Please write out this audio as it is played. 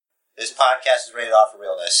This podcast is rated R for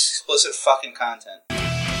realness. Explicit fucking content.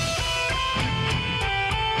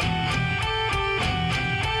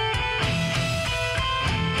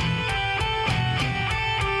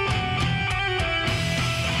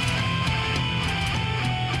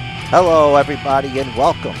 Hello, everybody, and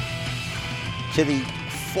welcome to the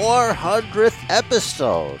 400th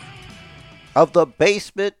episode of the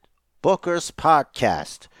Basement Bookers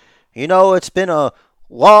Podcast. You know, it's been a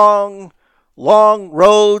long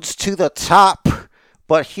roads to the top,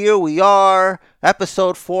 but here we are,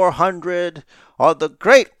 episode 400, on the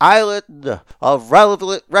great island of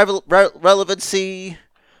relevancy,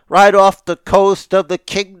 right off the coast of the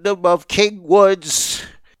Kingdom of Kingwoods,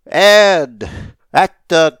 and at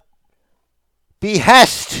the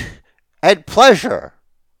behest and pleasure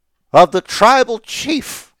of the tribal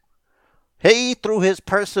chief. He, through his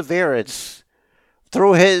perseverance,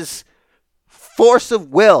 through his force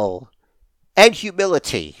of will and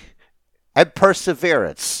humility and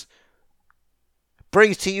perseverance,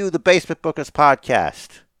 brings to you the Basement Bookers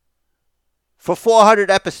Podcast. For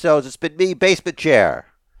 400 episodes, it's been me, Basement Jer,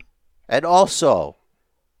 and also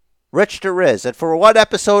Rich DeRiz, and for one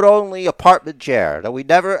episode only, Apartment Jer, that we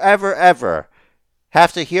never, ever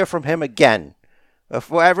have to hear from him again.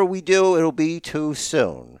 If whatever we do, it'll be too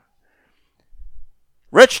soon.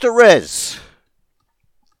 Rich DeRiz,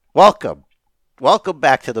 welcome. Welcome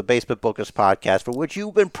back to the Basement Bookers Podcast, for which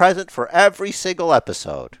you've been present for every single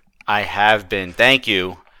episode. I have been. Thank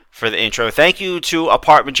you for the intro. Thank you to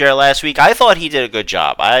Apartment Jer last week. I thought he did a good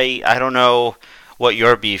job. I don't know what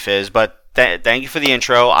your beef is, but thank you for the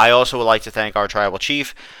intro. I also would like to thank our tribal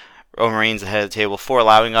chief, Marines, the head of the table, for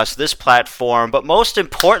allowing us this platform. But most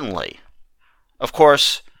importantly, of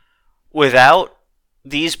course, without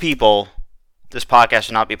these people, this podcast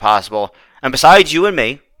would not be possible. And besides you and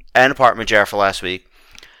me, and Apartment Jer for last week,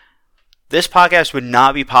 this podcast would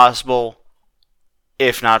not be possible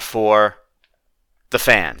if not for the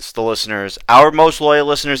fans, the listeners. Our most loyal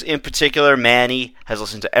listeners, in particular, Manny has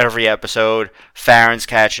listened to every episode. Farron's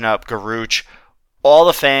catching up, Garuch, all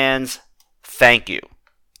the fans, thank you.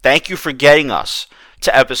 Thank you for getting us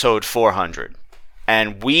to episode 400.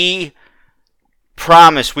 And we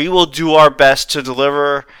promise we will do our best to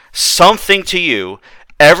deliver something to you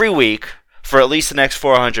every week for at least the next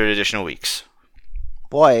 400 additional weeks.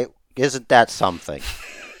 Boy, isn't that something?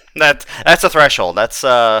 That's a threshold. That's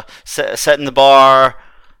setting the bar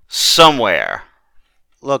somewhere.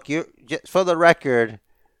 Look, for the record,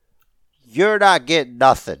 you're not getting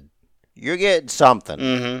nothing. You're getting something.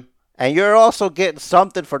 Mm-hmm. And you're also getting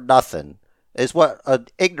something for nothing, is what an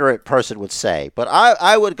ignorant person would say. But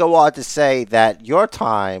I would go on to say that your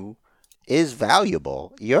time is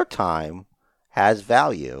valuable. Your time has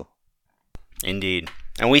value. Indeed.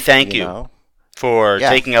 And we thank you for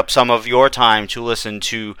Yes. taking up some of your time to listen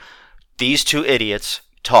to these two idiots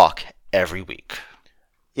talk every week.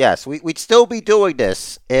 Yes, we'd still be doing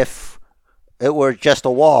this if it were just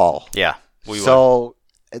a wall. Yeah, we would. So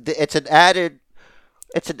it's an added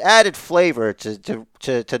flavor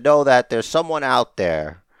to know that there's someone out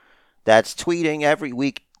there that's tweeting every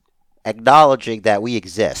week acknowledging that we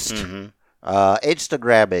exist,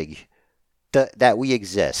 Instagramming that we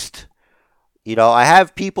exist. You know, I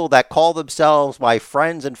have people that call themselves my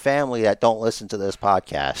friends and family that don't listen to this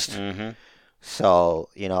podcast. Mm-hmm. So,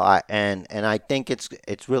 you know, I think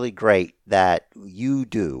it's really great that you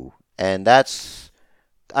do, and I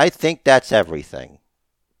think that's everything.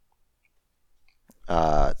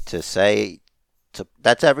 That's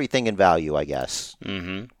everything in value, I guess.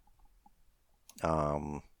 Mm-hmm.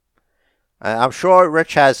 I'm sure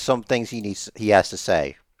Rich has some things he has to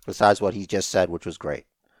say besides what he just said, which was great,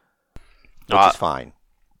 which is fine.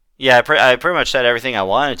 Yeah, I pretty much said everything I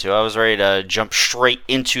wanted to. I was ready to jump straight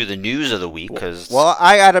into the news of the week because. Well,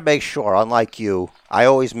 I got to make sure. Unlike you, I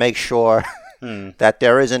always make sure that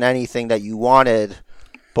there isn't anything that you wanted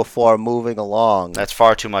before moving along. That's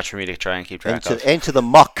far too much for me to try and keep track of. Into the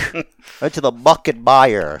muck, into the muck and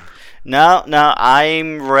mire. No,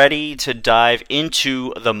 I'm ready to dive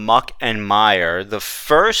into the muck and mire. The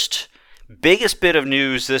first biggest bit of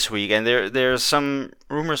news this week, and there's some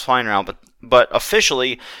rumors flying around, but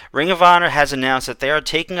officially, Ring of Honor has announced that they are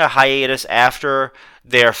taking a hiatus after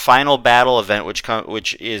their Final Battle event,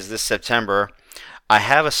 which is this September. I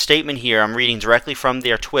have a statement here. I'm reading directly from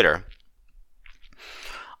their Twitter.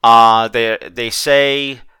 They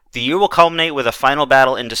say the year will culminate with a final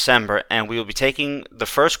battle in December, and we will be taking the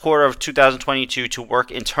first quarter of 2022 to work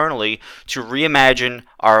internally to reimagine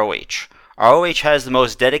ROH. ROH has the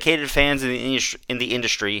most dedicated fans in the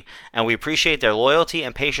industry, and we appreciate their loyalty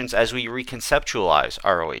and patience as we reconceptualize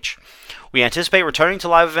ROH. We anticipate returning to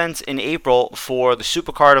live events in April for the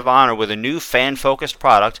Supercard of Honor with a new fan-focused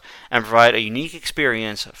product and provide a unique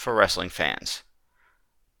experience for wrestling fans.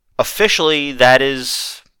 Officially, that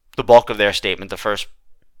is the bulk of their statement. The first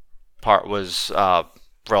part was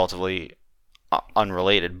relatively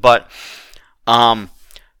unrelated, but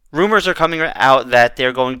rumors are coming out that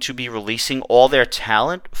they're going to be releasing all their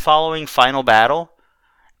talent following Final Battle,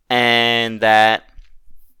 and that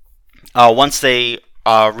once they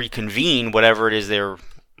reconvene, whatever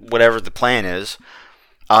the plan is,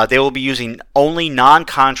 they will be using only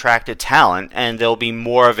non-contracted talent, and there'll be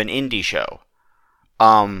more of an indie show.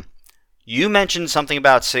 You mentioned something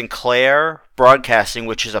about Sinclair Broadcasting,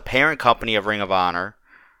 which is a parent company of Ring of Honor,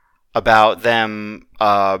 about them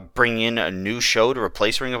bringing in a new show to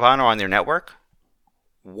replace Ring of Honor on their network.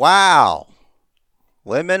 Wow.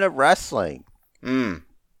 Women of Wrestling.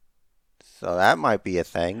 So that might be a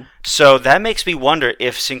thing. So that makes me wonder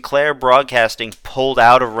if Sinclair Broadcasting pulled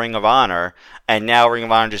out of Ring of Honor, and now Ring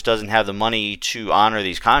of Honor just doesn't have the money to honor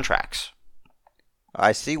these contracts.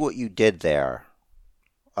 I see what you did there.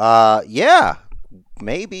 Yeah.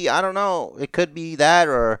 Maybe. I don't know. It could be that,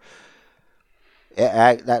 or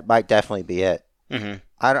that might definitely be it. Mm-hmm.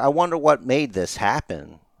 I wonder what made this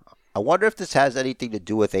happen. I wonder if this has anything to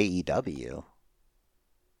do with AEW.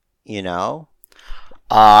 You know?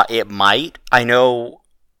 It might. I know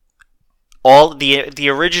all the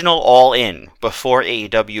original All In before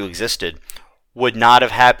AEW existed would not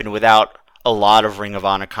have happened without a lot of Ring of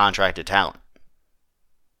Honor contracted talent.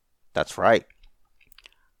 That's right.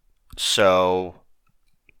 So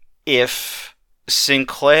if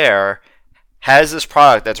Sinclair has this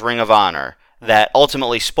product that's Ring of Honor that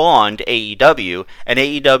ultimately spawned AEW, and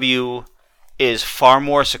AEW is far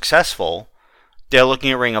more successful, they're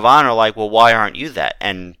looking at Ring of Honor like, well, why aren't you that?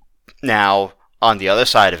 And now, on the other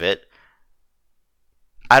side of it,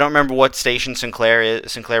 I don't remember what station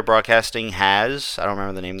Sinclair Broadcasting has. I don't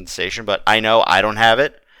remember the name of the station, but I know I don't have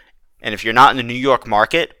it. And if you're not in the New York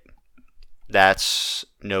market, that's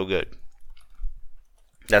no good.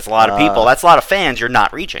 That's a lot of people. That's a lot of fans you're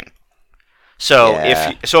not reaching. So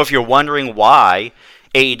if you're wondering why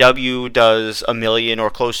AEW does 1 million or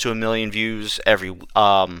close to 1 million viewers every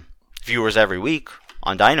week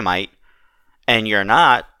on Dynamite, and you're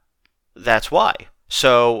not, that's why.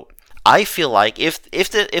 So I feel like if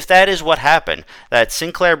that is what happened, that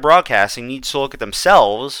Sinclair Broadcasting needs to look at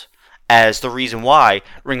themselves as the reason why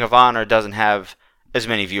Ring of Honor doesn't have as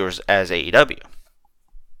many viewers as AEW.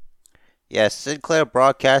 Yes, Sinclair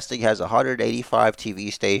Broadcasting has 185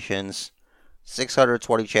 TV stations,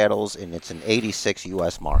 620 channels, and it's in 86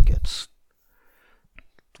 U.S. markets.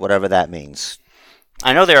 Whatever that means.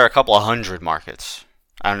 I know there are a couple of hundred markets.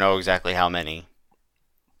 I don't know exactly how many.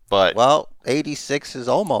 But well, 86 is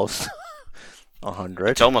almost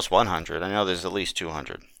 100. It's almost 100. I know there's at least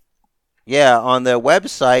 200. Yeah, on their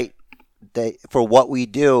website, for what we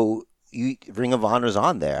do, Ring of Honor's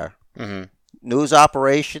on there. Mm-hmm. News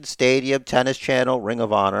Operations, Stadium, Tennis Channel, Ring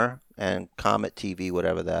of Honor, and Comet TV,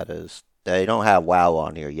 whatever that is. They don't have WoW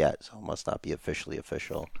on here yet, so it must not be officially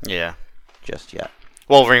official. Yeah. Just yet.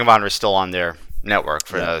 Well, Ring of Honor is still on their network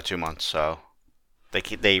for another 2 months, so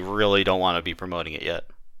they really don't want to be promoting it yet.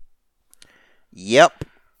 Yep.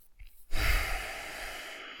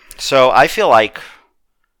 So I feel like,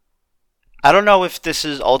 I don't know if this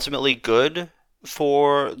is ultimately good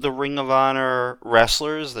for the Ring of Honor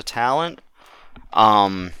wrestlers, the talent.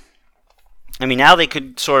 I mean, now they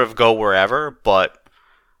could sort of go wherever, but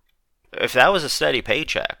if that was a steady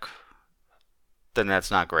paycheck, then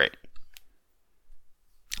that's not great.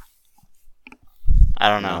 I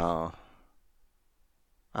don't know. No.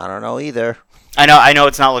 I don't know either. I know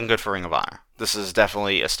it's not looking good for Ring of Honor. This is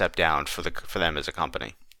definitely a step down for them as a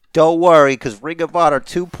company. Don't worry, because Ring of Honor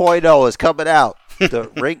 2.0 is coming out.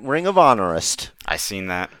 The Ring of Honorist. I seen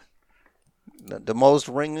that. The most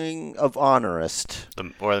Ring of Honorist.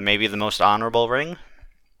 Or maybe the most honorable ring?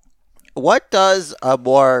 What does a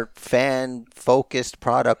more fan-focused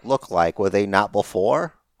product look like? Were they not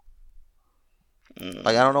before?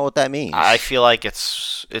 Like, I don't know what that means. I feel like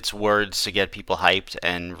it's words to get people hyped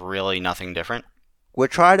and really nothing different. We're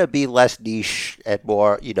trying to be less niche and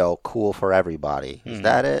more, cool for everybody. Is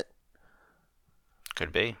that it?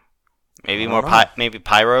 Could be. Maybe more maybe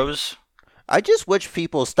pyros. I just wish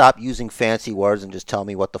people stop using fancy words and just tell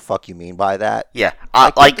me what the fuck you mean by that. Yeah.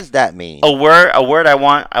 What does that mean? A word I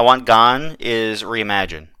want gone is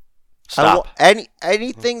reimagine. Stop.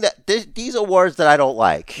 Anything that these are words that I don't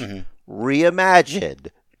like. Mm-hmm. Reimagine,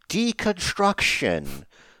 deconstruction,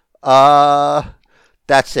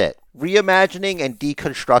 That's it. Reimagining and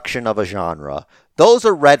deconstruction of a genre. Those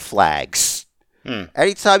are red flags.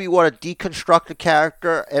 Anytime you want to deconstruct a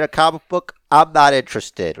character in a comic book, I'm not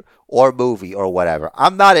interested. Or movie or whatever.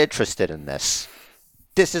 I'm not interested in this.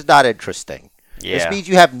 This is not interesting. Yeah. This means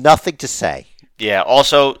you have nothing to say. Yeah.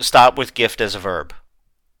 Also, stop with gift as a verb.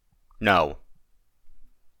 No.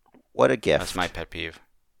 What a gift. That's my pet peeve.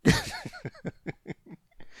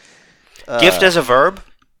 Gift as a verb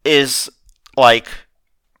is like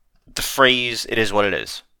the phrase, it is what it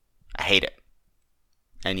is. I hate it.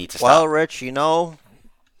 I need to stop. Well, Rich,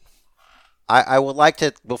 I would like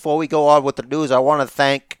to, before we go on with the news, I want to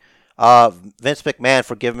thank Vince McMahon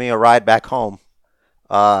for giving me a ride back home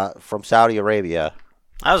from Saudi Arabia.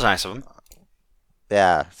 That was nice of him.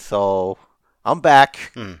 Yeah, so I'm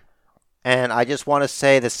back. And I just want to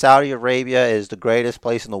say that Saudi Arabia is the greatest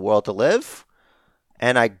place in the world to live.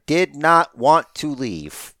 And I did not want to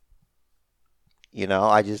leave.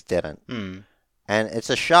 I just didn't. And it's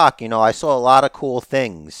a shock. I saw a lot of cool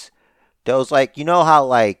things. There was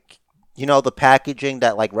how the packaging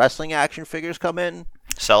that wrestling action figures come in?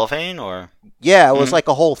 Cellophane or? Yeah, it was like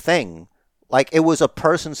a whole thing. It was a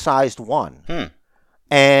person-sized one.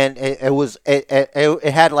 And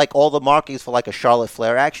it had all the markings for a Charlotte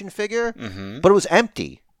Flair action figure, but it was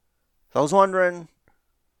empty. So I was wondering,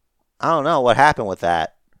 I don't know what happened with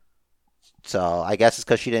that. So I guess it's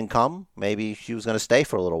because she didn't come. Maybe she was going to stay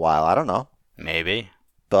for a little while. I don't know. Maybe.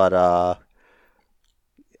 But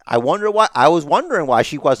I was wondering why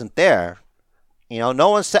she wasn't there. No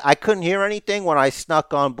one said, I couldn't hear anything when I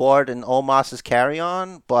snuck on board in Omos's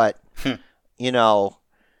carry-on, but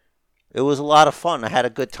it was a lot of fun. I had a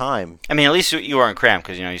good time. I mean, at least you weren't cramped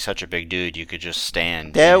because, he's such a big dude. You could just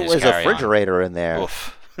stand. There in his was a refrigerator in there.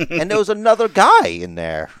 Oof. And there was another guy in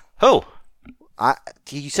there. Who?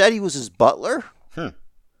 He said he was his butler.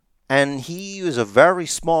 And he was a very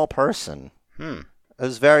small person. It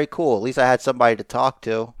was very cool. At least I had somebody to talk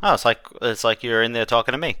to. Oh, it's like you're in there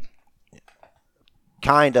talking to me.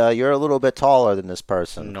 Kinda. You're a little bit taller than this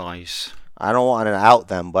person. Nice. I don't want to out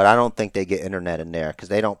them, but I don't think they get internet in there because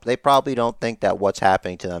they probably don't think that what's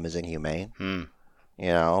happening to them is inhumane.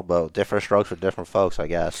 But different strokes for different folks, I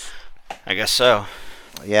guess. I guess so.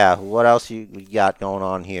 Yeah. What else you got going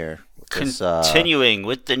on here? Continuing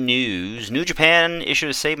with the news, New Japan issued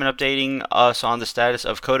a statement updating us on the status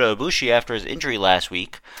of Kota Ibushi after his injury last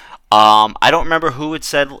week. I don't remember who had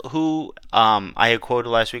said who. I had quoted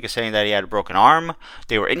last week as saying that he had a broken arm.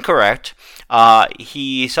 They were incorrect.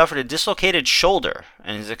 He suffered a dislocated shoulder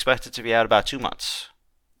and is expected to be out about 2 months.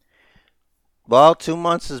 Well, 2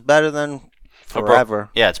 months is better than forever.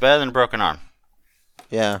 Yeah, it's better than a broken arm.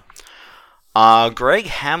 Yeah. Greg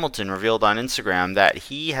Hamilton revealed on Instagram that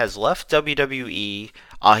he has left WWE.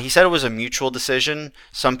 He said it was a mutual decision.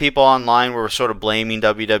 Some people online were sort of blaming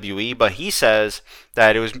WWE, but he says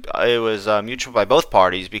that it was mutual by both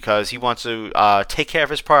parties because he wants to take care of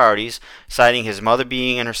his priorities, citing his mother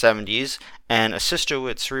being in her 70s and a sister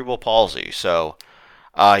with cerebral palsy. So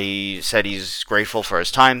he said he's grateful for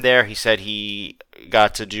his time there. He said he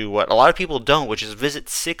got to do what a lot of people don't, which is visit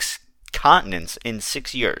 6 continents in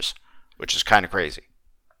 6 years, which is kind of crazy.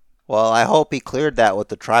 Well, I hope he cleared that with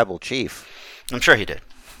the tribal chief. I'm sure he did.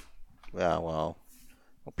 Yeah, well,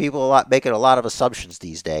 people making a lot of assumptions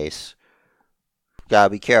these days. Gotta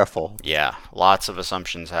be careful. Yeah, lots of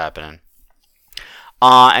assumptions happening.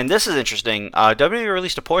 And this is interesting. WWE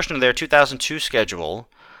released a portion of their 2002 schedule.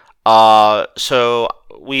 So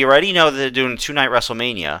we already know that they're doing a 2-night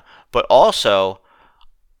WrestleMania, but also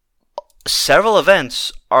several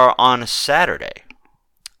events are on a Saturday.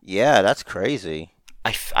 Yeah, that's crazy.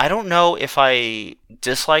 I don't know if I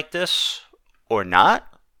dislike this or not.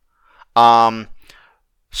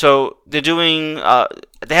 So they're doing.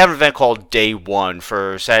 They have an event called Day 1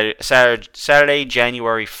 for Saturday,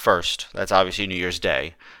 January 1st. That's obviously New Year's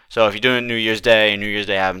Day. So if you're doing New Year's Day and New Year's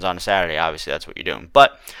Day happens on a Saturday, obviously that's what you're doing.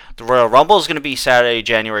 But the Royal Rumble is going to be Saturday,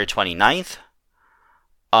 January 29th.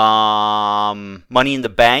 Money in the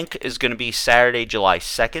Bank is going to be Saturday, July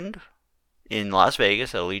 2nd in Las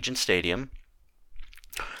Vegas at Allegiant Stadium.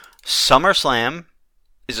 SummerSlam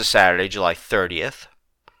is a Saturday, July 30th.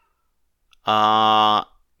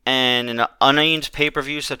 And an unnamed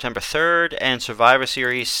pay-per-view September 3rd, and Survivor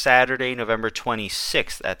Series Saturday, November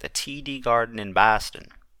 26th at the TD Garden in Boston.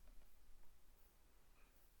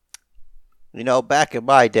 Back in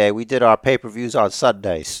my day, we did our pay-per-views on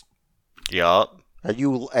Sundays. Yup. And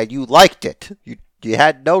you liked it. You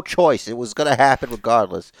had no choice. It was going to happen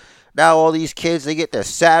regardless. Now all these kids, they get their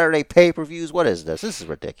Saturday pay-per-views. What is this? This is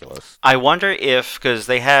ridiculous. I wonder if, because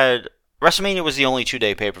they had WrestleMania was the only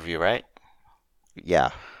 2-day pay-per-view, right?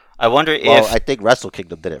 Yeah. I wonder Well, if I think Wrestle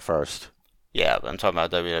Kingdom did it first. yeah, I'm talking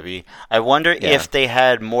about WWE. I wonder Yeah. if they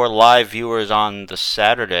had more live viewers on the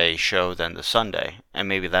Saturday show than the Sunday, and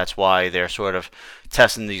maybe that's why they're sort of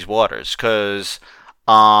testing these waters. Because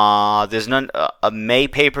there's none. A May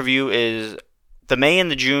pay-per-view is the May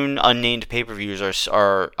and the June unnamed pay-per-views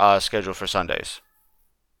are scheduled for Sundays.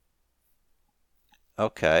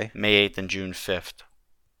 Okay. May 8th and June 5th.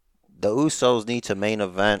 The Usos need to main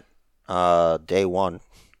event day one.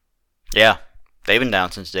 Yeah, they've been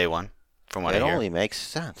down since day one, from what I It hear. only makes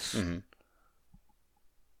sense. Mm-hmm.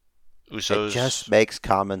 Usos. It just makes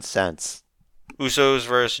common sense. Usos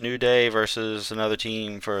versus New Day versus another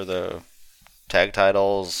team for the tag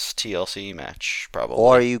titles TLC match, probably.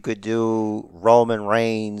 Or you could do Roman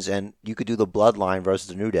Reigns and you could do the Bloodline versus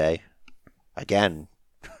the New Day. Again,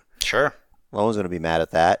 Sure. no one's going to be mad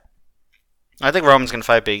at that. I think Roman's going to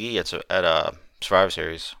fight Big E at Survivor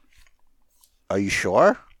Series. Are you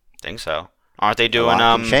sure? Think so. Aren't they A doing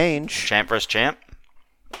lot can change. champ versus champ?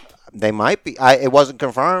 They might be. It wasn't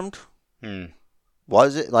confirmed.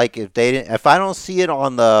 Was it? Like if they didn't, if I don't see it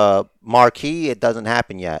on the marquee, it doesn't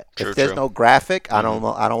happen yet. True, if there's true. no graphic, I don't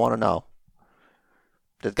know. I don't want to know.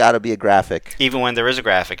 There's got to be a graphic. Even when there is a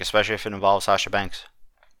graphic, especially if it involves Sasha Banks.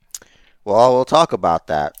 Well, we'll talk about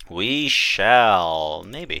that. We shall.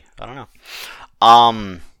 Maybe. I don't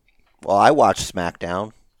know. Well, I watched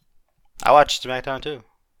SmackDown. I watched SmackDown too.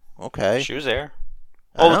 Okay. She was there.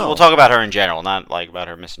 I know. We'll talk about her in general, not like about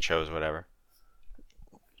her missing shows or whatever.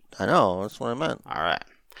 I know. That's what I meant. All right.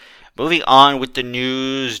 Moving on with the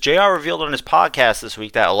news, JR revealed on his podcast this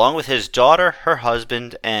week that along with his daughter, her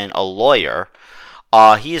husband, and a lawyer,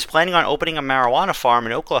 he is planning on opening a marijuana farm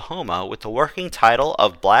in Oklahoma with the working title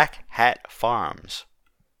of Black Hat Farms.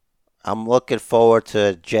 I'm looking forward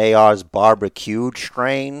to JR's barbecued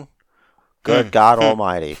strain. Good God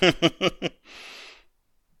Almighty.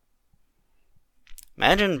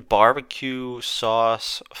 Imagine barbecue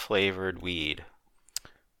sauce flavored weed.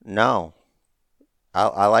 No.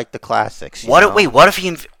 I like the classics. What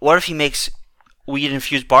if he makes weed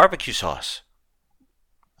infused barbecue sauce?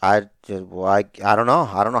 I don't know.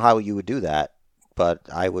 I don't know how you would do that, but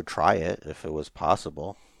I would try it if it was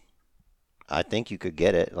possible. I think you could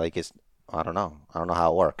get it. I don't know. I don't know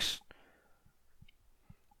how it works.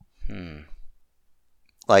 You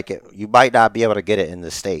might not be able to get it in the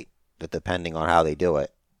state, depending on how they do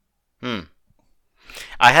it.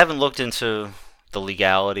 I haven't looked into the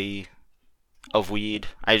legality of weed.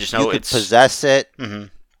 I just know you could it's possess it.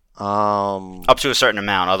 Up to a certain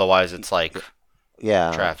amount. Otherwise, it's like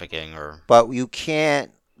trafficking or. But you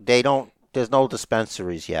can't. They don't. There's no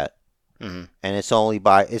dispensaries yet, and it's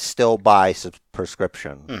still by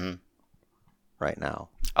prescription right now.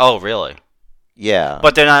 Oh, really? Yeah.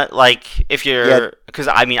 But they're not like if you're because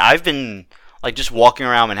I've been like just walking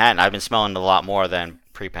around Manhattan. I've been smelling a lot more than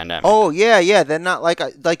pre-pandemic. Oh yeah. They're not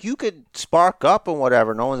like you could spark up and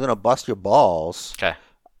whatever. No one's gonna bust your balls. Okay.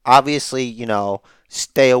 Obviously,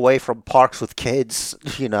 stay away from parks with kids.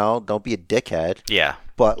 Don't be a dickhead. Yeah.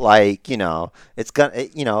 But it's gonna.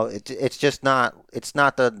 It's just not. It's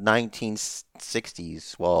not the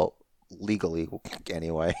 1960s. Well, legally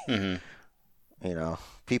anyway.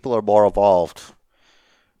 People are more evolved.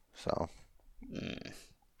 So.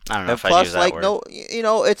 I don't know if plus, I use that word.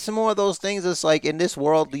 no, it's more of those things. It's like in this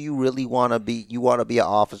world, do you really want to be? You want to be an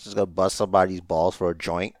officer that's gonna bust somebody's balls for a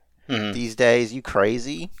joint these days? You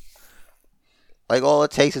crazy? Like all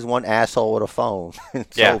it takes is one asshole with a phone.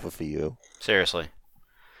 It's over for you. Seriously.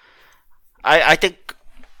 I think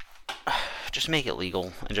just make it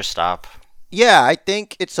legal and just stop. Yeah, I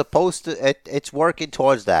think it's supposed to. It's working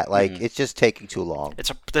towards that. It's just taking too long.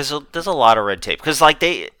 There's a lot of red tape because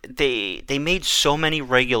they made so many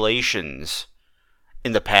regulations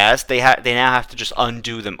in the past. They now have to just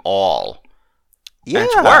undo them all. Yeah, and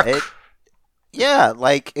it's work.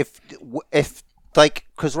 If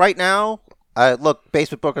because right now, look,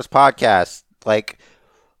 Basement Bookers podcast.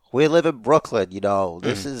 We live in Brooklyn.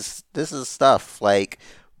 This is stuff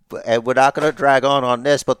and we're not going to drag on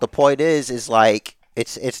this, but the point is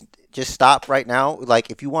it's just stop right now.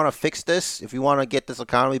 If you want to fix this, if you want to get this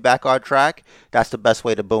economy back on track, that's the best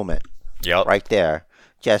way to boom it. Yep. Right there.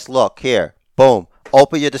 Just look here. Boom.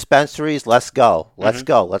 Open your dispensaries. Let's go. Let's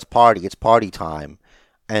go. Let's party. It's party time.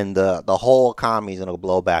 And the whole economy is going to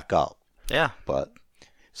blow back up. Yeah. But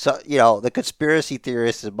so, the conspiracy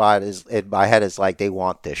theorists in my head is they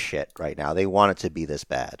want this shit right now. They want it to be this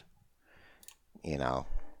bad. I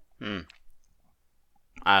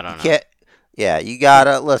don't know. Yeah, you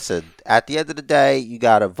gotta listen. At the end of the day, you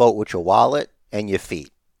gotta vote with your wallet and your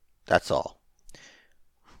feet. That's all.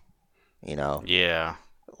 Yeah.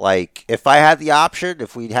 Like, if I had the option,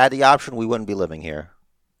 if we had the option, we wouldn't be living here.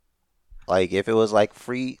 Like, if it was like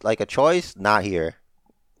free, like a choice, not here.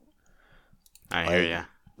 I hear you.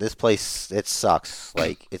 This place, it sucks.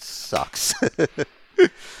 Like, it sucks.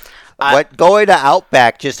 But going to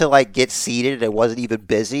Outback just to like get seated, it wasn't even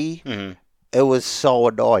busy. Mm-hmm. It was so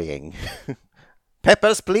annoying.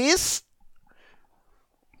 Peppers, please.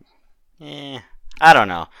 I don't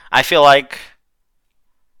know. I feel like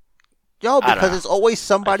because there's always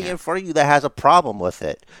somebody in front of you that has a problem with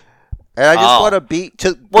it, and I just want to be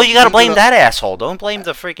to. Well, you got to blame that asshole. Don't blame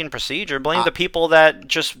the freaking procedure. Blame the people that won't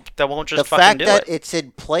just fucking do it. The fact that it's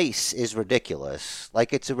in place is ridiculous.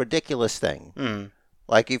 Like, it's a ridiculous thing. Mm.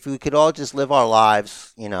 Like, if we could all just live our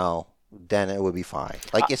lives, then it would be fine.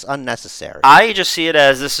 Like, it's unnecessary. I just see it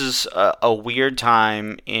as this is a weird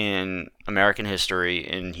time in American history,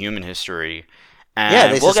 in human history,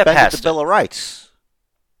 and they we'll get suspended past the Bill of Rights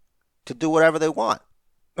to do whatever they want.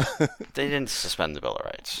 They didn't suspend the Bill of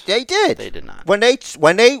Rights. They did. They did not. When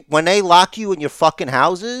they lock you in your fucking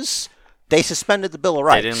houses, they suspended the Bill of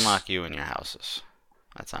Rights. They didn't lock you in your houses.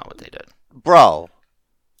 That's not what they did. Bro,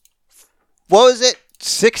 what was it?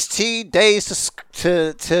 16 days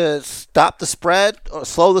to stop the spread or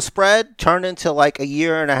slow the spread turned into like a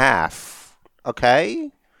year and a half. Okay,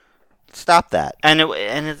 stop that. And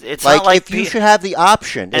it's like, not like if you should have the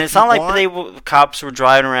option. And it's not like cops were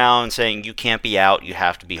driving around saying you can't be out, you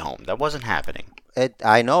have to be home. That wasn't happening.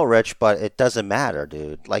 I know, Rich, but it doesn't matter,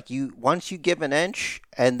 dude. Like, once you give an inch,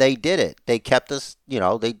 and they did it. They kept us.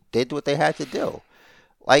 They did what they had to do.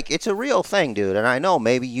 Like, it's a real thing, dude, and I know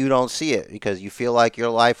maybe you don't see it because you feel like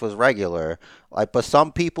your life was regular. Like, but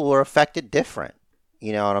some people were affected different.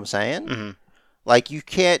 You know what I'm saying? Mm-hmm. Like, you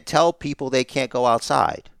can't tell people they can't go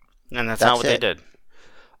outside. And that's not what they did.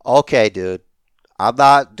 Okay, dude. I'm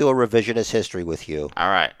not doing revisionist history with you. All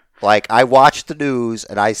right. Like, I watched the news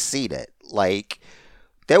and I seen it. Like,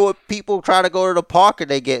 there were people trying to go to the park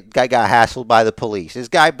and guy got hassled by the police. This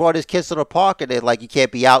guy brought his kids to the park and they're like, you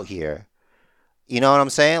can't be out here. You know what I'm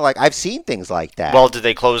saying? Like, I've seen things like that. Well, did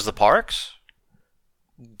they close the parks?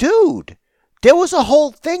 Dude, there was a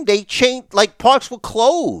whole thing. They changed, like, parks were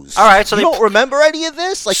closed. All right, so you don't remember any of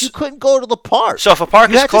this? Like, you couldn't go to the park. So if a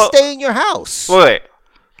park you had to stay in your house. Wait.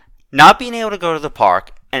 Not being able to go to the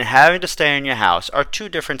park and having to stay in your house are two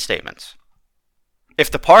different statements.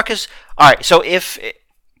 If the park is... All right, so if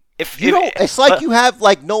it's like you have,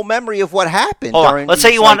 like, no memory of what happened. Hold on. Let's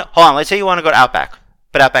say you want to go to Outback,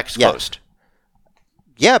 but Outback is closed.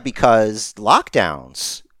 Yeah, because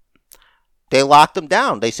lockdowns. They locked them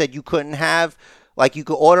down. They said you couldn't have, like, you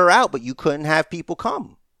could order out, but you couldn't have people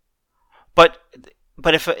come. But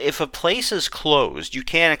if a place is closed, you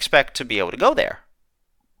can't expect to be able to go there.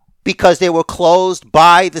 Because they were closed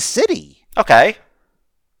by the city. Okay.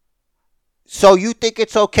 So you think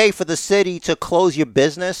it's okay for the city to close your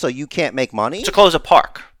business so you can't make money? To close a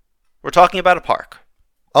park. We're talking about a park.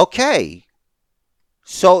 Okay.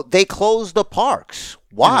 So they closed the parks.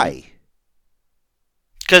 Why?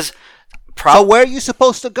 Because so where are you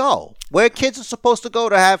supposed to go? Where kids are supposed to go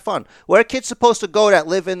to have fun? Where are kids supposed to go that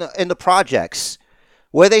live in the projects?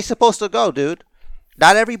 Where are they supposed to go, dude?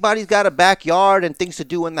 Not everybody's got a backyard and things to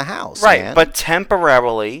do in the house, right? Man. But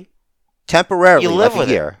temporarily, you live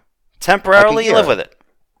with it. Temporarily, you live with it.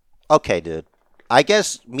 Okay, dude. I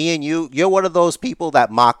guess me and you're one of those people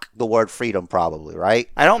that mock the word freedom, probably, right?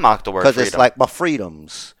 I don't mock the word freedom. Because it's like, my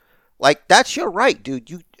freedoms. Like, that's your right, dude.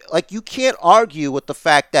 You can't argue with the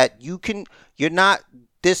fact that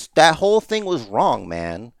that whole thing was wrong,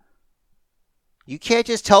 man. You can't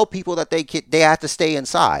just tell people that they have to stay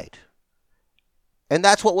inside. And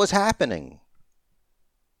that's what was happening.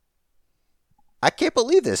 I can't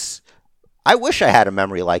believe this. I wish I had a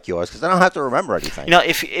memory like yours because I don't have to remember anything.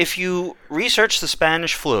 If you research the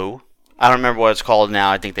Spanish flu, I don't remember what it's called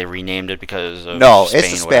now. I think they renamed it because of Spain,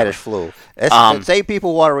 it's the Spanish flu. The same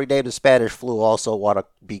people want to rename the Spanish flu also want to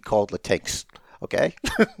be called Latinx. Okay?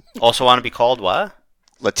 Also want to be called what?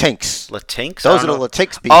 Latinx. Latinx? Those are the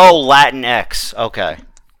Latinx people. Oh, Latinx. Okay.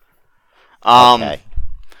 Okay.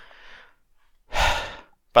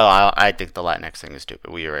 But I think the Latinx thing is stupid.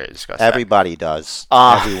 We already discussed Everybody does.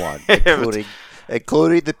 Everyone.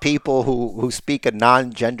 Including the people who speak a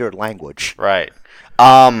non-gendered language. Right.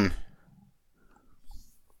 I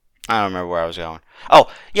don't remember where I was going. Oh,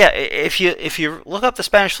 yeah, if you look up the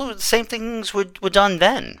Spanish flu, the same things were done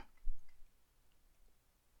then.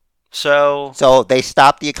 So they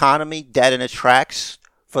stopped the economy dead in its tracks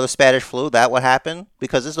for the Spanish flu? That what happened?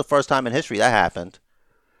 Because this is the first time in history that happened.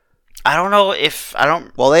 I don't know if I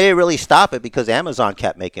don't. Well, they didn't really stop it because Amazon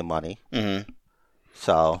kept making money. Mm-hmm.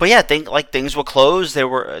 So, but yeah, things were closed. There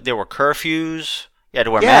were curfews. You had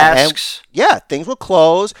to wear Yeah, masks. things were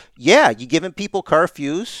closed. Yeah, you giving people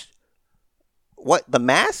curfews. What the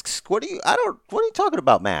masks? What are you talking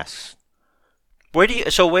about masks? Where do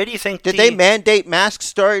you think Did they mandate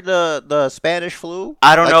masks during the Spanish flu?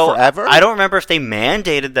 I don't know. Forever? I don't remember if they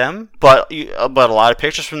mandated them, but a lot of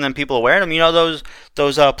pictures from them, people are wearing them. You know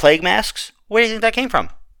those plague masks? Where do you think that came from?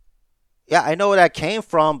 Yeah, I know where that came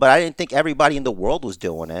from, but I didn't think everybody in the world was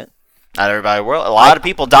doing it. Not everybody in the world. A lot of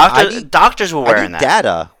people. Doctors were wearing that.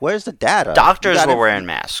 Data. Where's the data? Doctors were wearing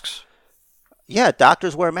masks. Yeah,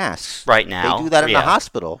 doctors wear masks. Right now. They do that in the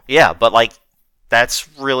hospital. Yeah, but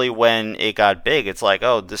that's really when it got big. It's like,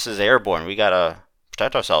 oh, this is airborne. We got to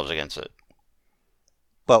protect ourselves against it.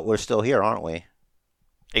 But we're still here, aren't we?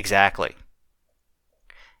 Exactly.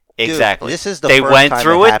 Dude, exactly. This is the they first went time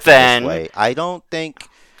through it then. This way. I don't think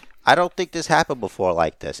this happened before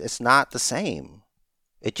like this. It's not the same.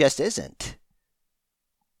 It just isn't.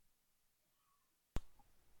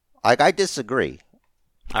 I disagree.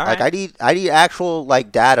 All right. I need actual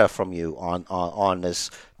data from you on this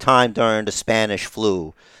time during the Spanish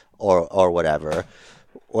flu or whatever,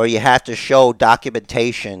 or you have to show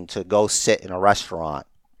documentation to go sit in a restaurant.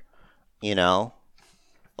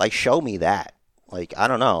 Show me that. I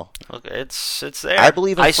don't know. Look, it's there. I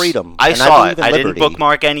believe in freedom. I saw it. I didn't liberty.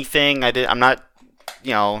 bookmark anything. I'm not.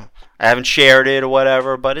 I haven't shared it or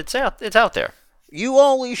whatever, but it's out. It's out there. You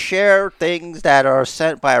only share things that are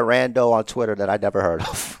sent by a rando on Twitter that I never heard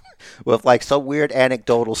of, with some weird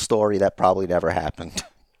anecdotal story that probably never happened.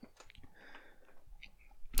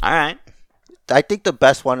 All right. I think the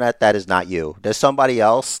best one at that is not you. There's somebody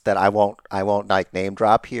else that I won't name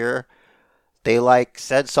drop here. They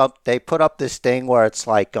said something. They put up this thing where it's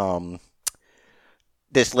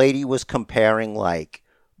this lady was comparing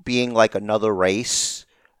being another race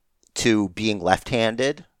to being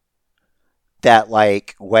left-handed. That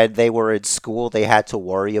when they were in school, they had to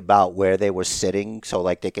worry about where they were sitting, so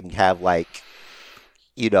they can have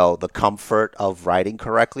the comfort of writing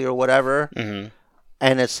correctly or whatever. Mm-hmm.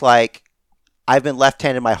 And it's I've been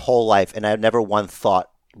left-handed my whole life, and I've never once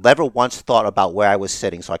thought about where I was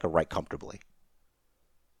sitting so I could write comfortably.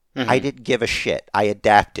 Mm-hmm. I didn't give a shit. I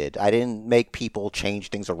adapted. I didn't make people change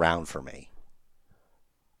things around for me.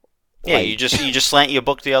 Yeah, you just slant your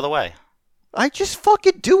book the other way. I just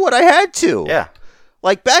fucking do what I had to. Yeah.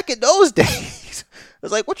 Back in those days, I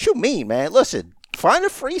was what you mean, man? Listen, find a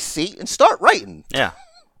free seat and start writing. Yeah.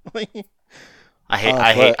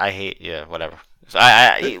 I hate. Yeah, whatever.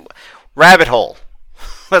 I rabbit hole.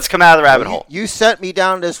 Let's come out of the rabbit hole. You sent me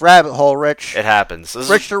down this rabbit hole, Rich. It happens.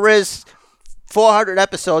 Rich, there is 400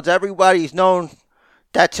 episodes. Everybody's known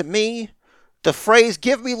that to me, the phrase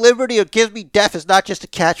 "give me liberty" or "give me death" is not just a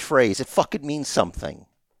catchphrase. It fucking means something.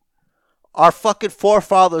 Our fucking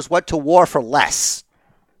forefathers went to war for less.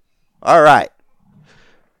 All right.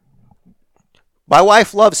 My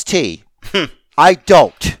wife loves tea. I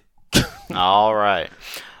don't. All right.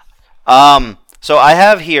 So I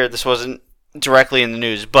have here, this wasn't directly in the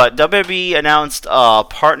news, but WWE announced a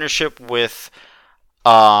partnership with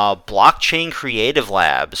Blockchain Creative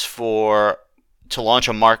Labs to launch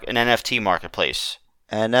an NFT marketplace.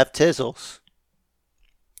 NFTizzles.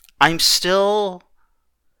 I'm still...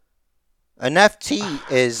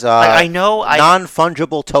 NFT is I know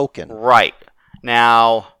non-fungible token. Right.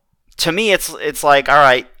 Now, to me, it's all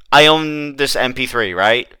right, I own this MP3,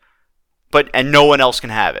 right? And no one else can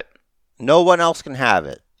have it. No one else can have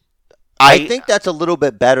it. I think that's a little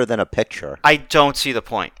bit better than a picture. I don't see the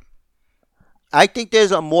point. I think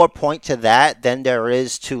there's a more point to that than there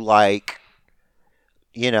is to a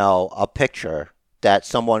picture that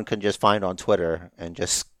someone can just find on Twitter and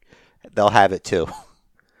they'll have it too.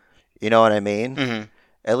 You know what I mean? Mm-hmm.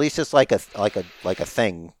 At least it's like a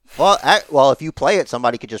thing. Well, if you play it,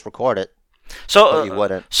 somebody could just record it. So you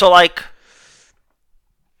wouldn't. So I'm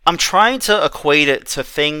trying to equate it to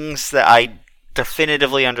things that I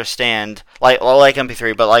definitively understand, like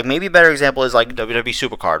MP3. But maybe a better example is WWE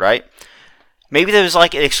Supercard, right? Maybe there's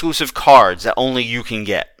exclusive cards that only you can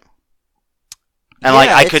get, and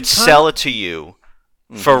I could sell it to you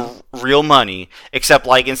for real money. Except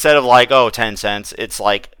instead of 10 cents, it's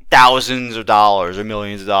thousands of dollars or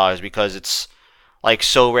millions of dollars because it's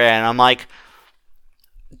so rare. And I'm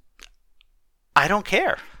I don't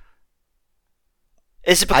care.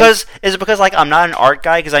 Is it because I'm not an art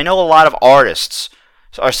guy? Because I know a lot of artists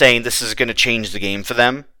are saying this is going to change the game for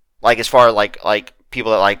them. As far as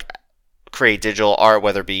people that create digital art,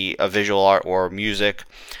 whether it be a visual art or music.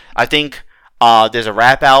 I think there's a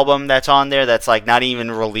rap album that's on there that's not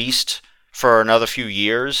even released for another few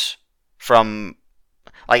years and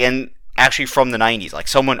actually from the 90s.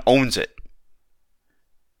 Someone owns it.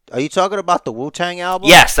 Are you talking about the Wu-Tang album?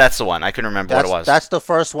 Yes, that's the one. I couldn't remember what it was. That's the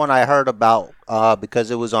first one I heard about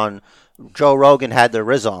because it was on Joe Rogan had the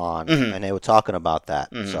RZA on, and they were talking about that.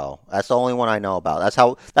 So that's the only one I know about.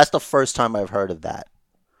 That's the first time I've heard of that.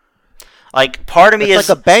 Like, part of me it's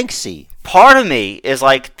like a Banksy. Part of me is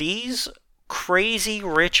like, these crazy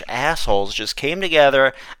rich assholes just came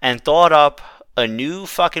together and thought up a new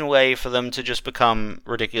fucking way for them to just become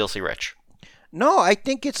ridiculously rich. No, I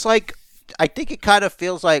think it kind of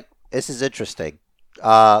feels like this is interesting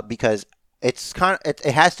because it's it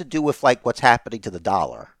has to do with like what's happening to the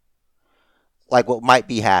dollar, like what might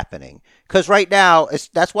be happening. Because right now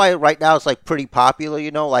that's why right now it's like pretty popular,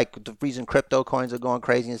 you know, like the reason crypto coins are going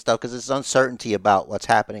crazy and stuff because it's uncertainty about what's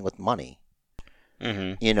happening with money.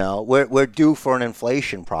 You know, we're due for an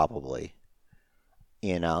inflation probably.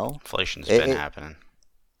 You know, inflation's been happening.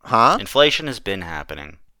 Huh? Inflation has been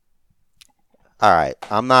happening. All right,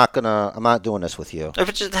 I'm not doing this with you. If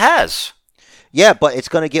it just has. Yeah, but it's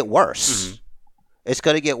gonna get worse. It's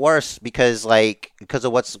gonna get worse because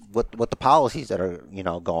of what the policies that are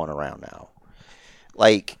going around now.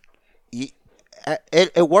 Like,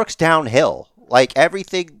 it works downhill. Like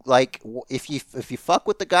everything. Like if you fuck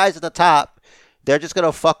with the guys at the top, they're just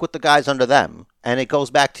gonna fuck with the guys under them, and it goes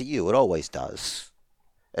back to you. It always does.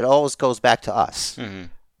 It always goes back to us,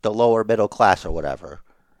 the lower middle class or whatever.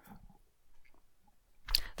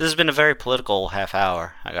 This has been a very political half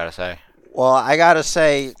hour, I gotta say. Well, I gotta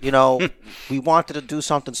say, we wanted to do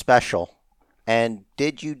something special, and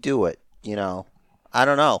did you do it? I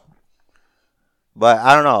don't know, but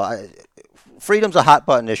I don't know. Freedom's a hot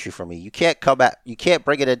button issue for me. You can't you can't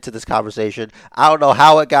bring it into this conversation. I don't know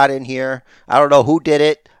how it got in here. I don't know who did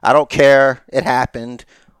it. I don't care. It happened.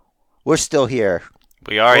 We're still here.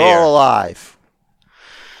 We're here. We're all alive.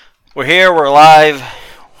 We're here. We're alive.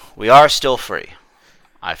 We are still free,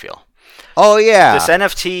 I feel. Oh, yeah. This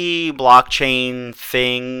NFT blockchain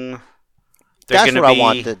thing. That's what I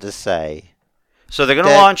wanted to say. So they're going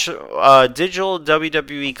to launch digital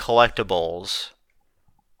WWE collectibles.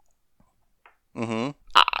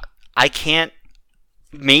 I can't,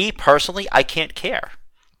 me personally, I can't care.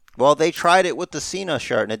 Well, they tried it with the Cena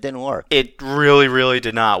shirt and it didn't work. It really, really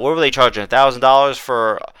did not. What were they charging? $1,000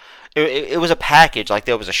 for? It was a package. Like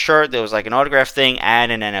there was a shirt, there was like an autograph thing,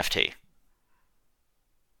 and an NFT.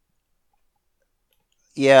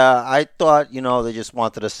 Yeah, I thought they just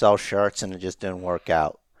wanted to sell shirts and it just didn't work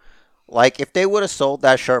out. Like if they would have sold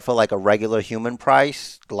that shirt for like a regular human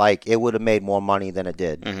price, like it would have made more money than it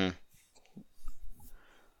did.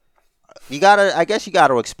 I guess you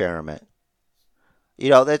gotta experiment.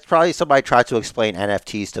 That's probably somebody tried to explain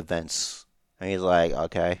NFTs to Vince. And he's like,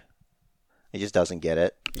 okay. He just doesn't get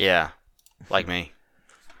it. Yeah, like me.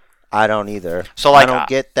 I don't either. So like, I don't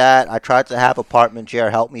get that. I tried to have Apartment Chair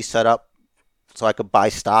help me set up so I could buy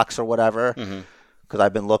stocks or whatever. Because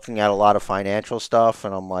I've been looking at a lot of financial stuff.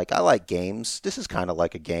 And I'm like, I like games. This is kind of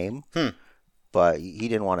like a game. But he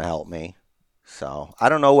didn't want to help me. So I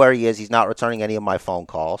don't know where he is. He's not returning any of my phone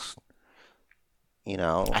calls.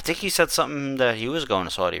 I think he said something that he was going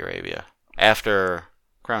to Saudi Arabia after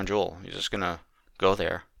Crown Jewel. He's just going to go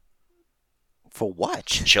there. For what?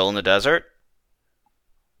 Chill in the desert?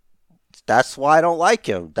 That's why I don't like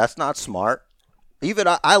him. That's not smart. Even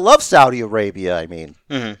I love Saudi Arabia, I mean.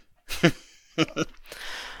 But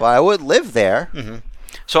I would live there.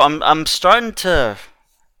 So I'm starting to...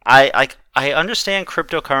 I understand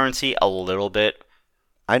cryptocurrency a little bit.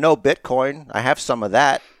 I know Bitcoin. I have some of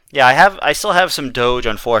that. Yeah, I still have some Doge,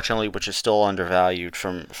 unfortunately, which is still undervalued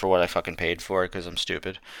for what I fucking paid for it because I'm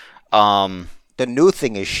stupid. The new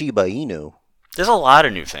thing is Shiba Inu. There's a lot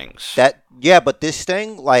of new things. But this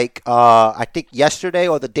thing, like, I think yesterday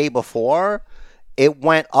or the day before, it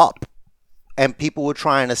went up, and people were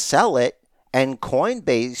trying to sell it, and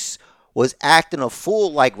Coinbase was acting a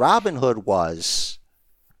fool like Robinhood was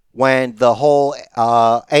when the whole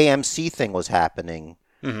AMC thing was happening.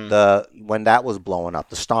 When that was blowing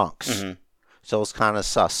up, the stonks. So it was kind of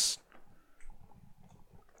sus.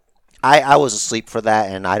 I was asleep for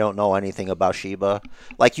that, and I don't know anything about Shiba.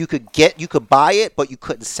 Like you could buy it, but you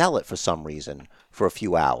couldn't sell it for some reason for a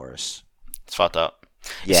few hours. It's fucked up.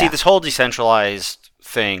 Yeah. You see, this whole decentralized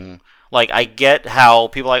thing, like I get how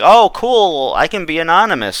people are like, oh, cool, I can be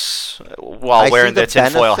anonymous while wearing their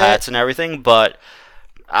tinfoil hats and everything, but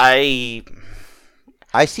I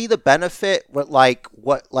see the benefit with I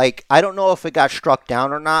don't know if it got struck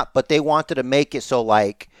down or not, but they wanted to make it so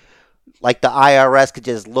like the IRS could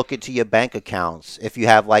just look into your bank accounts if you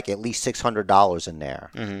have like at least $600 in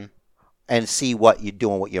there and see what you're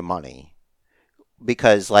doing with your money.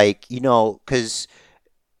 Because because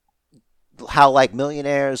how like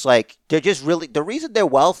millionaires, like they're just really, the reason they're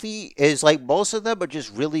wealthy is like most of them are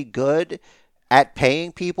just really good at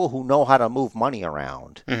paying people who know how to move money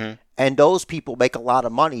around. Mm-hmm. And those people make a lot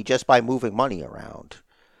of money just by moving money around.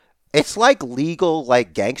 It's like legal,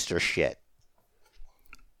 like gangster shit.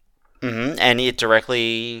 Mm-hmm. And it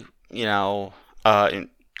directly,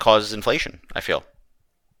 causes inflation, I feel.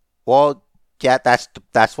 Well, yeah, that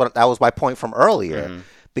was my point from earlier. Mm-hmm.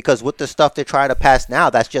 Because with the stuff they're trying to pass now,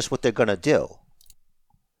 that's just what they're gonna do.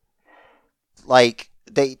 Like,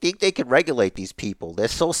 they think they can regulate these people. They're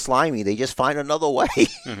so slimy, they just find another way.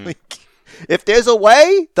 Mm-hmm. Like, if there's a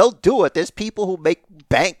way, they'll do it. There's people who make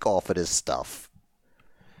bank off of this stuff.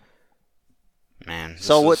 Man.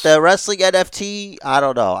 So with the wrestling NFT, I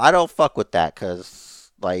don't know. I don't fuck with that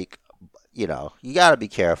because, like, you got to be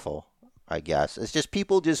careful, I guess. It's just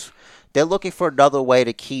people they're looking for another way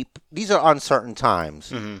to keep. These are uncertain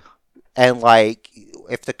times. Mm-hmm. And, like,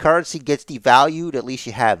 if the currency gets devalued, at least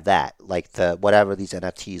you have that. Like, whatever these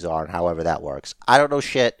NFTs are and however that works. I don't know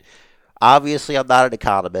shit. Obviously, I'm not an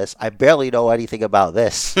economist. I barely know anything about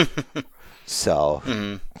this. So,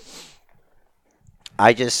 mm-hmm.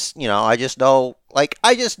 I just know,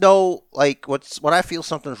 when I feel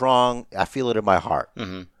something's wrong, I feel it in my heart.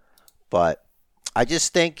 Mm-hmm. But I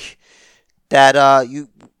just think that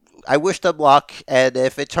I wish them luck, and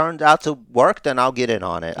if it turns out to work, then I'll get in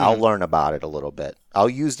on it. Mm-hmm. I'll learn about it a little bit. I'll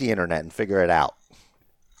use the internet and figure it out.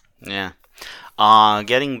 Yeah.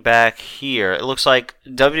 Getting back here, it looks like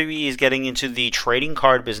WWE is getting into the trading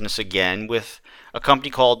card business again with a company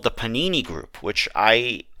called the Panini Group, which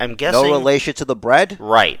I am guessing... No relation to the bread?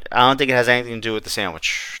 Right. I don't think it has anything to do with the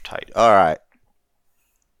sandwich type. All right.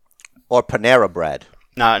 Or Panera Bread.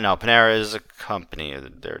 No, Panera is a company.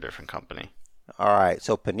 They're a different company. All right,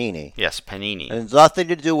 so Panini. Yes, Panini. And it's nothing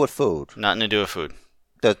to do with food. Nothing to do with food.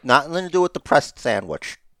 Nothing to do with the pressed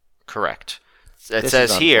sandwich. Correct. It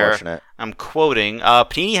says here, I'm quoting,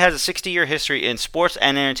 Panini has a 60-year history in sports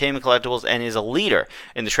and entertainment collectibles and is a leader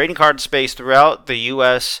in the trading card space throughout the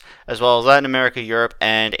U.S. as well as Latin America, Europe,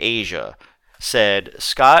 and Asia, said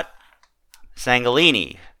Scott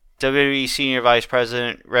Sangolini, WWE Senior Vice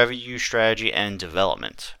President, Revenue Strategy and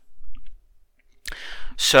Development.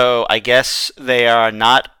 So I guess they are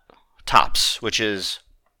not Topps, which is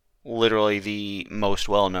literally the most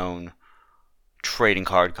well-known trading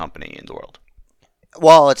card company in the world.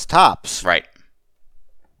 Well, it's Topps. Right.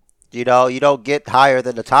 You don't get higher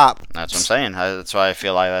than the top. That's what I'm saying. That's why I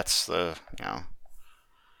feel like that's the,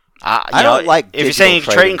 I don't like if you're saying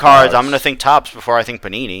trading cards, I'm going to think Topps before I think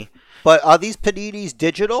Panini. But are these Paninis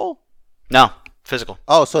digital? No, physical.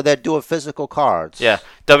 Oh, so they're doing physical cards. Yeah.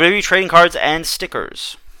 WWE trading cards and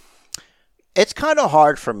stickers. It's kind of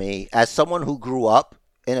hard for me as someone who grew up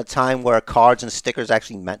in a time where cards and stickers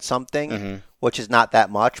actually meant something. Mm-hmm. Which is not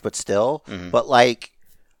that much, but still. Mm-hmm. But, like,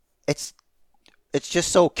 it's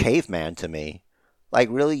just so caveman to me. Like,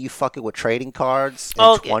 really, you fucking with trading cards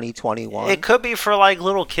in 2021? It could be for, like,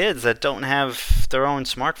 little kids that don't have their own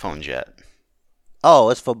smartphones yet.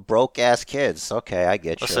 Oh, it's for broke-ass kids. Okay, I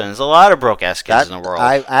get you. Listen, there's a lot of broke-ass kids in the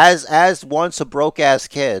world. As once a broke-ass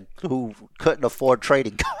kid who couldn't afford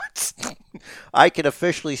trading cards, I can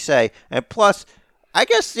officially say, and plus... I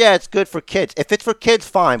guess, yeah, it's good for kids. If it's for kids,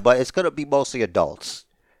 fine, but it's going to be mostly adults.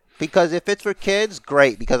 Because if it's for kids,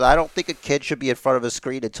 great, because I don't think a kid should be in front of a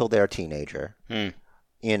screen until they're a teenager. Like,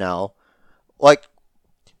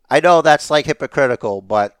 I know that's, like, hypocritical,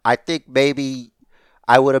 but I think maybe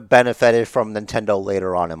I would have benefited from Nintendo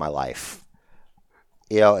later on in my life.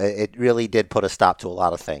 It really did put a stop to a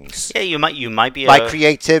lot of things. Yeah, you might be my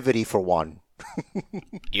creativity, for one.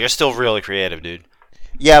 You're still really creative, dude.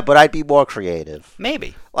 Yeah, but I'd be more creative.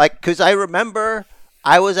 Maybe. Like, because I remember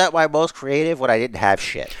I was at my most creative when I didn't have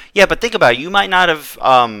shit. Yeah, but think about it. You might not have...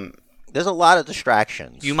 There's a lot of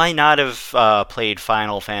distractions. You might not have played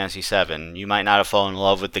Final Fantasy VII. You might not have fallen in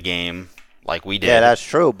love with the game like we did. Yeah, that's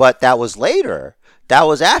true. But that was later. That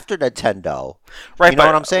was after Nintendo. Right, you know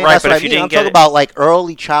what I'm saying? Right, that's but what if I mean. you didn't I'm talking about, like,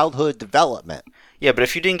 early childhood development. Yeah, but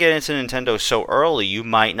if you didn't get into Nintendo so early, you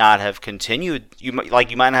might not have continued... You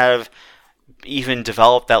might not have... even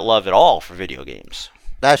develop that love at all for video games.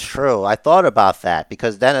 That's true. I thought about that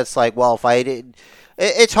because then it's like, well, if I did,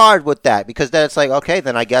 it's hard with that because then it's like, okay,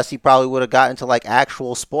 then I guess he probably would have gotten to like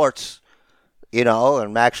actual sports,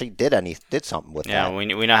 and actually did something with that. Yeah, we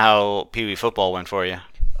know how Pee Wee football went for you.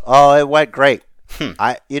 Oh, it went great.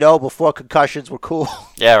 Before concussions were cool.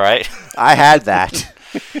 Yeah, right. I had that.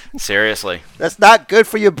 Seriously. That's not good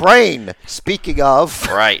for your brain. Speaking of.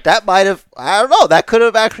 Right. That might have, I don't know, that could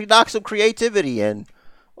have actually knocked some creativity in.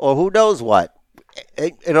 Or who knows what.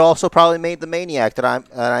 It also probably made the maniac that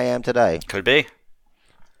I am today. Could be.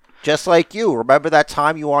 Just like you. Remember that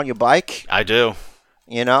time you were on your bike? I do.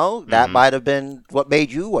 You know, that might have been what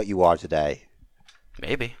made you what you are today.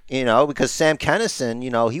 Maybe. You know, because Sam Kennison,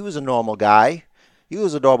 he was a normal guy. He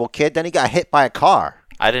was a normal kid. Then he got hit by a car.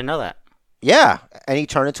 I didn't know that. Yeah, and he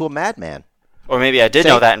turned into a madman. Or maybe I did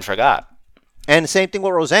know that and forgot. And the same thing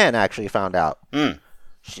with Roseanne, actually, found out.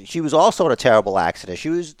 She was also in a terrible accident. She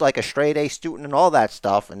was like a straight-A student and all that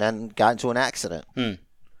stuff, and then got into an accident.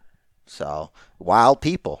 So, wild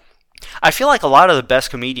people. I feel like a lot of the best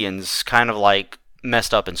comedians kind of like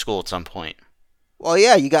messed up in school at some point. Well,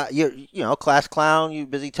 yeah, you got your, class clown. You're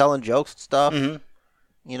busy telling jokes and stuff. And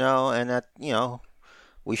that,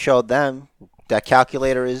 we showed them that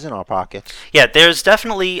calculator is in our pockets. Yeah, there's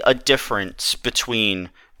definitely a difference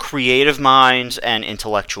between creative minds and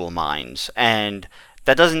intellectual minds, and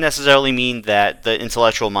that doesn't necessarily mean that the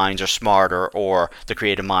intellectual minds are smarter or the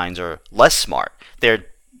creative minds are less smart. There's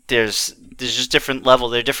just different level.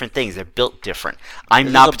 They're different things. They're built different.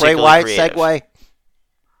 I'm not particularly creative. Segue.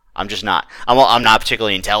 I'm just not. I'm not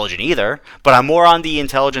particularly intelligent either, but I'm more on the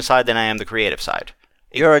intelligent side than I am the creative side.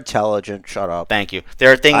 You're intelligent. Shut up. Thank you.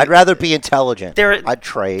 There are things I'd rather be intelligent. I'd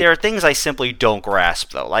trade. There are things I simply don't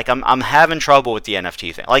grasp though. Like I'm having trouble with the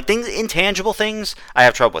NFT thing. Like intangible things, I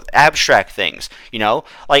have trouble with. Abstract things,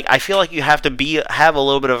 Like I feel like you have to have a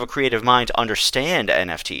little bit of a creative mind to understand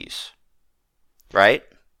NFTs, right?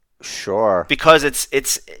 Sure. Because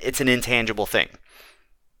it's an intangible thing.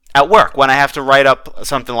 At work, when I have to write up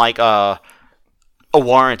something like a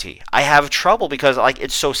warranty, I have trouble because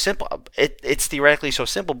it's so simple. It's theoretically so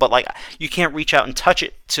simple, but you can't reach out and touch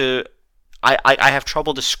it to. I have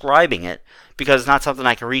trouble describing it because it's not something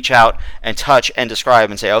I can reach out and touch and describe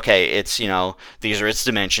and say, okay, it's these are its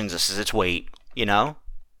dimensions, this is its weight,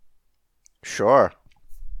 Sure.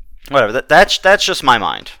 Whatever. That's just my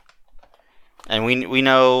mind, and we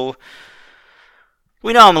know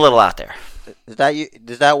I'm a little out there. Is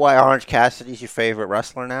that why Orange Cassidy's your favorite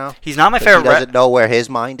wrestler now? He's not my favorite. He doesn't know where his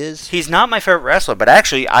mind is. He's not my favorite wrestler, but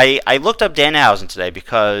actually, I looked up Danhausen today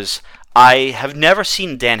because I have never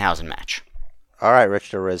seen a Danhausen match. All right,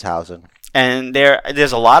 Rich Rizhausen. And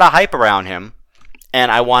there's a lot of hype around him,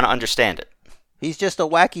 and I want to understand it. He's just a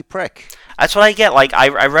wacky prick. That's what I get.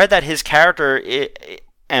 I read that his character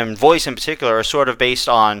and voice in particular are sort of based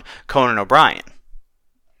on Conan O'Brien.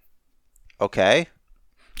 Okay.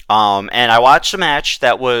 And I watched a match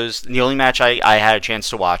that was the only match I had a chance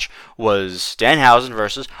to watch was Danhausen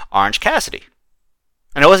versus Orange Cassidy.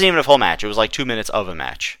 And it wasn't even a full match. It was like 2 minutes of a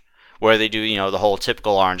match where they do, the whole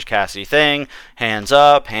typical Orange Cassidy thing, hands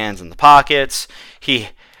up, hands in the pockets. He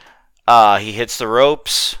hits the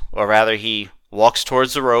ropes, or rather he walks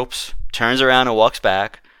towards the ropes, turns around and walks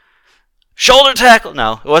back. Shoulder tackle.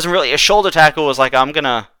 No, it wasn't really a shoulder tackle. It was like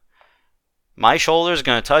my shoulder's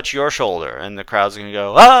going to touch your shoulder, and the crowd's going to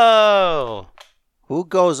go, oh! Who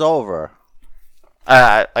goes over?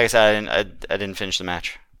 Like I said, I didn't finish the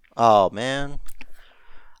match. Oh, man.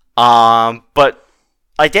 But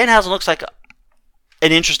Danhausen looks like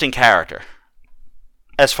an interesting character.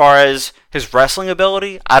 As far as his wrestling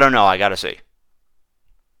ability, I don't know. I got to see.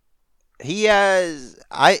 He has...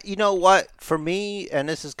 you know what? For me, and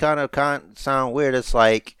this is kind of sound weird, it's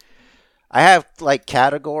like I have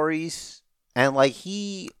categories. And I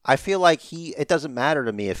feel like it doesn't matter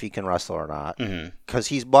to me if he can wrestle or not, because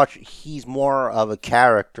he's more of a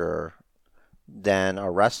character than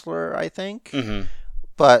a wrestler, I think.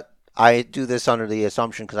 But I do this under the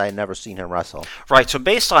assumption because I had never seen him wrestle. Right. So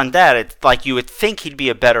based on that, it's you would think he'd be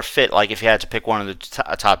a better fit. If you had to pick one of the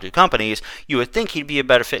top two companies, you would think he'd be a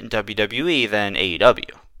better fit in WWE than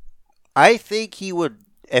AEW. I think he would.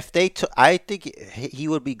 I think he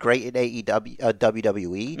would be great in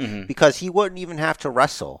WWE because he wouldn't even have to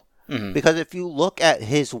wrestle. Because if you look at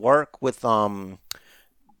his work with the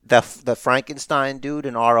Frankenstein dude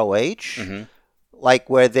in ROH,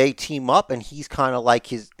 where they team up and he's kind of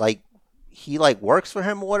he works for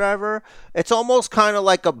him or whatever. It's almost kind of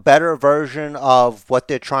like a better version of what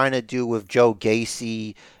they're trying to do with Joe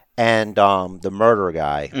Gacy and the murder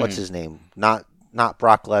guy. What's his name? Not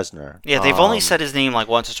Brock Lesnar. Yeah, they've only said his name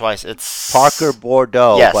once or twice. It's Parker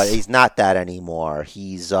Bordeaux, yes. But he's not that anymore.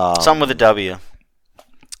 He's something with a W.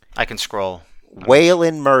 I can scroll.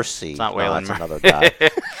 Waylon Mercy. It's not Waylon. That's another guy.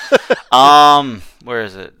 Where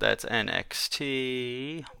is it? That's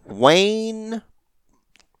NXT. Wayne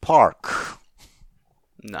Park.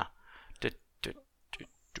 No.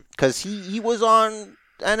 Because he was on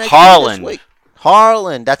NXT Harlan. This week.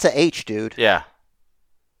 Harlan. That's a H, dude. Yeah.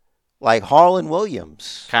 Like Harlan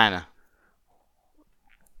Williams. Kind of.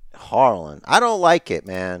 Harlan. I don't like it,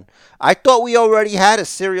 man. I thought we already had a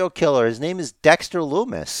serial killer. His name is Dexter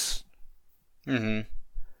Loomis.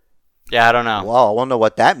 Yeah, I don't know. Well, I wonder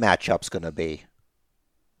what that matchup's going to be.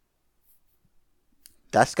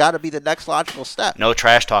 That's got to be the next logical step. No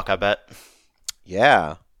trash talk, I bet.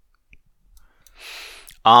 Yeah.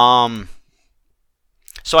 So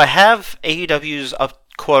I have AEW's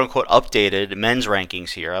quote unquote updated men's rankings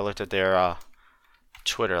here. I looked at their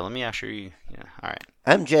Twitter. Let me actually. Yeah. All right.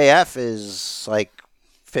 MJF is like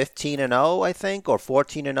 15-0, I think, or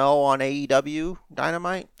 14-0 on AEW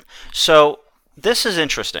Dynamite. So this is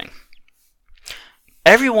interesting.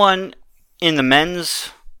 Everyone in the men's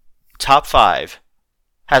top 5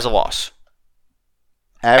 has a loss.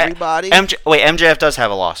 Everybody? MJF does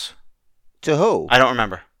have a loss. To who? I don't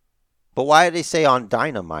remember. But why did they say on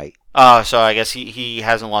Dynamite? So I guess he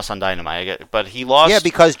hasn't lost on Dynamite, but he lost. Yeah,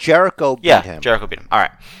 because Jericho beat him. Jericho beat him. All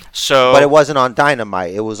right. So, but it wasn't on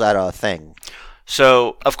Dynamite. It was at a thing.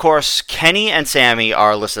 So of course, Kenny and Sammy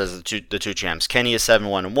are listed as the two champs. Kenny is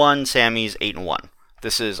 7-1-1. Sammy's 8-1.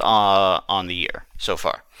 This is on the year so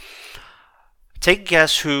far. Take a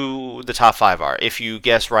guess who the top 5 are. If you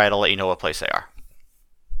guess right, I'll let you know what place they are.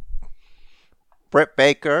 Britt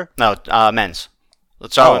Baker. No, men's.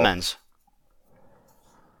 Let's start with men's.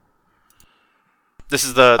 This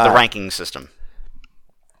is the ranking system.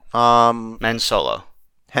 Men's solo.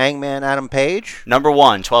 Hangman Adam Page. Number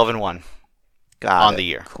 1, 12-1 on the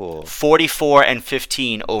year. Cool.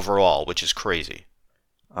 44-15 overall, which is crazy.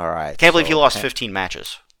 All right. Can't believe he lost 15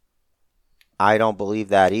 matches. I don't believe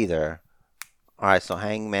that either. All right, so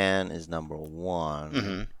Hangman is number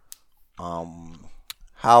 1. Mm-hmm.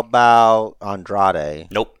 How about Andrade?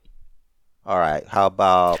 Nope. All right. How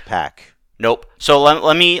about Pac? Nope. So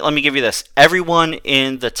let me give you this. Everyone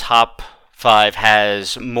in the top 5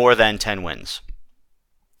 has more than 10 wins.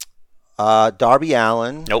 Darby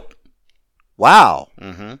Allin. Nope. Wow.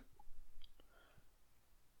 Mm-hmm.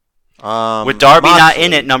 With Darby Moxley. not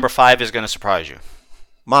in it, number 5 is going to surprise you.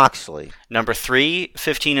 Moxley. Number 3,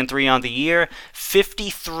 15-3 on the year,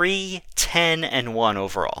 53-10-1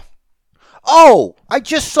 overall. Oh, I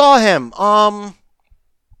just saw him.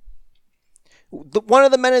 One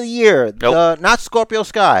of the men of the year. Nope. Not Scorpio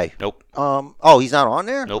Sky. Nope. Oh, he's not on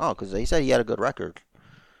there? Nope. Oh, because they said he had a good record.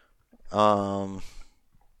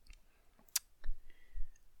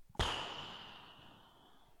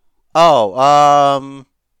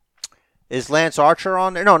 Is Lance Archer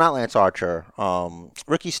on there? No, not Lance Archer.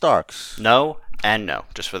 Ricky Starks. No and no,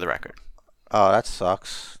 just for the record. Oh, that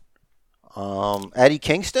sucks. Eddie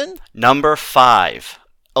Kingston? Number 5.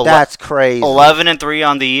 That's crazy. 11-3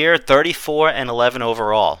 on the year, 34-11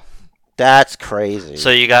 overall. That's crazy. So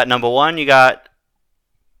you got number 1, you got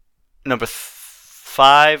number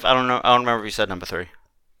 5. I don't know. I don't remember if you said number 3. You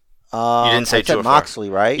didn't say 2 or 4. Moxley,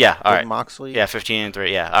 right? Yeah, all right. Moxley? Yeah,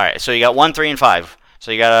 15-3. Yeah, all right. So you got 1, 3, and 5.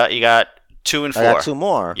 So you got 2 and 4. I got 2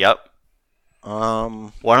 more. Yep.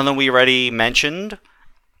 Um, One of them we already mentioned,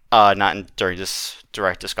 not during this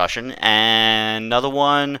direct discussion, and another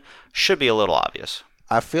one should be a little obvious.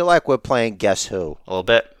 I feel like we're playing Guess Who. A little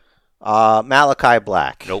bit. Malachi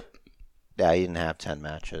Black. Nope. Yeah, he didn't have 10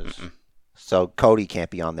 matches. Mm-mm. So Cody can't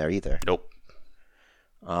be on there either. Nope.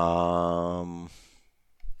 Trying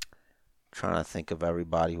to think of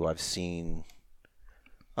everybody who I've seen.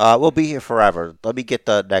 We'll be here forever. Let me get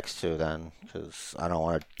the next 2 then, because I don't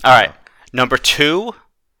want to. All right. Number 2,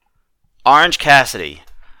 Orange Cassidy.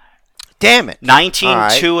 Damn it.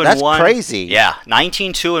 19-2-1. That's crazy. Yeah,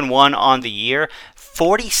 19-2-1 on the year,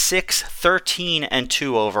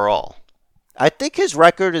 46-13-2 overall. I think his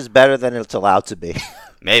record is better than it's allowed to be.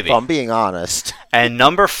 Maybe. If I'm being honest. And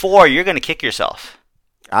number 4, you're going to kick yourself.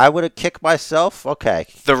 I would have kicked myself? Okay.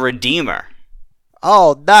 The Redeemer.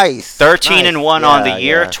 Oh, nice. 13-1 on the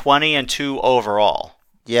year, yeah. 20-2 overall.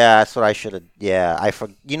 Yeah, that's what I should have. Yeah,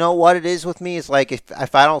 you know what it is with me? It's like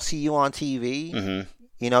if I don't see you on TV,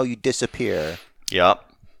 Mm-hmm. you disappear. Yep.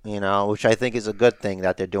 Which I think is a good thing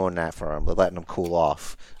that they're doing that for him. They're letting him cool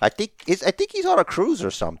off. I think he's on a cruise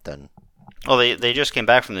or something. Well, they just came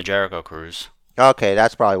back from the Jericho cruise. Okay,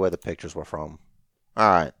 that's probably where the pictures were from.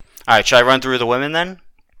 All right. All right, should I run through the women then?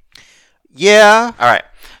 Yeah. All right.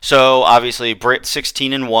 So obviously, Britt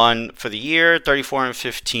 16-1 for the year,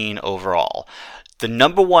 34-15 overall. The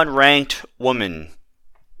number 1 ranked woman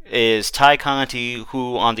is Ty Conti,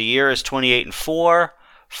 who on the year is 28-4,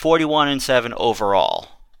 41-7 overall.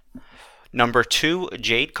 Number 2,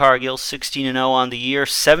 Jade Cargill, 16-0 on the year,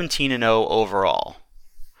 17-0 overall.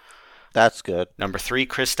 That's good. Number 3,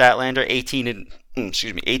 Chris Statlander,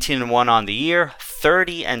 18-1 on the year,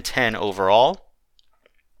 30-10 overall.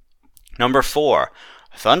 Number 4,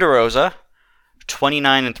 Thunder Rosa,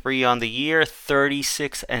 29-3 on the year,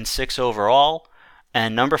 36-6 overall.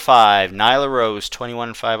 And number 5, Nyla Rose,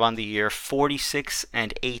 21-5 on the year,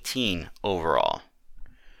 46-18 overall.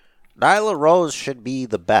 Nyla Rose should be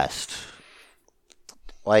the best.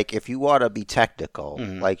 Like, if you want to be technical,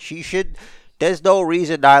 like she should. There's no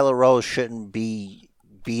reason Nyla Rose shouldn't be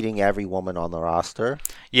beating every woman on the roster.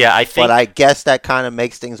 Yeah, I think. But I guess that kind of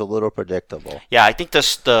makes things a little predictable. Yeah, I think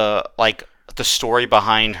the story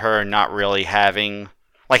behind her not really having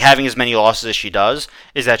as many losses as she does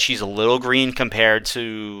is that she's a little green compared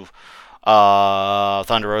to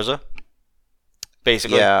Thunder Rosa.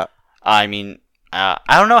 Basically. Yeah. I mean, I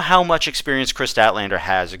don't know how much experience Chris Statlander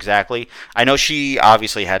has exactly. I know she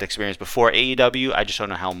obviously had experience before AEW. I just don't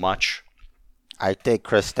know how much. I think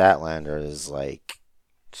Chris Statlander is like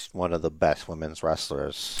one of the best women's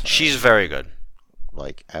wrestlers. She's very good.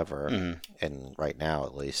 Like ever. And right now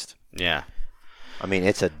at least. Yeah. I mean,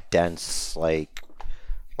 it's a dense, like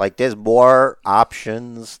there's more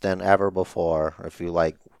options than ever before if you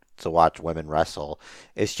like to watch women wrestle.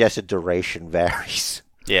 It's just the duration varies.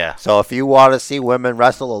 Yeah. So if you want to see women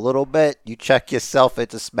wrestle a little bit, you check yourself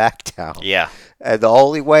into SmackDown. Yeah. And the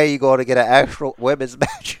only way you're going to get an actual women's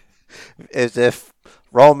match is if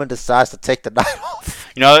Roman decides to take the night off.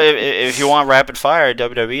 You know, if you want rapid fire,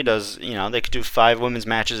 WWE does, they could do 5 women's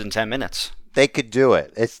matches in 10 minutes. They could do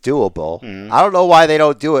it. It's doable. I don't know why they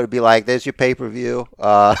don't do it. It'd be like, there's your pay-per-view.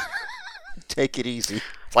 Take it easy.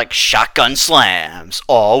 It's like Shotgun Slams,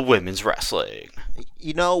 all women's wrestling.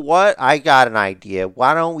 You know what? I got an idea.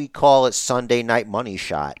 Why don't we call it Sunday Night Money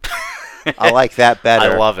Shot? I like that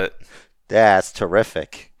better. I love it. That's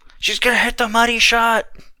terrific. She's going to hit the money shot.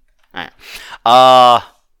 All right.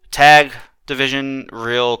 Tag division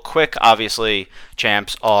real quick. Obviously,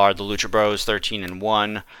 champs are the Lucha Bros,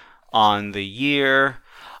 13-1 on the year.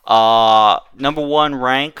 Number 1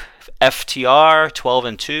 rank, FTR,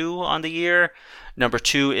 12-2 on the year. Number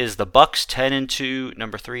 2 is the Bucks, 10-2.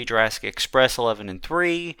 Number 3, Jurassic Express,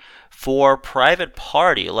 11-3. 4, Private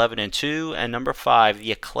Party, 11-2. And number 5,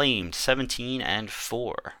 The Acclaimed,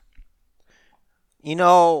 17-4. You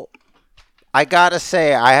know, I gotta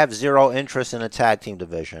say, I have zero interest in a tag team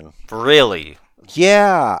division. Really?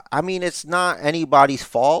 Yeah. I mean, it's not anybody's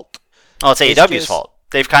fault. Oh, it's AEW's fault.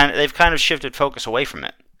 They've kind of shifted focus away from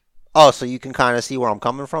it. Oh, so you can kind of see where I'm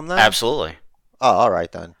coming from then? Absolutely. Oh, all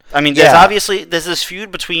right then. I mean, there's this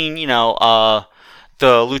feud between the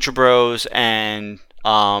Lucha Bros and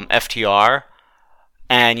FTR,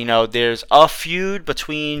 and there's a feud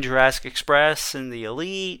between Jurassic Express and the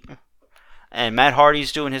Elite, and Matt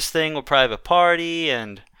Hardy's doing his thing with Private Party,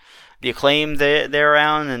 and the Acclaim they're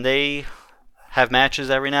around, and they have matches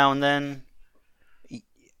every now and then.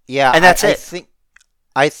 Yeah, and that's it.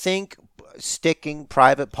 I think sticking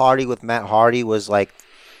Private Party with Matt Hardy was like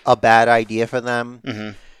a bad idea for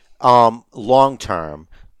them. Long term,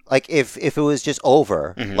 like if it was just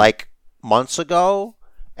over like months ago,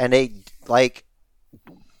 and they like,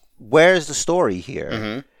 where's the story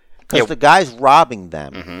here? Because the guy's robbing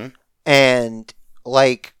them, and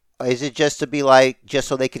like, is it just to be like just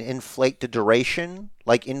so they can inflate the duration,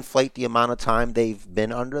 like inflate the amount of time they've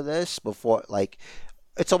been under this before, like.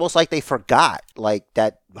 It's almost like they forgot, like,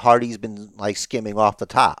 that Hardy's been, like, skimming off the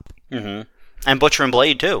top. And Butcher and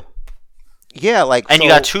Blade, too. Yeah, like... And you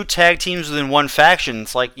got 2 tag teams within one faction.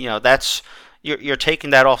 It's like, that's... You're taking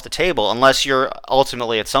that off the table, unless you're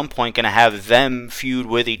ultimately, at some point, going to have them feud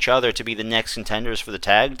with each other to be the next contenders for the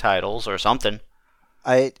tag titles or something.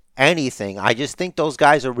 Anything. I just think those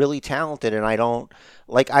guys are really talented, and I don't...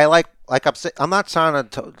 I'm not trying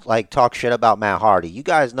to talk shit about Matt Hardy. You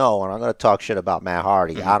guys know when I'm going to talk shit about Matt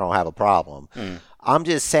Hardy, I don't have a problem. I'm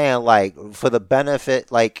just saying, like, for the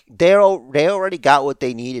benefit, like, they already got what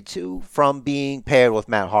they needed to from being paired with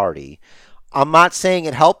Matt Hardy. I'm not saying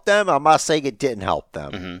it helped them. I'm not saying it didn't help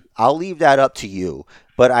them. I'll leave that up to you.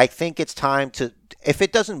 But I think it's time to, if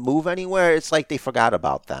it doesn't move anywhere, it's like they forgot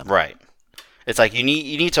about them. Right. It's like you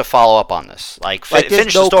need to follow up on this. Like,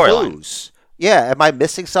 finish the storyline. Yeah, am I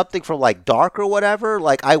missing something from, like, Dark or whatever?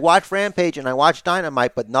 Like, I watch Rampage and I watch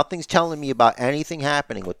Dynamite, but nothing's telling me about anything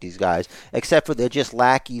happening with these guys, except for they're just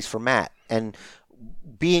lackeys for Matt. And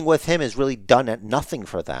being with him has really done nothing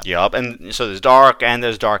for them. Yep, and so there's Dark and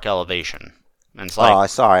there's Dark Elevation. And it's like, oh,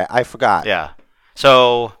 sorry, I forgot. Yeah.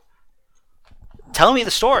 So, tell me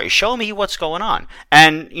the story. Show me what's going on.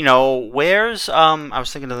 And, where's, I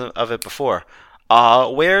was thinking of it before.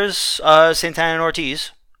 Where's Santana and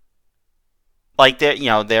Ortiz? Like,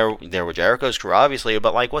 they're with Jericho's crew, obviously,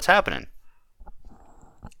 but, like, what's happening?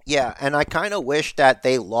 Yeah, and I kind of wish that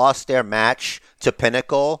they lost their match to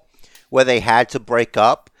Pinnacle, where they had to break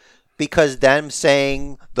up, because them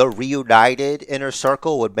saying the reunited Inner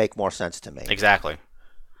Circle would make more sense to me. Exactly.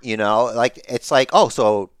 You know, like it's like, oh,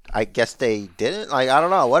 so I guess they didn't. Like, I don't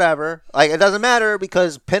know, whatever. Like, it doesn't matter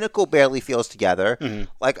because Pinnacle barely feels together. Mm-hmm.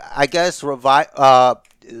 Like, I guess FTR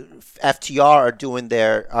are doing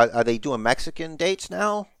their. Are they doing Mexican dates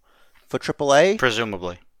now for AAA?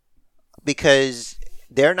 Presumably. Because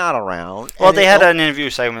they're not around. Well, they had an interview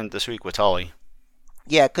segment this week with Tully.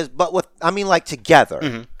 Yeah, like together.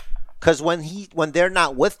 Mm-hmm. Because when they're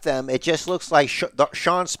not with them, it just looks like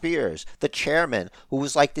Sean Spears, the chairman, who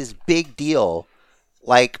was like this big deal,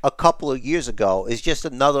 like a couple of years ago, is just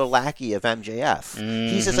another lackey of MJF. Mm-hmm.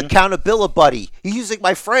 He's his accountability buddy. He's using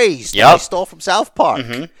my phrase that Yep. I stole from South Park.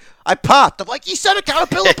 Mm-hmm. I popped. I'm like, he said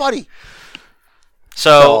accountability buddy.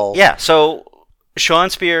 So Sean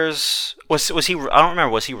Spears was he? I don't remember.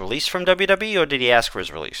 Was he released from WWE or did he ask for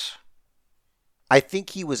his release? I think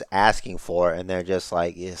he was asking for it, and they're just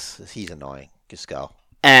like, yes, he's annoying. Just go.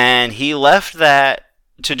 And he left that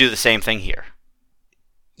to do the same thing here.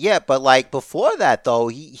 Yeah, but like before that though,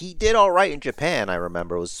 he did all right in Japan. I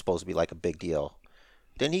remember it was supposed to be like a big deal.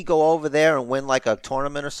 Didn't he go over there and win like a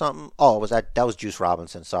tournament or something? Oh, that was Juice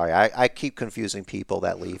Robinson? Sorry, I keep confusing people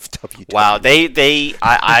that leave WWE. Wow,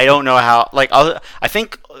 I don't know how. Like, I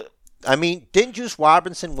think. I mean, didn't Juice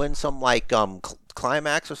Robinson win some like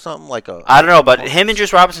climax or something like a? I don't know, but him and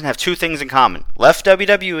Juice Robinson have two things in common: left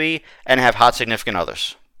WWE and have hot significant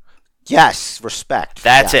others. Yes, respect.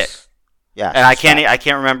 That's yes. it. Yeah, and respect. I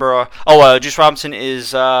can't remember. Juice Robinson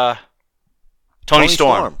is Tony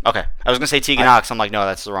Storm. Okay, I was gonna say Tegan Knox. I'm like, no,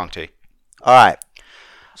 that's the wrong T. All right.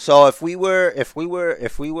 So if we were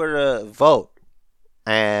to vote,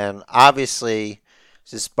 and obviously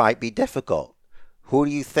this might be difficult, who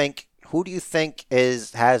do you think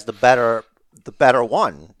has the better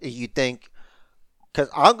one? You think? Because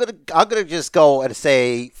I'm gonna just go and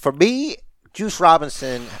say, for me, Juice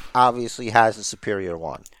Robinson obviously has the superior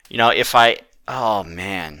one. You know, oh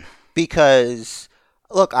man, because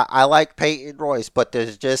look, I like Peyton Royce, but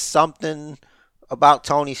there's just something about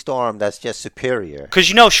Toni Storm that's just superior. Because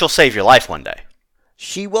she'll save your life one day.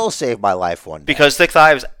 She will save my life one day. Because thick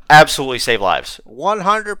thighs absolutely save lives.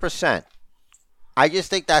 100%. I just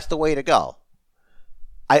think that's the way to go.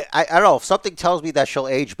 I don't know. Something tells me that she'll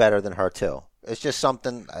age better than her too. It's just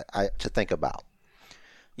something to think about.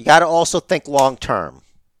 You got to also think long term.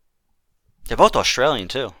 They're both Australian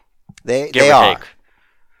too. They are. Take.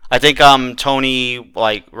 I think Tony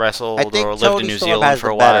wrestled or lived in New Zealand for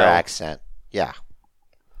a while. Better accent. Yeah.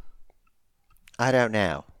 I don't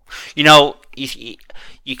know. You know, you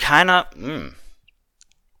kind of.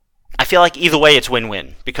 I feel like either way it's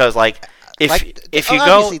win-win because if you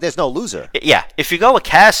go, obviously there's no loser. Yeah, if you go with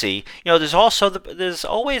Cassie, there's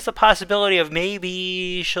always the possibility of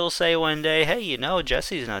maybe she'll say one day, hey,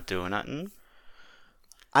 Jesse's not doing nothing.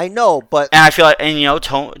 I know, but and I feel like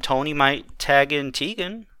Tony might tag in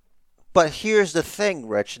Tegan. But here's the thing,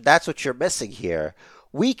 Rich. That's what you're missing here.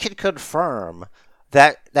 We can confirm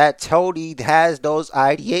that Tony has those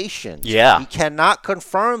ideations. Yeah. We cannot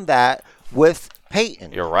confirm that with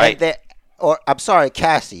Peyton. You're right. I'm sorry,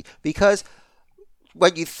 Cassie, because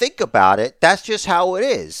when you think about it, that's just how it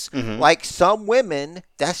is. Mm-hmm. Like some women,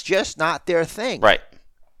 that's just not their thing. Right.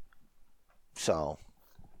 So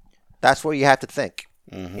that's where you have to think.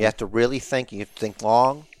 Mm-hmm. You have to really think. You have to think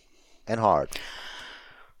long and hard.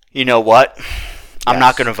 You know what? I'm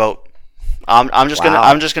not going to vote. I'm just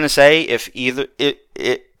gonna say if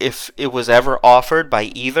it was ever offered by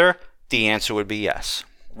either, the answer would be yes.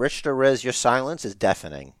 Rich DeRiz, your silence is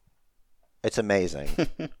deafening. It's amazing.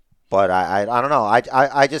 But I don't know.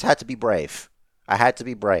 I just had to be brave. I had to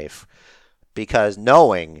be brave because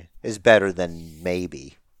knowing is better than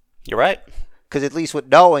maybe. You're right. Because at least with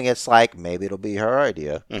knowing, it's like maybe it'll be her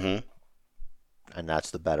idea, and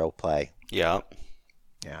that's the better play. Yeah.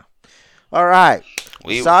 Yeah. All right.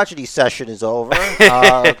 Misogyny session is over.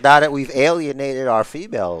 Now that we've alienated our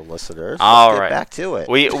female listeners, let's get back to it.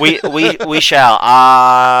 We shall.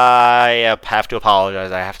 I have to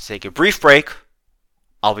apologize. I have to take a brief break.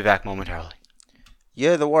 I'll be back momentarily.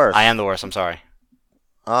 You're the worst. I am the worst. I'm sorry.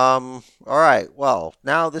 All right. Well,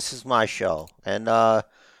 now this is my show, and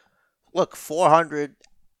look, 400.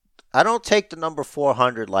 I don't take the number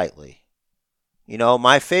 400 lightly.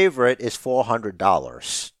 My favorite is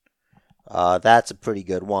 $400. That's a pretty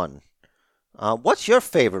good one. What's your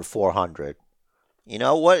favorite 400?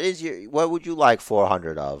 What would you like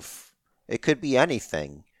 400 of? It could be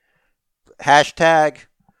anything. Put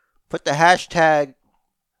the hashtag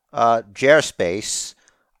Jarespace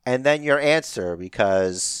and then your answer,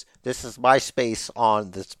 because this is my space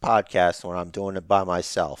on this podcast when I'm doing it by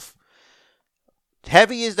myself.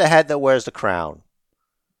 Heavy is the head that wears the crown.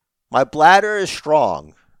 My bladder is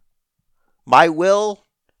strong. My will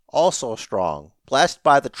also strong, blessed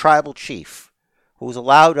by the tribal chief, who's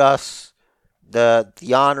allowed us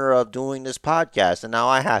the honor of doing this podcast, and now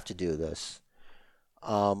I have to do this.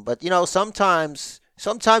 But sometimes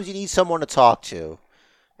you need someone to talk to,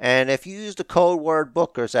 and if you use the code word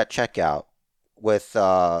Bookers at checkout with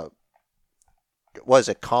was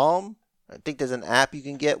it Calm? I think there's an app you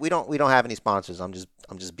can get. We don't have any sponsors. I'm just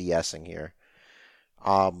BSing here.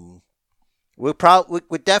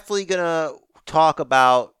 We're definitely gonna talk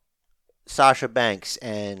about Sasha Banks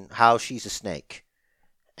and how she's a snake,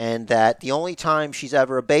 and that the only time she's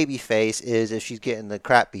ever a baby face is if she's getting the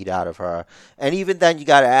crap beat out of her. And even then, you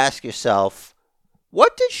got to ask yourself,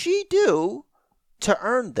 what did she do to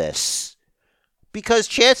earn this? Because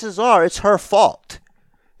chances are it's her fault.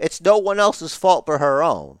 It's no one else's fault but her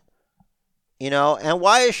own. And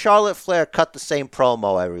why is Charlotte Flair cut the same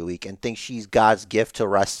promo every week and think she's God's gift to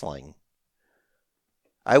wrestling?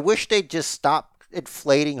 I wish they'd just stop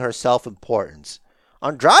inflating her self-importance.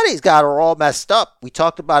 Andrade's got her all messed up. We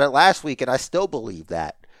talked about it last week, and I still believe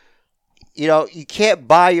that. You can't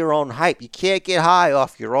buy your own hype. You can't get high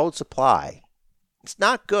off your own supply. It's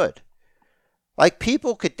not good. Like,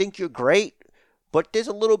 people could think you're great, but there's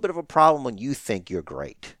a little bit of a problem when you think you're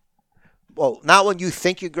great. Well, not when you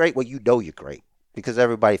think you're great, when you know you're great. Because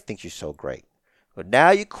everybody thinks you're so great. But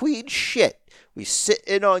now you queen shit. We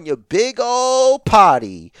sitting on your big old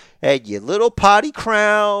potty. And your little potty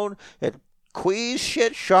crown. And queen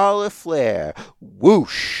shit Charlotte Flair.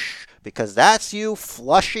 Whoosh. Because that's you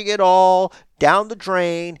flushing it all down the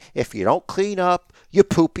drain if you don't clean up your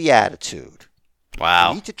poopy attitude. Wow.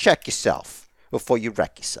 You need to check yourself before you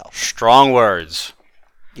wreck yourself. Strong words.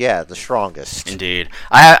 Yeah, the strongest. Indeed.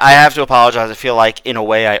 I have to apologize. I feel like, in a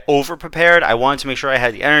way, I over-prepared. I wanted to make sure I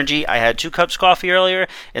had the energy. I had 2 cups of coffee earlier.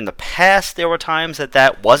 In the past, there were times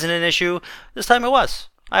that wasn't an issue. This time it was.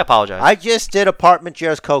 I apologize. I just did Apartment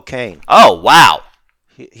Jer's cocaine. Oh, wow.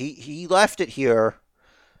 He left it here,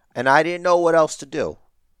 and I didn't know what else to do.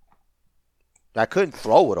 I couldn't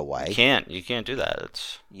throw it away. You can't do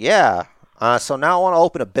that. Yeah. So now I want to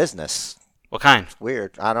open a business. What kind? It's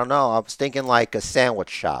weird. I don't know. I was thinking like a sandwich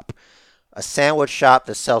shop. A sandwich shop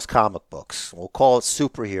that sells comic books. We'll call it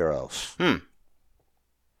Superheroes.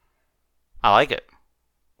 I like it.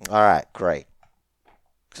 All right, great.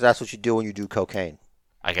 Because that's what you do when you do cocaine.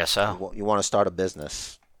 I guess so. You want to start a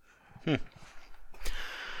business. All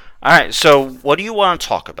right, so what do you want to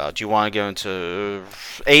talk about? Do you want to go into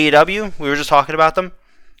AEW? We were just talking about them.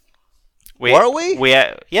 Were we? We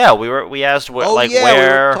asked where. We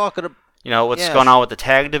were talking about. What's going on with the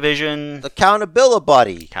tag division? The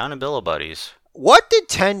Accountability Buddies. What did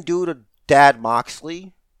 10 do to Dad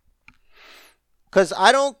Moxley? Because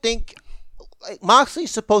I don't think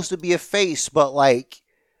Moxley's supposed to be a face, but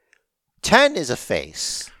 10 is a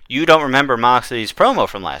face. You don't remember Moxley's promo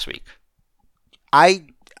from last week? I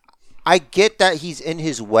get that he's in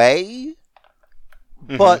his way,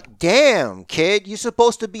 but damn, kid, you're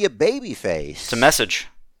supposed to be a baby face. It's a message.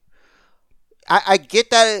 I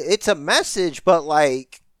get that it's a message, but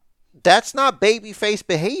that's not babyface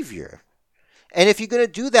behavior. And if you're going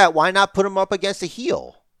to do that, why not put him up against a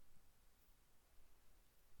heel?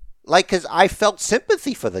 Because I felt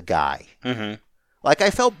sympathy for the guy. I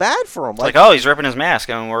felt bad for him. He's ripping his mask,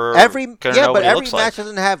 and we're every match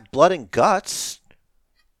doesn't have blood and guts.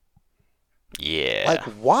 Yeah.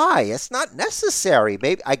 Why? It's not necessary.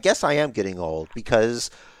 Maybe I guess I am getting old because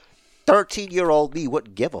 13-year-old me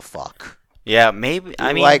wouldn't give a fuck. Yeah, maybe.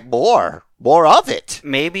 I mean, more of it.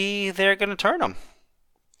 Maybe they're gonna turn him.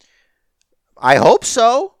 I hope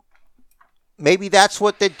so. Maybe that's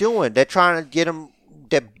what they're doing. They're trying to get him.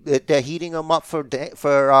 They're heating him up for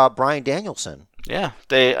Bryan Danielson. Yeah,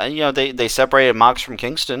 they separated Mox from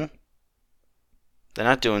Kingston. They're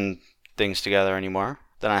not doing things together anymore.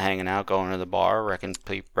 They're not hanging out, going to the bar, wrecking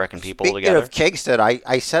people together. Speaking of Kingston,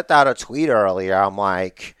 I sent out a tweet earlier. I'm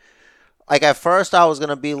like at first I was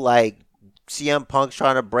gonna be CM Punk's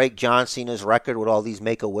trying to break John Cena's record with all these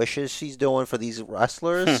Make-A-Wishes he's doing for these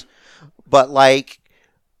wrestlers. But,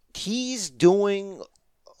 he's doing...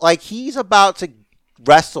 he's about to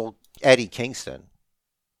wrestle Eddie Kingston.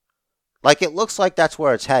 It looks like that's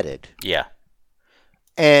where it's headed. Yeah.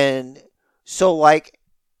 And so,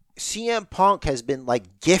 CM Punk has been,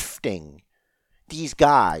 gifting these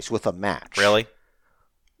guys with a match. Really?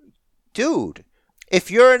 Dude,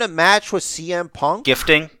 if you're in a match with CM Punk...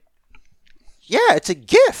 Gifting? Yeah, it's a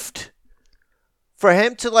gift. For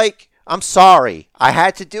him to, I'm sorry. I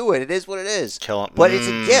had to do it. It is what it is. Kill him. But it's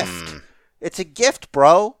a gift. It's a gift,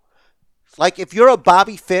 bro. If you're a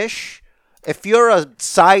Bobby Fish, if you're a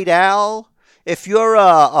Seidel, if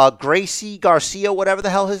you're Gracie Garcia, whatever the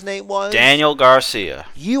hell his name was, Daniel Garcia,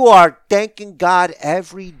 you are thanking God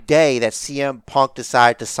every day that CM Punk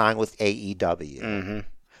decided to sign with AEW. Mm-hmm.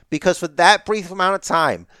 Because for that brief amount of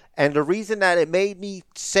time, and the reason that it made me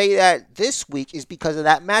say that this week is because of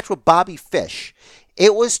that match with Bobby Fish.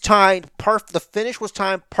 It was timed the finish was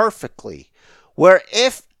timed perfectly. Where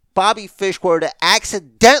if Bobby Fish were to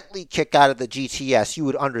accidentally kick out of the GTS, you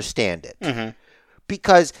would understand it. Mm-hmm.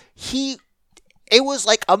 Because it was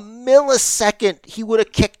like a millisecond he would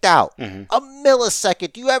have kicked out. Mm-hmm. A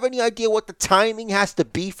millisecond. Do you have any idea what the timing has to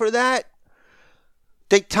be for that?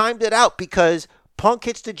 They timed it out because Punk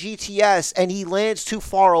hits the GTS and he lands too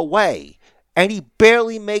far away. And he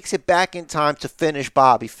barely makes it back in time to finish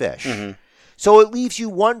Bobby Fish. Mm-hmm. So it leaves you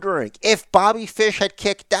wondering, if Bobby Fish had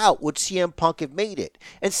kicked out, would CM Punk have made it?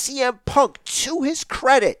 And CM Punk, to his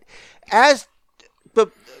credit, as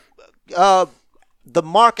the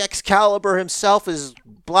Mark Excalibur himself is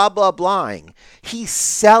blah, blah, blahing, he's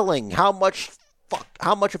selling how much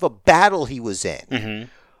of a battle he was in. Mm-hmm.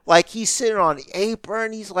 Like, he's sitting on the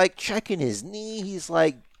apron, he's like checking his knee, he's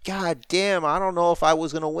like, God damn, I don't know if I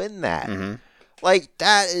was going to win that. Mm-hmm. Like,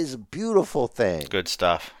 that is a beautiful thing. Good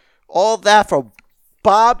stuff. All that for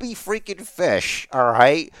Bobby freaking Fish, all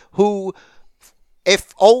right? Who,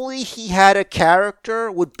 if only he had a character,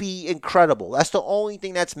 would be incredible. That's the only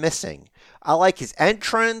thing that's missing. I like his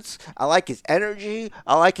entrance. I like his energy.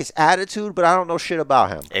 I like his attitude, but I don't know shit about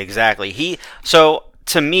him. Exactly. So,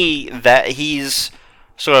 to me, that he's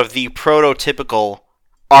sort of the prototypical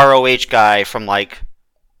ROH guy from, like,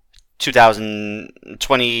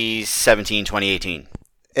 2017, 2018.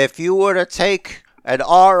 If you were to take an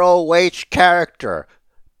ROH character,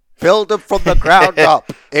 build him from the ground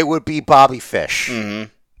up, it would be Bobby Fish. Mm-hmm.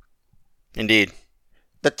 Indeed.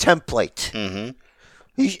 The template. Mm-hmm.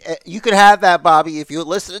 You could have that, Bobby. If you're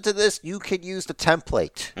listening to this, you can use the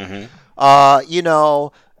template. Mm-hmm.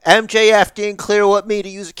 MJF didn't clear with me to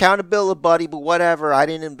use accountability, buddy, but whatever. I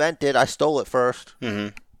didn't invent it. I stole it first.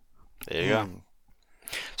 Mm-hmm. There you go.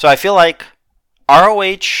 So I feel like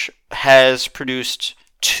ROH has produced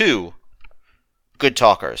two good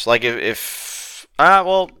talkers. Like CM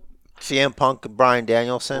Punk and Bryan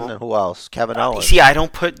Danielson, and who else? Kevin Owens. See, I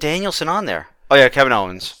don't put Danielson on there. Oh yeah, Kevin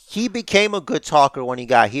Owens. He became a good talker when he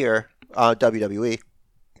got here, WWE.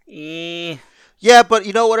 Yeah, but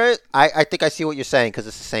you know what? I think I see what you're saying because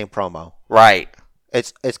it's the same promo. Right.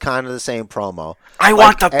 It's kind of the same promo. I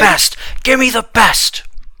want the best. Give me the best.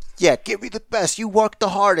 Yeah, give me the best. You work the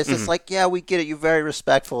hardest. Mm-hmm. It's like, yeah, we get it. You're very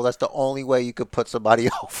respectful. That's the only way you could put somebody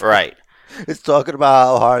over. Right. It's talking about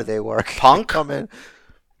how hard they work. Punk, come in.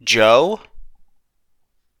 Joe,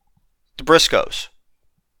 the Briscoes.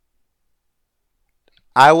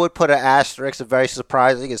 I would put an asterisk, a very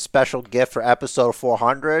surprising and special gift for episode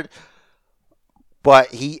 400. But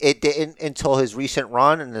it didn't until his recent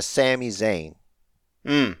run in the Sami Zayn.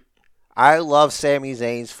 I love Sami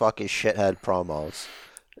Zayn's fucking shithead promos.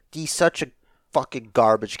 He's such a fucking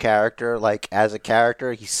garbage character. Like, as a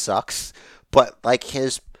character, he sucks. But, like,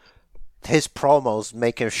 his promos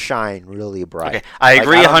make him shine really bright. Okay, I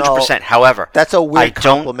agree 100%. However, that's a weird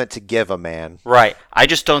compliment to give a man. Right. I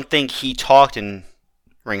just don't think he talked in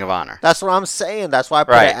Ring of Honor. That's what I'm saying. That's why I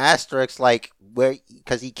put an asterisk, like,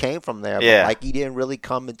 because he came from there. Yeah. But, like, he didn't really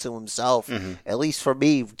come into himself, at least for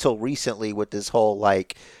me, until recently with this whole,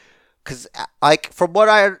 like, because, like, from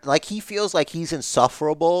what he feels like he's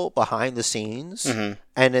insufferable behind the scenes,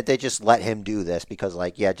 and that they just let him do this because,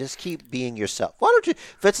 like, yeah, just keep being yourself. Why don't you,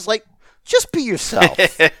 Vince is like, just be yourself.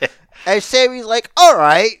 And Sami's like, all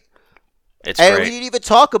right. It's and great. We didn't even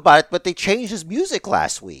talk about it, but they changed his music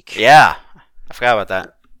last week. Yeah. I forgot about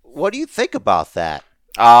that. What do you think about that?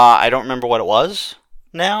 I don't remember what it was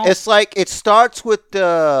now. It's like, it starts with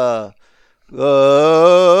the...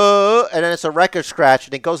 and then it's a record scratch,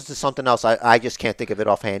 and it goes into something else. I just can't think of it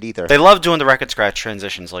offhand either. They love doing the record scratch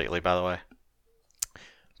transitions lately, by the way.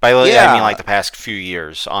 By lately, I mean like the past few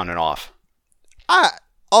years, on and off. I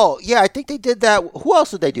think they did that. Who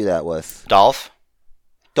else did they do that with? Dolph.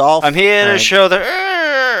 I'm here to show the...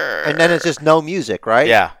 And then it's just no music, right?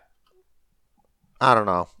 Yeah. I don't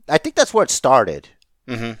know. I think that's where it started.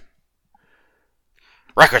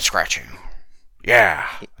 Record scratching. Yeah,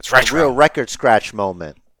 it's retro. A real record scratch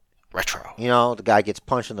moment. Retro. You know, the guy gets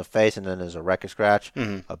punched in the face and then there's a record scratch.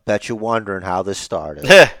 I bet you're wondering how this started.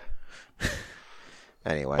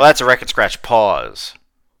 Anyway. Well, that's a record scratch pause.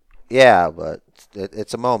 Yeah, but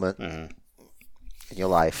it's a moment in your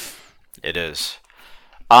life. It is.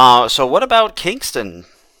 So what about Kingston?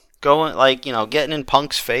 Going, getting in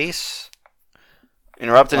Punk's face?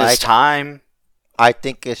 Interrupting his time? I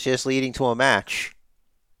think it's just leading to a match.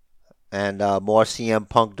 and more CM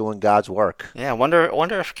Punk doing God's work. Yeah, wonder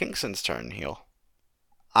if Kingston's turning heel.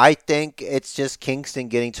 I think it's just Kingston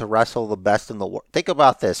getting to wrestle the best in the world. Think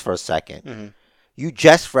about this for a second. Mm-hmm. You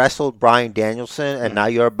just wrestled Bryan Danielson, and now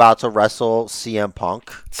you're about to wrestle CM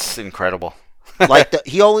Punk. It's incredible. Like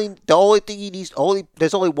the only thing he needs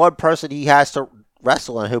there's only one person he has to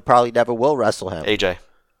wrestle, and who probably never will wrestle him. AJ.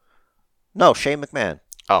 No, Shane McMahon.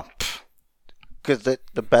 Oh. Because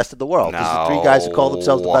the best of the world. No. There's the three guys who call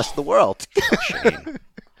themselves the best of the world. Shane.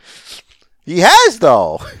 He has,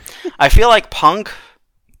 though. I feel like Punk,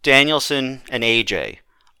 Danielson, and AJ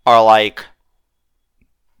are like,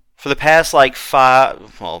 for the past like I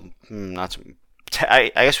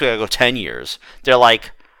guess we gotta go 10 years. They're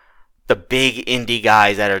like the big indie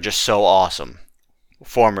guys that are just so awesome.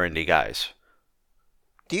 Former indie guys.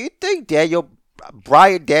 Do you think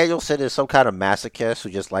Bryan Danielson is some kind of masochist who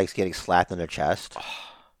just likes getting slapped in the chest?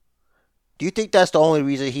 Do you think that's the only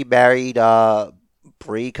reason he married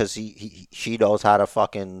Brie? Because she knows how to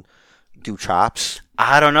fucking do chops?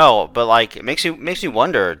 I don't know, but like it makes me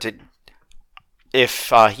wonder if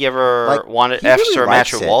he ever wanted after a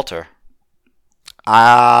match with Walter.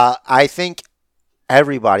 I think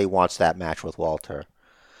everybody wants that match with Walter.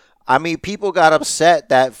 I mean, people got upset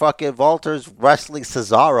that fucking Walter's wrestling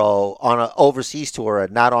Cesaro on an overseas tour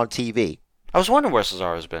and not on TV. I was wondering where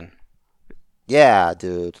Cesaro's been. Yeah,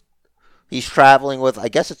 dude. He's traveling with, I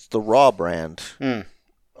guess it's the Raw brand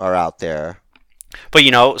are out there. But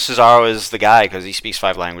Cesaro is the guy because he speaks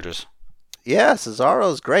 5 languages. Yeah,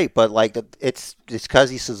 Cesaro's great, but like it's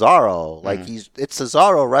because he's Cesaro. Like it's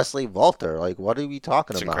Cesaro wrestling Walter. Like, what are we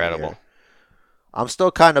talking about? It's incredible. Here? I'm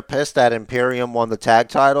still kind of pissed that Imperium won the tag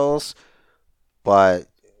titles, but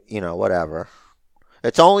whatever.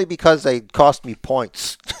 It's only because they cost me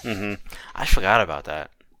points. I forgot about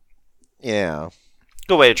that. Yeah.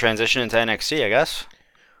 Good way to transition into NXT, I guess.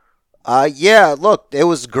 Yeah. Look, it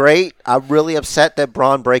was great. I'm really upset that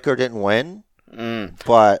Braun Breaker didn't win.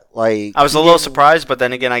 But like, I was a little surprised, but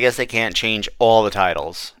then again, I guess they can't change all the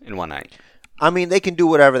titles in one night. I mean, they can do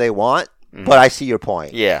whatever they want, but I see your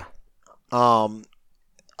point. Yeah.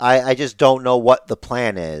 I just don't know what the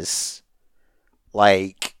plan is.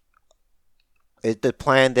 Like, the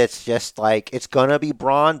plan that's just like, it's gonna be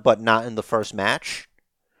Braun, but not in the first match.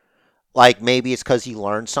 Like, maybe it's because he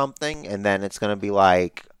learned something, and then it's gonna be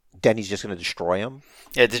like, then he's just gonna destroy him.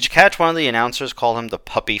 Yeah, did you catch one of the announcers call him the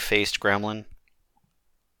puppy-faced gremlin?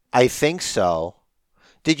 I think so.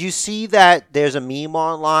 Did you see that there's a meme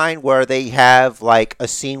online where they have, like, a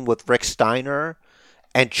scene with Rick Steiner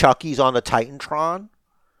and Chucky's on the Titantron?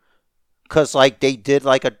 Because, like, they did,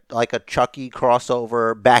 like a Chucky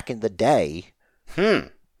crossover back in the day.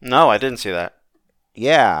 No, I didn't see that.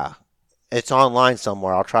 Yeah. It's online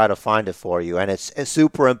somewhere. I'll try to find it for you. And it's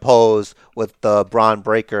superimposed with the Braun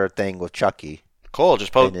Breaker thing with Chucky. Cool.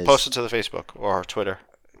 Just post it to the Facebook or Twitter.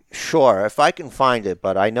 Sure, if I can find it,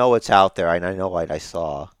 but I know it's out there, and I know what I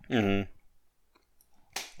saw. For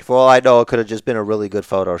all I know, it could have just been a really good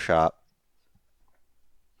Photoshop.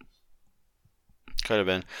 Could have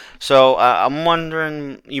been. So, I'm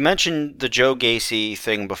wondering, you mentioned the Joe Gacy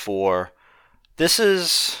thing before. This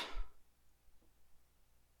is...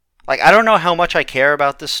 like, I don't know how much I care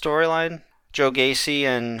about this storyline. Joe Gacy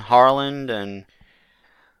and Harland and...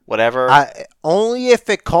 whatever. Only if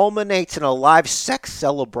it culminates in a live sex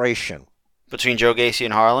celebration. Between Joe Gacy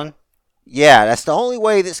and Harlan? Yeah, that's the only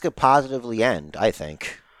way this could positively end, I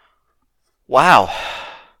think. Wow.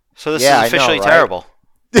 So this is officially terrible.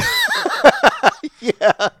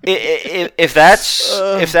 Yeah. If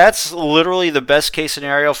that's literally the best case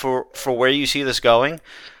scenario for where you see this going...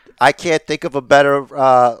 I can't think of a better...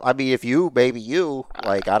 I mean, if you, maybe you.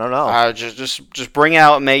 Like, I don't know. Just bring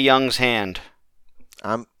out Mae Young's hand.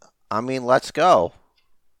 I mean, let's go.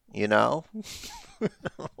 It'd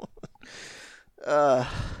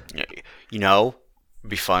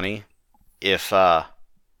be funny if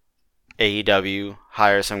AEW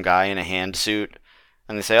hires some guy in a hand suit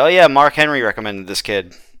and they say, "Oh yeah, Mark Henry recommended this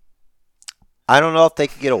kid." I don't know if they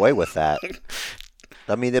could get away with that.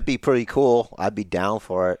 I mean, it'd be pretty cool. I'd be down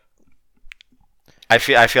for it. I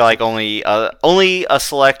feel like only a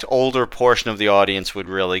select older portion of the audience would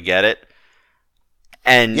really get it.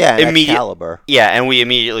 And Excalibur. Yeah, and we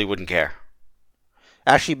immediately wouldn't care.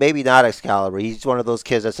 Actually, maybe not Excalibur. He's one of those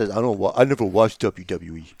kids that says, I never watched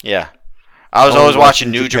WWE. Yeah. I was always watching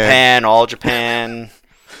New Japan, All Japan.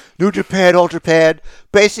 New Japan, All Japan.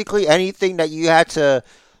 Basically anything that you had to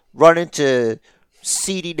run into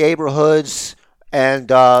seedy neighborhoods and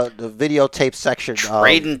the videotape section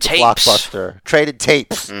Trading tapes. Blockbuster. Traded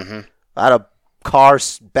tapes. Mm-hmm. I'd have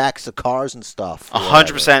cars, backs of cars and stuff.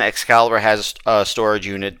 100% Excalibur has a storage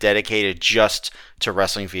unit dedicated just to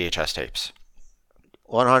wrestling VHS tapes.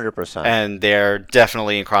 100%. And they're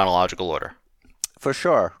definitely in chronological order. For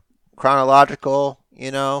sure. Chronological,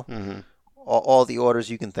 all the orders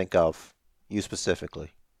you can think of. You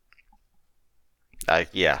specifically.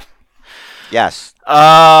 Yeah. Yes.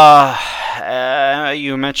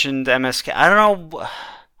 You mentioned MSK. I don't know.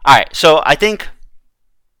 All right, so I think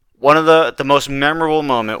one of the most memorable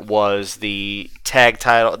moment was the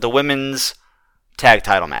women's tag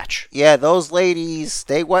title match. Yeah, those ladies,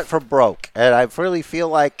 they went for broke, and I really feel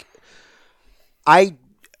like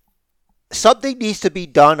something needs to be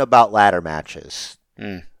done about ladder matches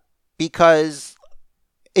because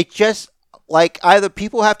it just either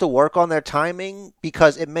people have to work on their timing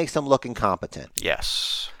because it makes them look incompetent.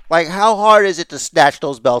 Yes. Like, how hard is it to snatch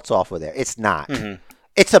those belts off of there? It's not. Mm-hmm.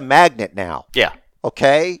 It's a magnet now. Yeah.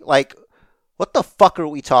 Okay? Like, what the fuck are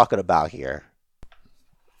we talking about here?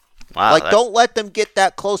 Wow. Don't let them get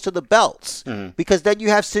that close to the belts. Mm-hmm. Because then you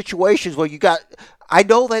have situations where I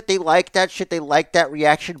know that they like that shit, they like that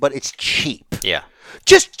reaction, but it's cheap. Yeah.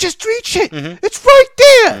 Just reach it. Mm-hmm. It's right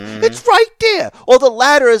there. Mm-hmm. It's right there. Or the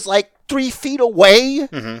ladder is 3 feet away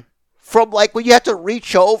from when you have to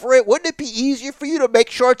reach over it. Wouldn't it be easier for you to make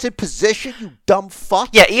sure it's in position, you dumb fuck?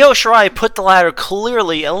 Yeah, Io Shirai put the ladder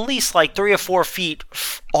clearly at least 3 or 4 feet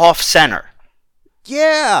off center.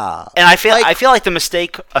 Yeah. And I feel like the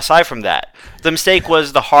mistake, aside from that, the mistake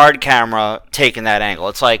was the hard camera taking that angle.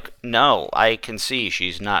 It's no, I can see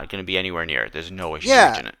she's not going to be anywhere near it. There's no way she's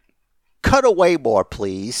reaching it. Cut away more,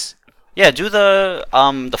 please. Yeah, do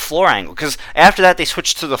the floor angle, because after that they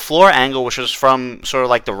switched to the floor angle, which was from sort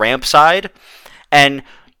of the ramp side, and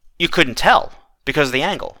you couldn't tell because of the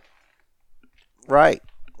angle. Right.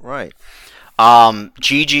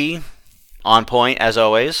 Gigi, on point as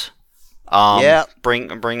always.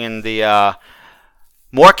 Bring in the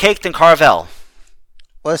more cake than Carvel.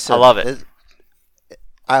 Listen, I love it.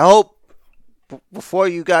 I hope before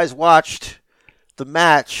you guys watched the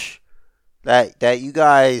match that you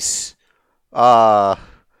guys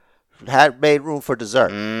had made room for dessert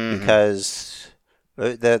because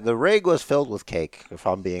the rig was filled with cake, if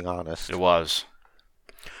I'm being honest. It was.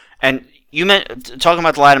 And you talking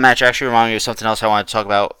about the ladder match actually reminded me of something else I wanted to talk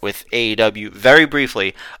about with AEW very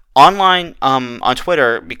briefly. Online on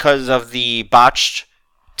Twitter, because of the botched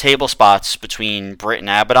table spots between Britt and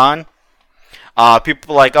Abaddon,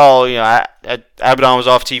 people are Abaddon was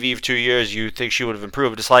off TV for 2 years. You think she would have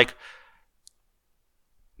improved? It's what?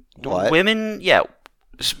 Women, yeah,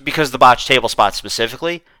 because the botched table spots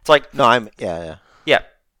specifically. It's no, yeah.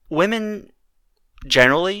 Women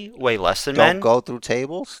generally weigh less than men. Don't go through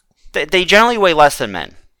tables. They generally weigh less than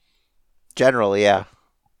men. Generally, yeah.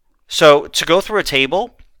 So to go through a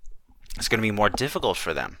table, it's going to be more difficult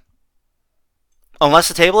for them. Unless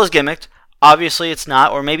the table is gimmicked. Obviously it's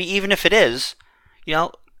not, or maybe even if it is,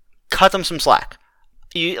 cut them some slack.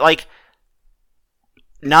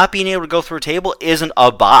 Not being able to go through a table isn't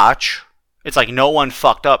a botch. It's no one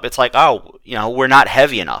fucked up. It's we're not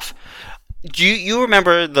heavy enough. Do you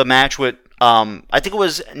remember the match with, I think it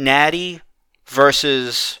was Natty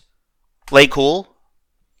versus Lay Cool?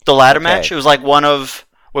 The ladder match? It was one of,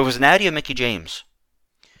 was it Natty or Mickey James?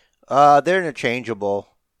 They're interchangeable.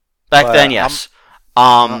 Back then, yes.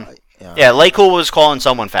 Lay Cool was calling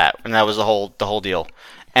someone fat, and that was the whole deal.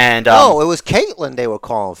 And no, it was Caitlyn they were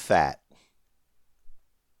calling fat.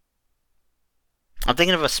 I'm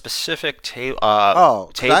thinking of a specific table. I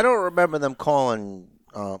don't remember them calling.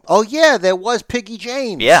 There was Piggy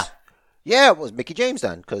James. Yeah, it was Mickey James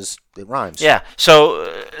then, because it rhymes. Yeah, so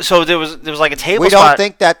there was a table. We don't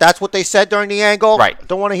think that's what they said during the angle. Right.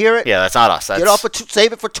 Don't want to hear it. Yeah, that's not us. Get off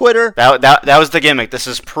save it for Twitter. That was the gimmick. This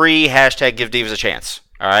is pre # Give Divas a Chance.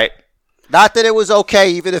 All right. Not that it was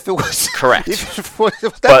okay, even if it was correct. Even if it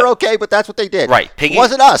was never okay, but that's what they did. Right. It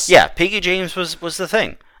wasn't us. Yeah, Piggy James was the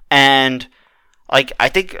thing, and I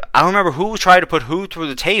don't remember who tried to put who through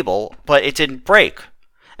the table, but it didn't break,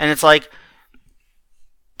 and it's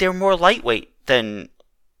they're more lightweight than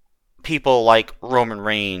people like Roman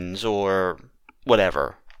Reigns or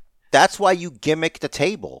whatever. That's why you gimmick the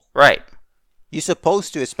table. Right. You're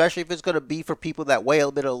supposed to, especially if it's going to be for people that weigh a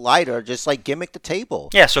little lighter, just gimmick the table.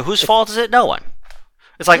 Yeah, so whose fault is it? No one.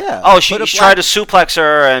 It's she tried to suplex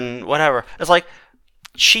her and whatever. It's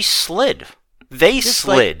she slid. They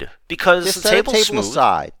slid because the table's smooth.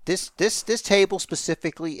 Aside. This table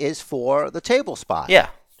specifically is for the table spot. Yeah.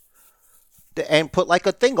 and put like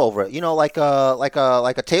a thing over it, like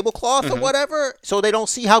a tablecloth or whatever, so they don't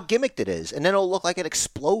see how gimmicked it is, and then it'll look like it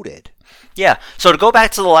exploded. Yeah. So to go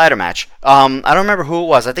back to the ladder match, I don't remember who it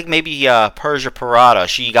was. I think maybe Persia Parada.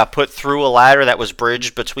 She got put through a ladder that was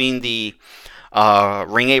bridged between the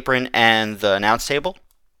ring apron and the announce table.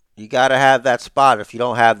 You gotta have that spot. If you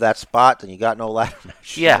don't have that spot, then you got no ladder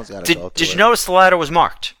match. Yeah. Did you notice the ladder was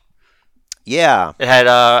marked? Yeah. It had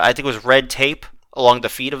I think it was red tape along the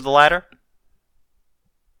feet of the ladder.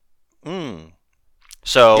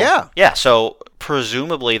 So yeah. So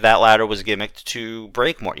presumably that ladder was gimmicked to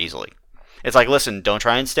break more easily. It's like, listen, don't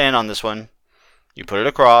try and stand on this one. You put it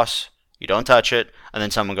across, you don't touch it, and then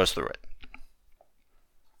someone goes through it.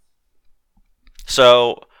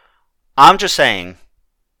 So I'm just saying,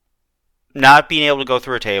 not being able to go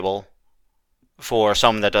through a table for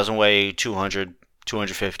someone that doesn't weigh 200,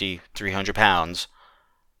 250, 300 pounds,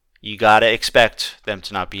 you gotta expect them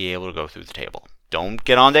to not be able to go through the table. Don't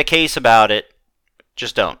get on their case about it.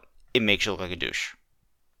 Just don't. It makes you look like a douche.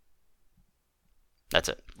 That's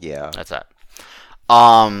it. Yeah. That's that.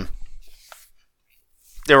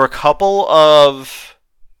 There were a couple of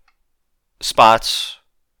spots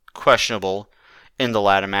questionable in the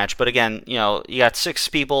ladder match, but again, you got 6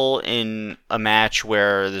 people in a match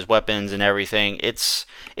where there's weapons and everything. It's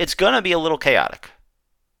gonna be a little chaotic.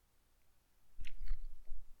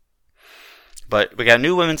 But we got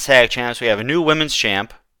new women's tag champs. We have a new women's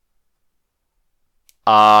champ.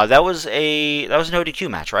 That was an ODQ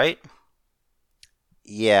match, right?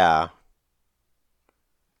 Yeah.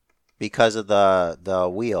 Because of the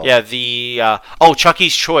wheel. Yeah,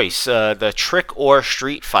 Chucky's Choice, the trick or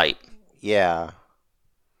street fight. Yeah.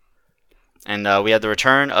 And we had the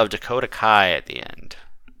return of Dakota Kai at the end.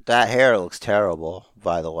 That hair looks terrible,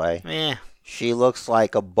 by the way. Eh. She looks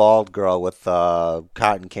like a bald girl with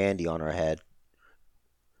cotton candy on her head.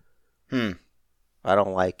 I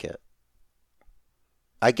don't like it.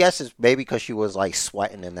 I guess it's maybe because she was like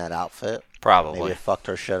sweating in that outfit. Probably. Maybe it fucked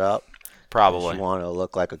her shit up. Probably. She wanted to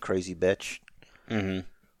look like a crazy bitch.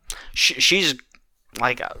 She's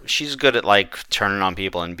good at like turning on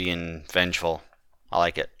people and being vengeful. I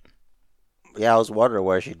like it. Yeah, I was wondering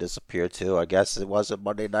where she disappeared to. I guess it wasn't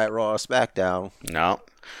Monday Night Raw or SmackDown. No.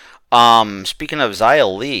 Speaking of,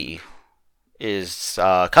 Xia Li is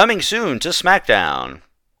coming soon to SmackDown.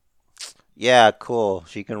 Yeah, cool.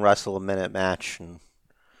 She can wrestle a minute match and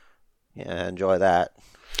enjoy that.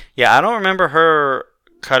 Yeah, I don't remember her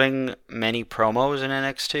cutting many promos in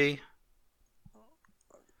NXT.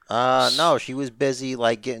 No, she was busy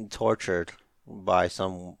like getting tortured by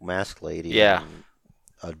some masked lady. Yeah. And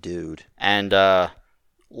a dude. And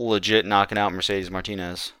legit knocking out Mercedes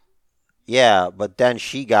Martinez. Yeah, but then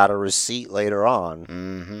she got a receipt later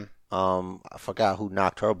on. I forgot who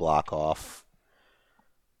knocked her block off.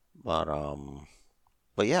 But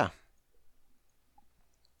yeah.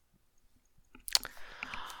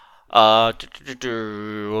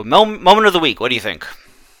 Moment of the week. What do you think?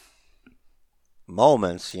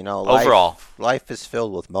 Moments, overall, life is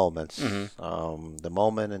filled with moments. The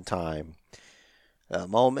moment in time, a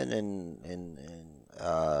moment in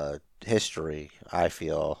history. I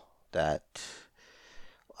feel that.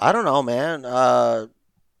 I don't know, man.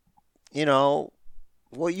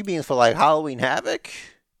 What you mean for like Halloween Havoc?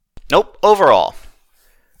 Nope. Overall.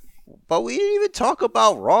 But we didn't even talk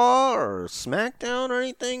about Raw or SmackDown or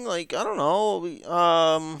anything. Like, I don't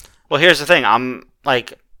know. Well, here's the thing. I'm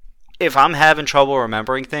like, if I'm having trouble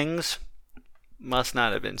remembering things, must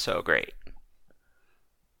not have been so great.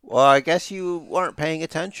 Well, I guess you weren't paying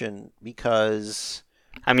attention because...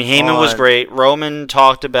 I mean, Heyman was great. Roman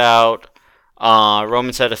talked about...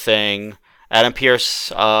 Roman said a thing. Adam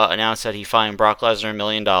Pearce announced that he fined Brock Lesnar $1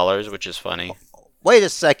 million, which is funny. Wait a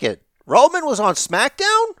second. Roman was on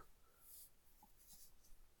SmackDown?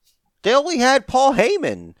 They only had Paul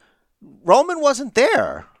Heyman. Roman wasn't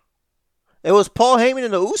there. It was Paul Heyman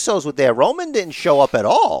and the Usos were there. Roman didn't show up at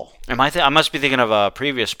all. I must be thinking of a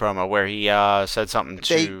previous promo where he said something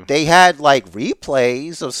to... They had, like,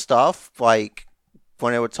 replays of stuff, like,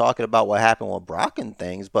 when they were talking about what happened with Brock and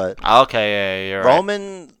things, but... Okay, yeah, you're right.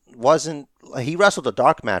 Roman wasn't... He wrestled a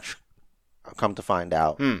dark match, come to find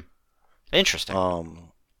out. Interesting.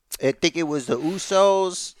 I think it was the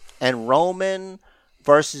Usos and Roman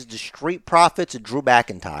versus the Street Profits and Drew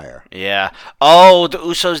McIntyre. Yeah. Oh, the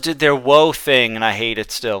Usos did their woe thing, and I hate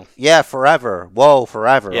it still. Yeah, forever. Whoa,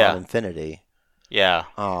 forever yeah. on Infinity. Yeah.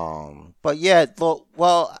 But yeah,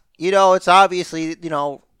 well, it's obviously,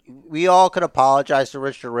 we all could apologize to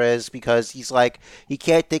Richard Riz because he's like, he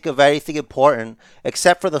can't think of anything important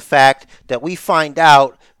except for the fact that we find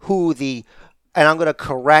out who and I'm going to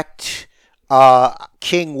correct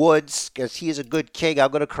King Woods, because he is a good king.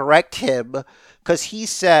 I'm going to correct him because he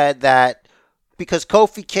said that because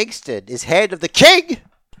Kofi Kingston is head of the king,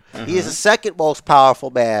 he is the second most powerful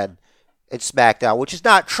man in SmackDown, which is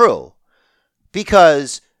not true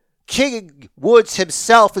because King Woods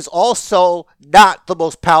himself is also not the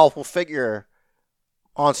most powerful figure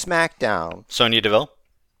on SmackDown. Sonya Deville?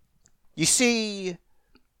 You see,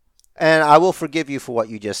 and I will forgive you for what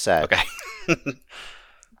you just said. Okay.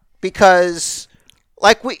 Because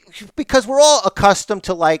we're all accustomed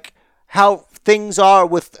to like how things are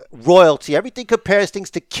with royalty. Everything compares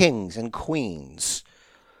things to kings and queens.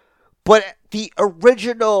 But the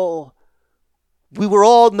original, we were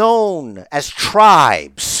all known as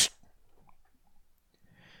tribes.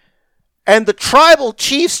 And the tribal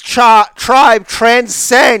chief's tribe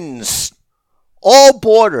transcends all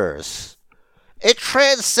borders. It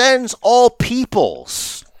transcends all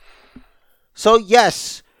peoples. So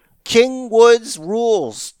yes, King Woods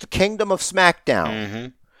rules the kingdom of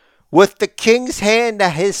SmackDown with the king's hand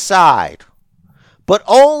at his side, but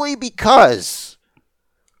only because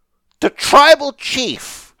the tribal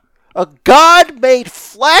chief, a god made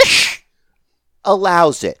flesh,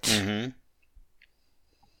 allows it.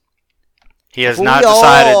 He has not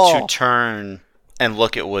decided to turn and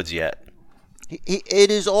look at Woods yet.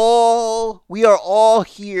 We are all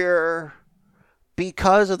here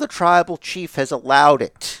because of the tribal chief has allowed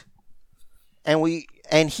it.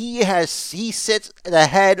 And he sits at the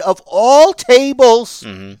head of all tables.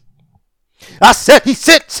 I said he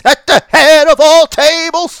sits at the head of all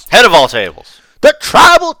tables. Head of all tables. The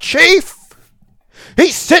tribal chief.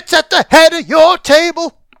 He sits at the head of your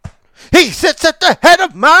table. He sits at the head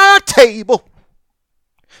of my table.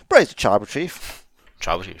 Praise the tribal chief.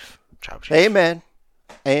 Tribal chief. Tribal chief. Amen.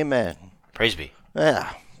 Amen. Praise be.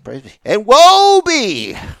 Yeah. Praise be. And woe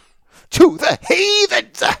be to the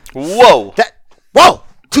heathens. Whoa. Woe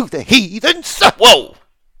to the heathens. Whoa.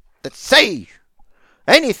 That say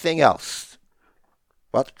anything else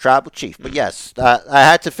about the tribal chief. But yes, I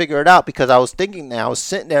had to figure it out because I was thinking that I was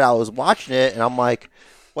sitting there, I was watching it, and I'm like,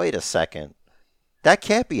 wait a second. That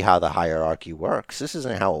can't be how the hierarchy works. This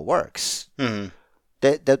isn't how it works.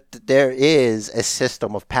 There is a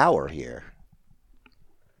system of power here.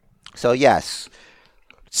 So yes,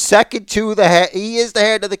 second to the head, he is the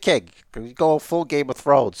head of the king. We go full Game of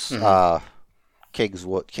Thrones.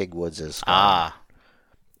 King Woods is.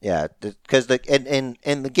 Yeah, because in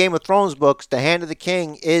the Game of Thrones books, the Hand of the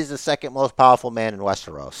King is the second most powerful man in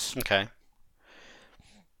Westeros. Okay.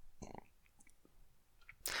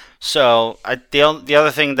 So the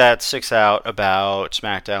other thing that sticks out about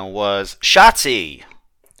SmackDown was Shotzi.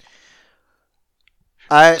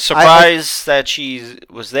 Surprised that she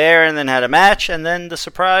was there and then had a match, and then the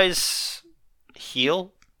surprise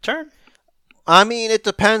heel turn? I mean, it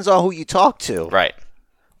depends on who you talk to. Right.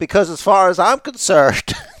 Because as far as I'm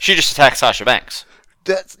concerned... she just attacked Sasha Banks.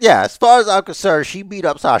 As far as I'm concerned, she beat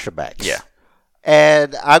up Sasha Banks. Yeah.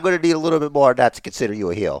 And I'm going to need a little bit more of that to consider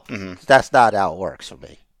you a heel. That's not how it works for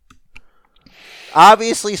me.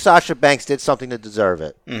 Obviously, Sasha Banks did something to deserve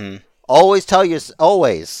it. Always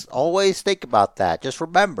think about that. Just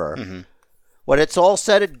remember, when it's all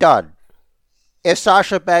said and done, if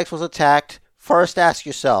Sasha Banks was attacked, first ask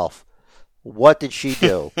yourself, what did she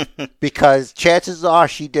do? Because chances are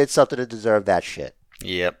she did something to deserve that shit.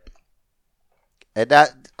 Yep. And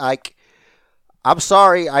that, I'm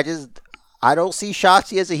sorry, I don't see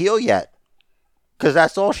Shotzi as a heel yet. Because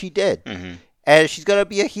that's all she did. And if she's going to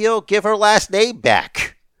be a heel, give her last name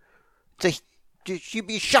back. She'd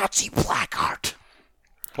be Shotzi Blackheart.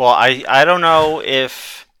 Well, I don't know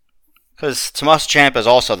if... Because Tommaso Ciampa is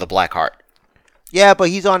also the Blackheart. Yeah, but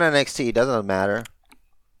he's on NXT. It doesn't matter.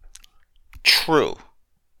 True.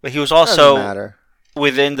 But he was also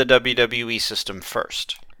within the WWE system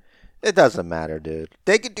first. It doesn't matter, dude.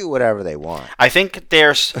 They can do whatever they want. I think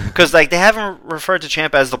there's... Because they haven't referred to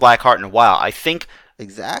Ciampa as the Blackheart in a while.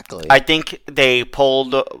 Exactly. I think they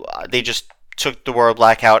pulled... They just took the word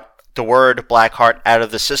Blackheart out of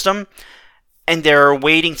the system, and they're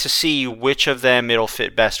waiting to see which of them it'll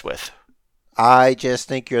fit best with. I just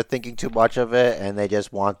think you're thinking too much of it, and they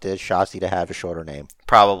just wanted Shotzi to have a shorter name.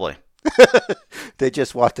 Probably. They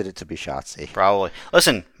just wanted it to be Shotzi. Probably.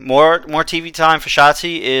 Listen, more TV time for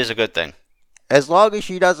Shotzi is a good thing. As long as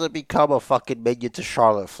she doesn't become a fucking minion to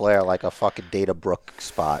Charlotte Flair like a fucking Dana Brooke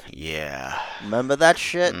spot. Yeah. Remember that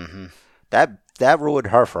shit? That ruined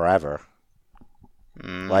her forever.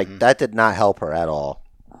 Like, that did not help her at all.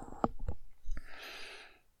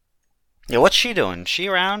 Yeah, what's she doing? Is she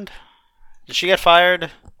around? Did she get fired?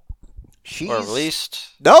 She's... Or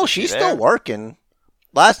released? No, she's still working.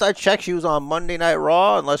 Last I checked, she was on Monday Night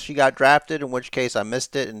Raw, unless she got drafted, in which case I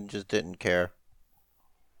missed it and just didn't care.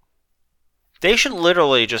 They should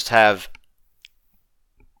literally just have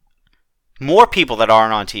more people that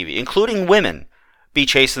aren't on TV, including women, be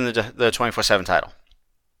chasing the 24/7 title.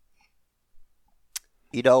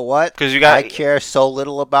 You know what? Because I care so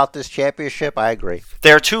little about this championship. I agree.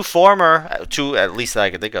 There are two at least that I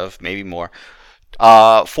can think of, maybe more,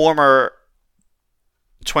 former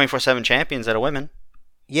 24/7 champions that are women.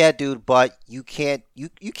 Yeah, dude, but you can't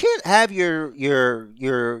have your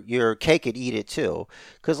cake and eat it too.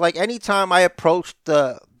 Because like anytime I approach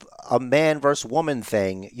a man versus woman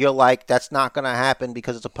thing, you're like, that's not gonna happen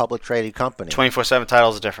because it's a public traded company. 24/7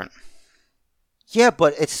 titles are different. Yeah,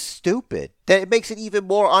 but it's stupid. That it makes it even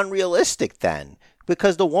more unrealistic then,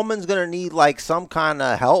 because the woman's gonna need like some kind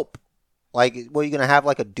of help. Like, well, you're gonna have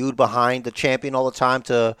like a dude behind the champion all the time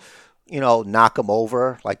to, knock him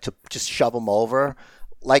over, like to just shove him over.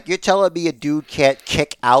 Like, you're telling me a dude can't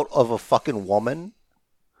kick out of a fucking woman?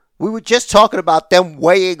 We were just talking about them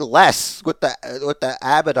weighing less with the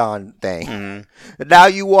Abaddon thing. Mm-hmm. And now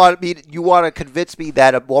you want to convince me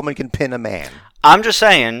that a woman can pin a man. I'm just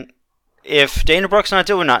saying, if Dana Brooke's not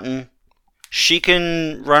doing nothing, she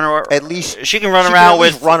can run around. At least she can run around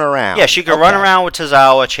with run around. Yeah, she can run around with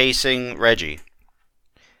Tozawa chasing Reggie.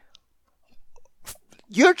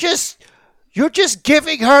 You're just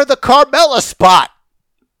giving her the Carmella spot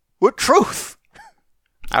with truth.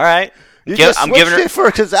 All right. I'm giving her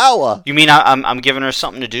for Tozawa. You mean I'm giving her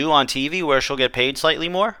something to do on TV where she'll get paid slightly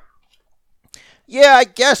more? Yeah, I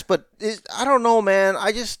guess, but I don't know, man.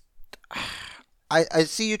 I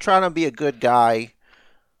see you trying to be a good guy.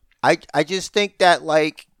 I just think that,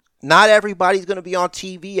 like, not everybody's going to be on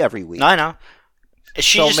TV every week. I know.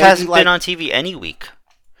 She just hasn't been on TV any week.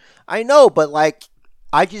 I know, but, like,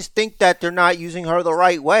 I just think that they're not using her the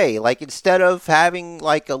right way. Like, instead of having,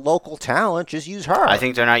 like, a local talent, just use her. I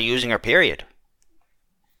think they're not using her, period.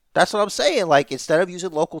 That's what I'm saying. Like, instead of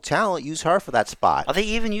using local talent, use her for that spot. Are they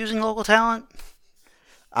even using local talent?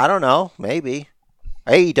 I don't know. Maybe.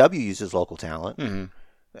 AEW uses local talent. Mm-hmm.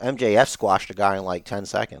 MJF squashed a guy in, like, 10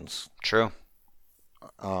 seconds. True.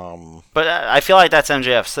 But I feel like that's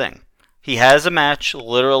MJF's thing. He has a match,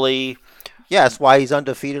 literally... Yeah, that's why he's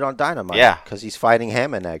undefeated on Dynamite. Yeah. Because he's fighting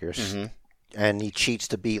Hammerneggers. Mm-hmm. And he cheats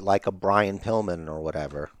to beat, like, a Brian Pillman or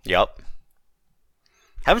whatever. Yep.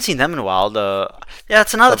 Haven't seen them in a while.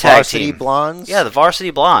 It's another tag team. The Varsity Blondes? Yeah, the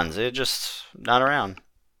Varsity Blondes. They're just not around.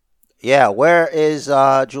 Yeah, where is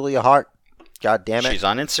Julia Hart? God damn it. She's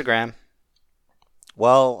on Instagram.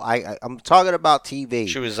 Well, I'm talking about TV.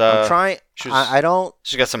 She was, I'm trying... I don't...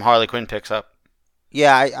 She's got some Harley Quinn picks up.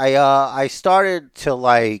 Yeah, I started to,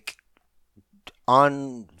 like...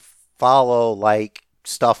 unfollow like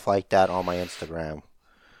stuff like that on my Instagram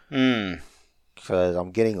because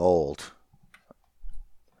I'm getting old.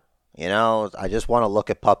 I just want to look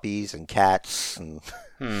at puppies and cats and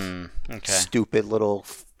okay. stupid little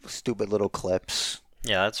clips.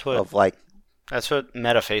 Yeah, that's what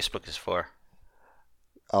Meta Facebook is for.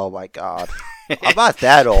 Oh my god, I'm not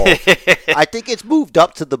that old. I think it's moved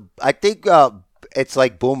up to it's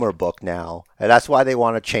like Boomer Book now, and that's why they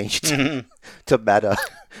want to change to Meta,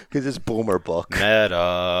 because it's Boomer Book.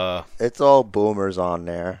 Meta. It's all boomers on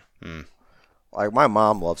there. Like, my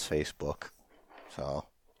mom loves Facebook. So,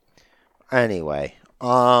 anyway,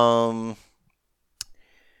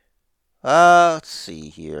 let's see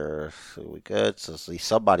here. So we good. So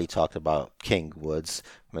somebody talked about King Woods,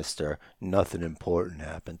 Mr. Nothing Important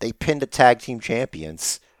Happened. They pinned the tag team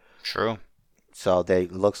champions. True. So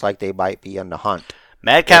looks like they might be on the hunt.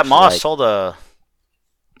 Madcap Moss told a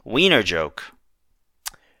wiener joke.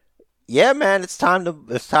 Yeah, man, it's time.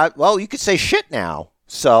 Well, you could say shit now.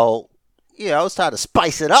 So, it's time to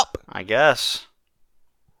spice it up. I guess.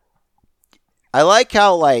 I like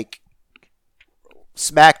how, like,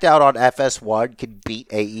 SmackDown on FS1 can beat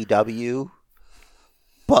AEW,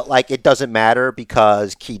 but, like, it doesn't matter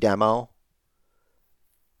because key demo.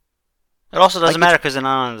 It also doesn't matter because they're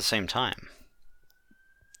not on at the same time.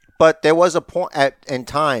 But there was a point in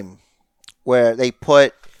time where they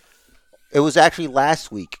put... It was actually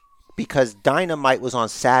last week because Dynamite was on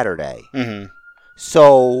Saturday. Mm-hmm.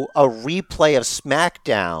 So a replay of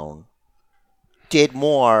SmackDown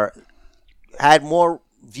had more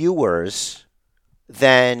viewers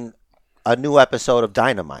than a new episode of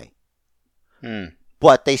Dynamite.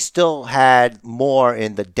 But they still had more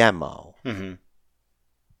in the demo. Mm-hmm.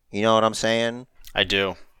 You know what I'm saying? I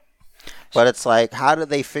do. But it's like, how did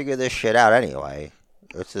they figure this shit out anyway?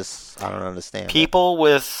 It's just, I don't understand. People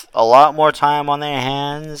with a lot more time on their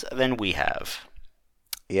hands than we have.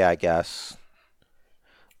 Yeah, I guess.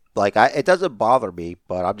 like, it doesn't bother me,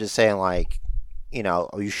 but I'm just saying, like, you know,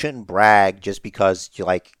 you shouldn't brag just because you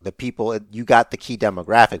like the people. You got the key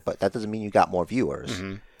demographic, but that doesn't mean you got more viewers.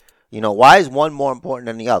 Mm-hmm. You know, why is one more important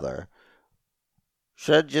than the other?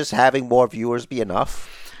 Should just having more viewers be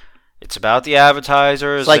enough? It's about the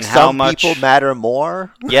advertisers It's like and how some much people matter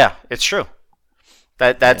more. Yeah, it's true.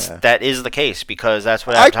 That is the case because that's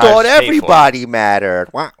what I advertisers thought pay for. everybody mattered.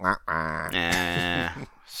 Wah, wah, wah.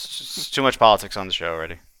 It's too much politics on the show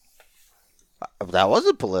already. That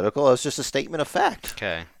wasn't political. It was just a statement of fact.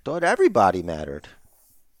 Okay. Thought everybody mattered.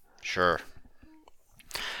 Sure.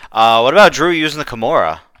 What about Drew using the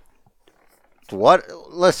Kimura? What?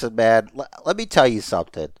 Listen, man. Let me tell you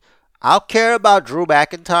something. I'll care about Drew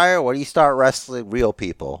McIntyre when you start wrestling real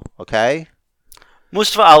people. Okay.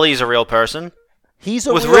 Mustafa Ali is a real person. He's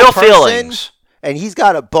a with real person, feelings, and he's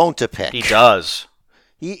got a bone to pick. He does.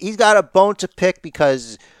 He's got a bone to pick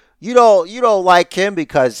because you don't like him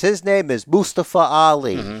because his name is Mustafa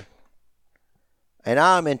Ali, and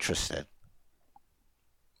I'm interested.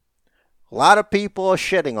 A lot of people are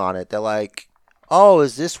shitting on it. They're like, "Oh,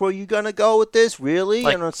 is this where you're gonna go with this? Really?"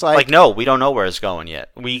 And it's like, no, we don't know where it's going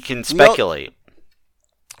yet. We can speculate.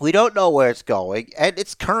 We don't know where it's going, and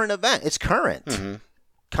it's current event. It's current,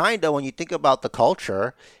 kind of when you think about the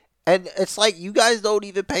culture. And it's like you guys don't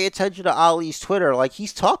even pay attention to Ali's Twitter. Like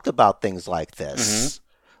he's talked about things like this.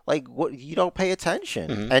 Like what you don't pay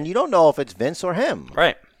attention, and you don't know if it's Vince or him.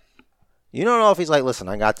 Right. You don't know if he's like, listen,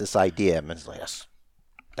 I got this idea, and it's like,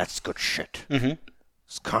 that's good shit.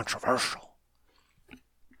 It's controversial.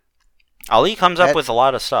 Ali comes up with a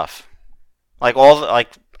lot of stuff, like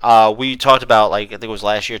we talked about, like I think it was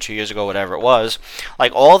last year, 2 years ago, whatever it was.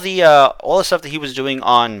 Like all the stuff that he was doing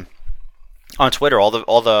on Twitter, all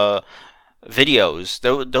the videos,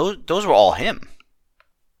 those were all him.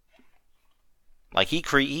 Like he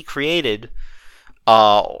created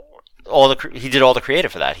he did all the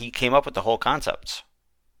creative for that. He came up with the whole concepts.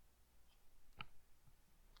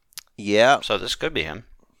 Yeah. So this could be him.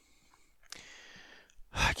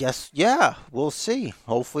 I guess, yeah, we'll see.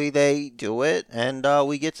 Hopefully they do it, and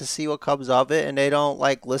we get to see what comes of it, and they don't,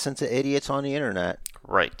 like, listen to idiots on the internet.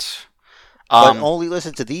 Right. But only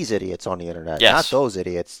listen to these idiots on the internet, yes. not those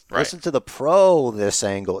idiots. Right. Listen to the pro this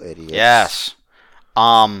angle idiots. Yes.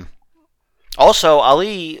 Also,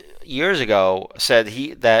 Ali years ago said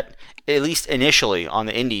that at least initially on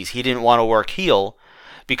the indies, he didn't want to work heel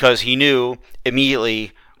because he knew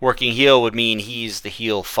immediately working heel would mean he's the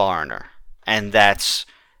heel foreigner. And that's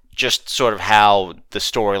just sort of how the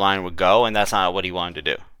storyline would go, and that's not what he wanted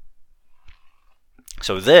to do.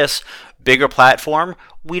 So this bigger platform,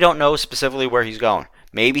 we don't know specifically where he's going.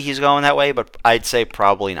 Maybe he's going that way, but I'd say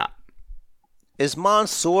probably not. Is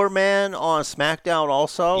Mansoor Man on SmackDown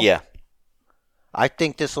also? Yeah. I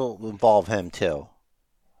think this will involve him too.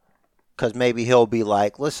 Because maybe he'll be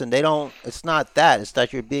like, listen, it's not that. It's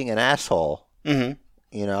that you're being an asshole. You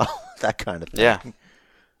know, that kind of thing. Yeah.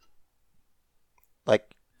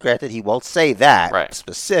 Like, granted, he won't say that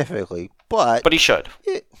specifically, but he should.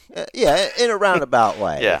 Yeah, in a roundabout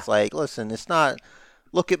way. Yeah. It's like, listen, it's not,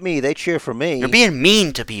 look at me, they cheer for me. You're being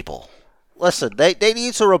mean to people. Listen, they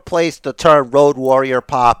need to replace the term Road Warrior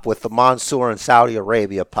pop with the Mansoor and Saudi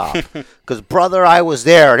Arabia pop. Because, brother, I was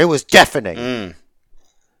there, and it was deafening.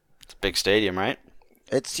 It's a big stadium, right?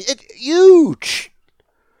 It's huge.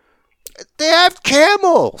 They have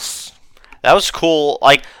camels. That was cool.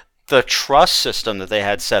 Like, the truss system that they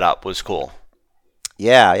had set up was cool.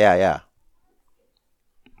 Yeah.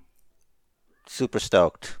 Super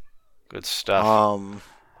stoked. Good stuff.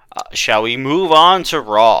 Shall we move on to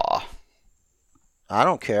Raw? I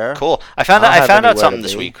don't care. Cool. I found out something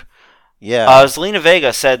this week. Yeah. Zelina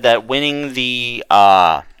Vega said that winning the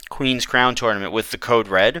Queen's Crown tournament with the Code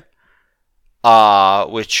Red,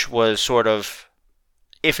 which was sort of,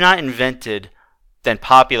 if not invented, then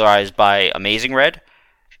popularized by Amazing Red,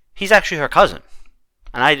 he's actually her cousin.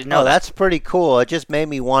 And I didn't know that. That's pretty cool. It just made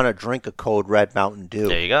me want to drink a Code Red Mountain Dew.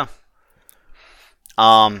 There you go.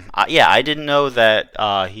 Yeah, I didn't know that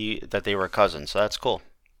that they were cousins, so that's cool.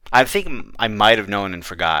 I think I might have known and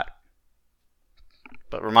forgot.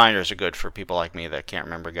 But reminders are good for people like me that can't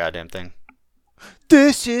remember a goddamn thing.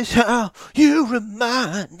 This is how you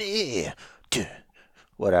remind me.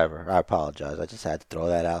 Whatever. I apologize. I just had to throw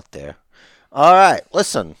that out there. All right,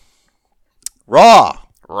 listen. Raw.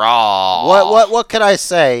 What can I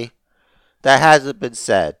say that hasn't been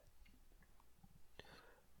said?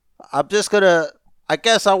 I'm just gonna. I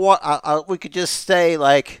guess we could just say,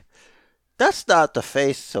 like, that's not the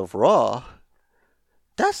face of Raw.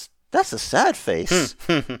 That's a sad face.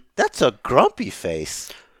 That's a grumpy face.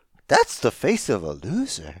 That's the face of a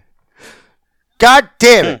loser. God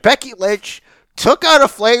damn it. Becky Lynch took out a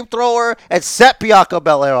flamethrower and set Bianca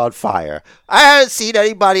Belair on fire. I haven't seen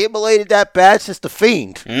anybody immolated that bad since The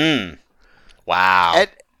Fiend. Wow.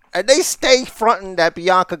 And they stay fronting that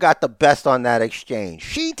Bianca got the best on that exchange.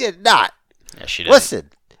 She did not. Yeah, she did. Listen,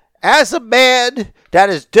 as a man that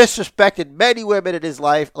has disrespected many women in his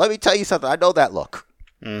life, let me tell you something. I know that look.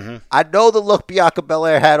 Mm-hmm. I know the look Bianca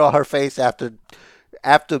Belair had on her face after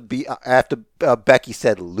Becky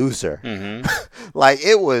said loser. Mm-hmm. Like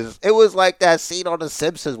it was like that scene on The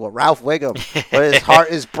Simpsons with Ralph Wiggum where his heart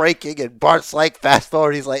is breaking and Bart's like fast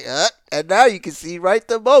forward, he's like, and now you can see right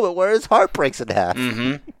the moment where his heart breaks in half.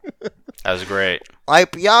 Mm-hmm. That was great.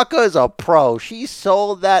 Like Bianca is a pro. She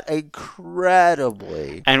sold that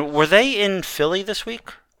incredibly. And were they in Philly this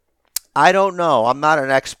week? I don't know. I'm not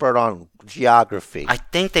an expert on geography. I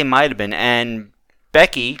think they might have been. And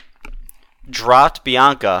Becky dropped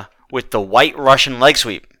Bianca with the White Russian leg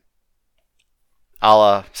sweep, a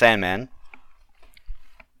la Sandman.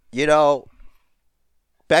 You know,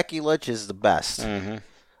 Becky Lynch is the best. Mm-hmm.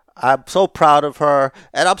 I'm so proud of her,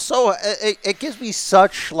 and it gives me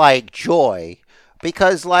such like joy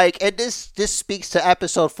because like, and this speaks to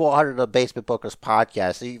episode 400 of the Basement Bookers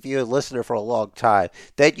podcast. If you're a listener for a long time,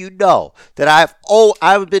 then you know that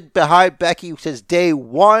I've been behind Becky since day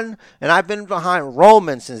one, and I've been behind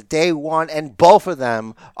Roman since day one, and both of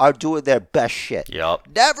them are doing their best shit. Yep.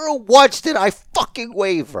 Never once did I fucking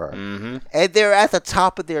waver, Mm-hmm. and they're at the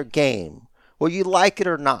top of their game, whether you like it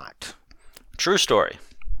or not. True story.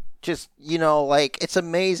 Just, like, it's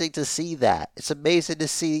amazing to see that. It's amazing to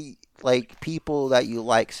see, like, people that you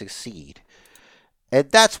like succeed.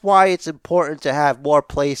 And that's why it's important to have more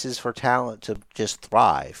places for talent to just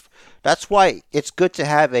thrive. That's why it's good to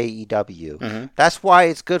have AEW. Mm-hmm. That's why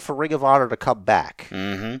it's good for Ring of Honor to come back.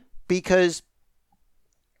 Mm-hmm. Because,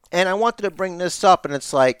 and I wanted to bring this up, and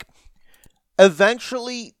it's like,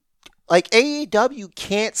 eventually, like, AEW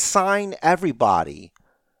can't sign everybody.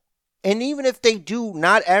 And even if they do,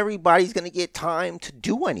 not everybody's going to get time to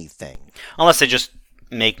do anything. Unless they just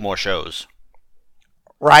make more shows.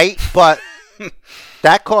 Right? But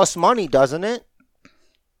that costs money, doesn't it?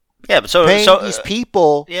 Yeah, but Paying these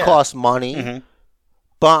people costs money. Mm-hmm.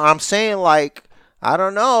 But I'm saying, like, I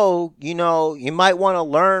don't know, you might want to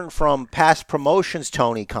learn from past promotions,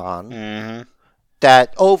 Tony Khan, Mm-hmm.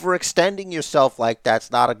 that overextending yourself like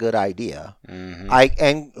that's not a good idea. Mm-hmm.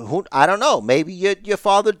 I don't know. Maybe your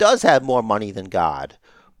father does have more money than God,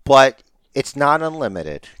 but it's not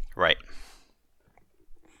unlimited. Right.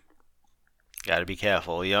 Got to be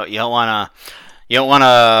careful. You don't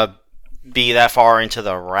wanna be that far into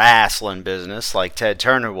the wrestling business like Ted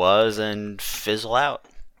Turner was and fizzle out.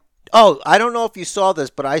 Oh, I don't know if you saw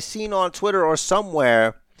this, but I seen on Twitter or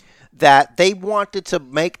somewhere that they wanted to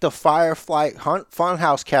make the Firefly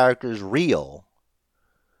Funhouse characters real.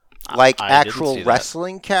 Like I actual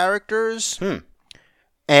wrestling characters.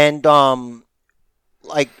 And,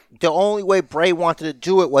 like, the only way Bray wanted to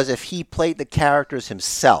do it was if he played the characters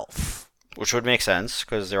himself. Which would make sense,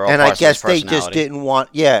 because they're all And parts I guess of his they just didn't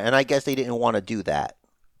want, and I guess they didn't want to do that.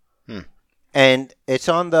 And it's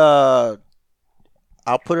on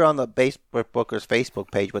I'll put it on the Basement Bookers Facebook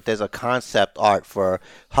page, but there's a concept art for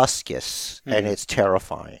Huskus, and it's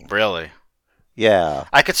terrifying. Really? Yeah.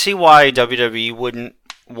 I could see why WWE wouldn't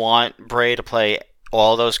want Bray to play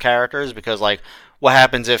all those characters, because, like, what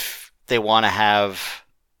happens if they want to have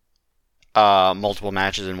multiple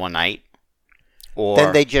matches in one night? Or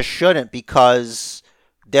Then they just shouldn't, because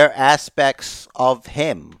they're aspects of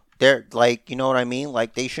him. They're, like, you know what I mean?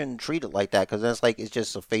 Like, they shouldn't treat it like that, because it's like, it's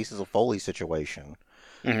just a Faces of Foley situation.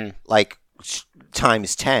 Mm-hmm. Like,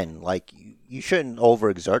 times 10. Like, you shouldn't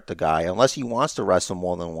overexert the guy unless he wants to wrestle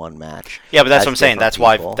more than one match. Yeah, but that's what I'm saying. That's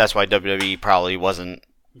why WWE probably wasn't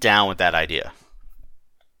down with that idea.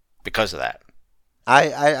 Because of that.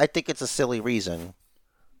 I think it's a silly reason.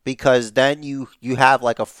 Because then you have,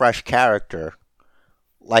 like, a fresh character.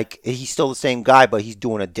 Like, he's still the same guy, but he's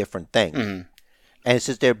doing a different thing. Mm-hmm. And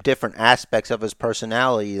since they're different aspects of his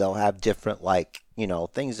personality, they'll have different, like,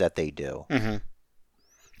 things that they do. Mm-hmm.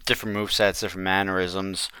 Different movesets, different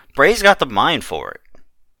mannerisms. Bray's got the mind for it.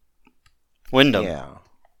 Wyndham. Yeah.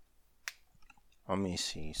 Let me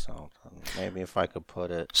see something. Maybe if I could put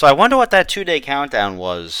it. So I wonder what that 2-day countdown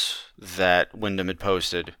was that Wyndham had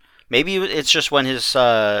posted. Maybe it's just when his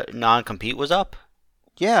non-compete was up?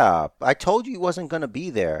 Yeah, I told you he wasn't going to be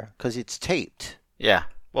there because it's taped. Yeah.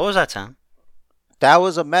 What was that sound? That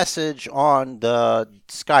was a message on the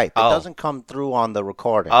Skype. It doesn't come through on the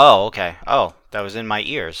recording. Oh, okay. Oh, that was in my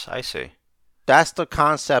ears. I see. That's the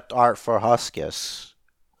concept art for Huskus.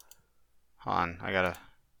 Hold on. I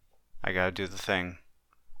gotta do the thing.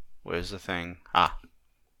 Where's the thing?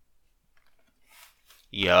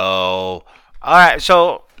 Yo. Alright,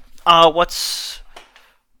 so, what's...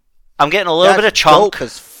 I'm getting a little bit of Chunk. Dope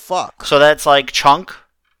as fuck. So that's like Chunk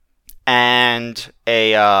and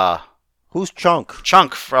a, Who's Chunk?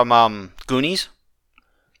 Chunk from, Goonies.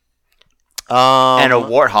 And a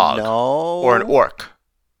warthog. No. Or an orc.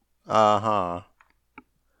 Uh-huh.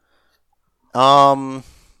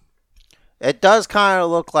 It does kind of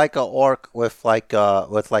look like an orc with like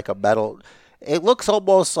a metal. It looks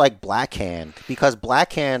almost like Blackhand because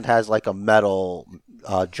Blackhand has like a metal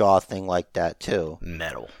jaw thing like that too.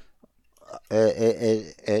 Metal.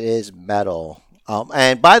 It is metal.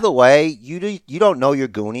 And by the way, you don't know your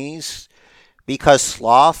Goonies because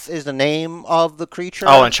Sloth is the name of the creature.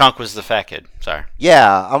 Oh, and Chunk was the fat kid. Sorry.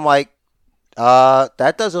 Yeah, I'm like,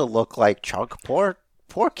 that doesn't look like Chunk. Poor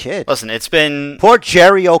kid. Listen, it's been... Poor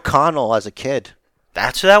Jerry O'Connell as a kid.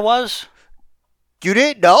 That's who that was? You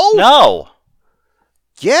didn't know? No.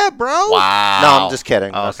 Yeah, bro. Wow. No, I'm just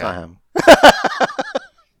kidding. Oh, That's okay. not him.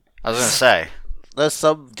 I was going to say. There's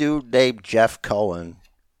some dude named Jeff Cohen.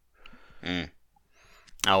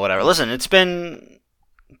 Oh, whatever. Listen, it's been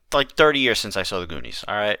like 30 years since I saw the Goonies,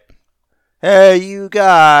 alright? Hey, you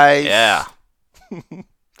guys. Yeah.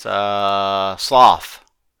 It's, Sloth.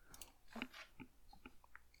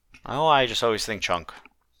 Oh, I just always think Chunk.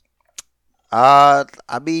 I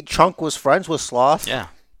mean, Chunk was friends with Sloth. Yeah.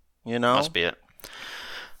 You know? Must be it.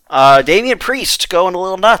 Damian Priest going a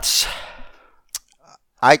little nuts.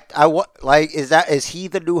 Is he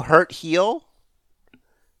the new hurt heel?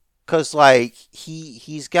 Cause like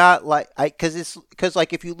he's got like cause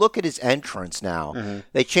like if you look at his entrance now,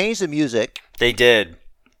 they changed the music They did.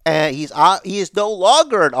 and he is no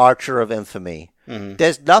longer an Archer of Infamy.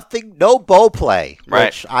 There's no bow play, Right.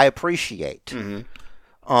 which I appreciate.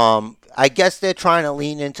 I guess they're trying to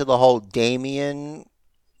lean into the whole Damien,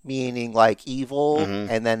 meaning like evil,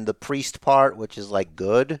 and then the priest part, which is like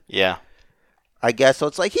good. Yeah. I guess so.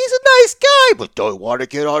 It's like he's a nice guy, but don't want to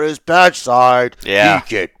get on his bad side. Yeah. He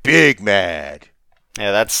get big mad.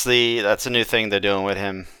 Yeah, that's a new thing they're doing with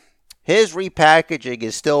him. His repackaging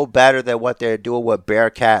is still better than what they're doing with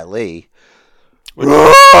Bearcat Lee. That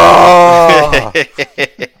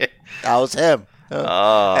was him.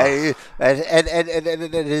 Oh.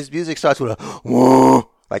 And his music starts with a whoa,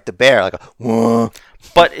 like the bear, like a whoa.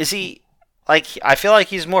 But is he like? I feel like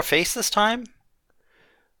he's more face this time.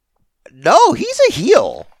 No, he's a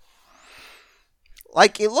heel.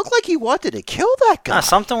 Like it looked like he wanted to kill that guy.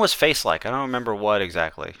 Something was face-like. I don't remember what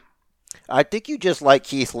exactly. I think you just like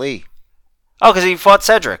Keith Lee. Oh, because he fought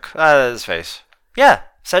Cedric. His face. Yeah,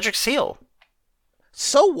 Cedric's heel.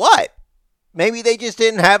 So what? Maybe they just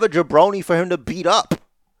didn't have a jabroni for him to beat up.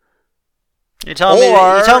 You're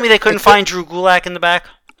telling me they couldn't find Drew Gulak in the back?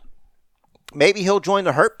 Maybe he'll join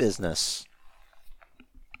the Hurt Business.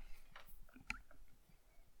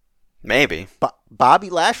 Maybe. Bobby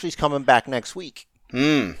Lashley's coming back next week.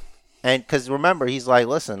 And because remember, he's like,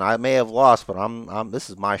 listen, I may have lost, but I'm this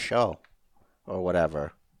is my show, or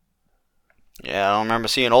whatever. Yeah, I don't remember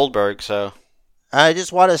seeing Oldberg, so. I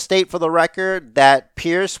just want to state for the record that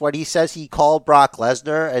Pierce, when he says he called Brock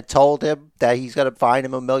Lesnar and told him that he's going to fine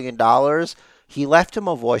him $1 million, he left him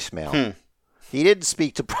a voicemail. He didn't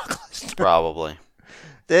speak to Brock Lesnar. Probably.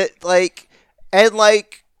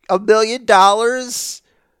 $1 million.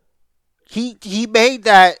 He made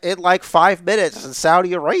that in like 5 minutes in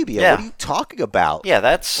Saudi Arabia. Yeah. What are you talking about? Yeah,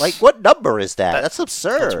 that's... Like, what number is that? That's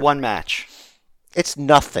absurd. That's one match. It's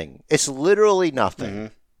nothing. It's literally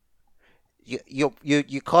nothing. You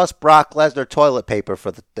cost Brock Lesnar toilet paper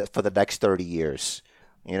for the next 30 years.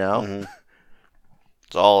 You know?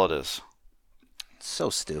 That's all it is. So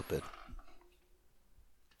stupid.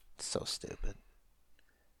 So stupid.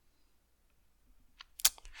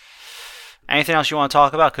 Anything else you want to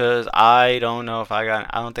talk about? Because I don't think I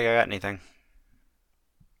got anything.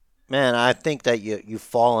 Man, I think that you've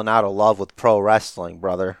fallen out of love with pro wrestling,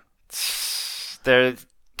 brother.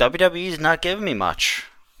 WWE's not giving me much.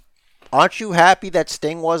 Aren't you happy that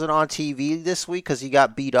Sting wasn't on TV this week because he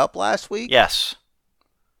got beat up last week? Yes.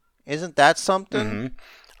 Isn't that something?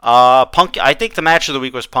 Punk. I think the match of the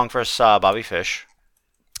week was Punk versus Bobby Fish.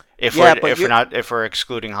 If we're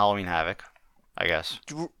excluding Halloween Havoc, I guess.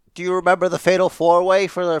 Do you remember the Fatal 4-Way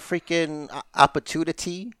for the freaking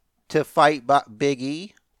opportunity to fight Big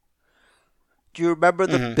E? Do you remember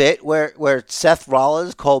the bit where Seth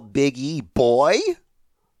Rollins called Big E boy?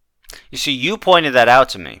 You see, you pointed that out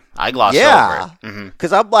to me. I glossed over it.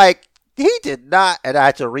 Because I'm like, he did not, and I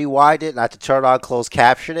had to rewind it, and I had to turn on closed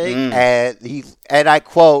captioning, and I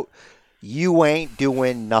quote, "You ain't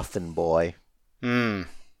doing nothing, boy." I'm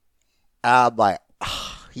like,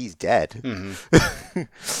 he's dead. Mm-hmm.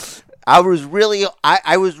 I was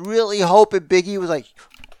really hoping Big E was like,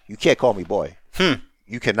 you can't call me boy.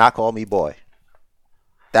 You cannot call me boy.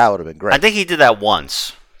 That would have been great. I think he did that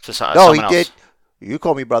once. To no, he else. did. You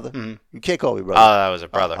call me brother. Mm-hmm. You can't call me brother. Oh, that was a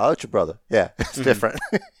brother. I'll let your brother. Yeah, it's different.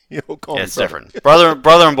 You don't call me it's brother. different.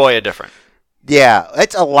 Brother and boy are different. Yeah,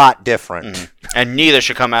 it's a lot different. Mm-hmm. And neither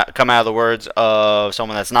should come out of the words of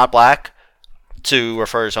someone that's not black to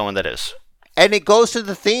refer to someone that is. And it goes to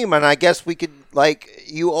the theme, and I guess we could, like,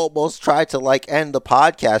 you almost tried to, like, end the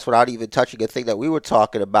podcast without even touching a thing that we were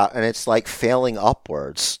talking about, and it's, like, failing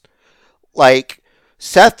upwards. Like,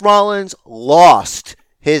 Seth Rollins lost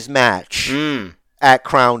his match at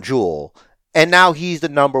Crown Jewel, and now he's the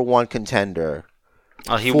number one contender.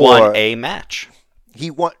 Well, he won a match.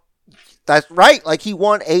 He won. That's right. Like, he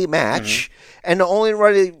won a match. And the only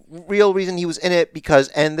real reason he was in it because,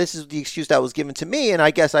 and this is the excuse that was given to me, and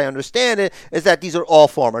I guess I understand it, is that these are all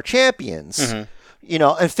former champions. You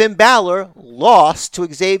know, and Finn Balor lost to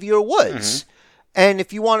Xavier Woods. And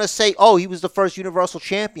if you want to say, oh, he was the first Universal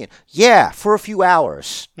Champion. Yeah, for a few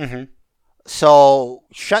hours. So,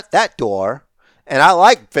 shut that door. And I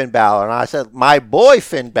like Finn Balor. And I said, my boy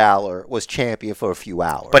Finn Balor was champion for a few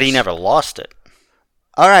hours. But he never lost it.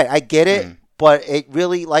 All right, I get it. But it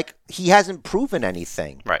really, like, he hasn't proven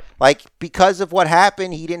anything. Right. Like, because of what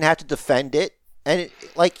happened, he didn't have to defend it. And,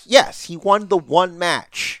 yes, he won the one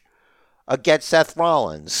match against Seth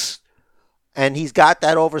Rollins. And he's got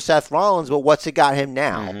that over Seth Rollins, but what's it got him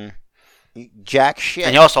now? Jack shit.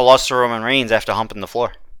 And he also lost to Roman Reigns after humping the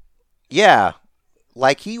floor. Yeah.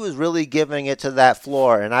 Like, he was really giving it to that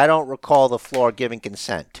floor, and I don't recall the floor giving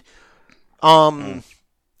consent.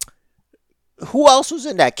 Who else was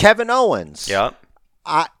in that? Kevin Owens. Yep.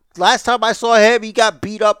 Last time I saw him, he got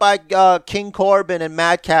beat up by King Corbin and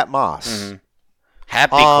Madcap Moss.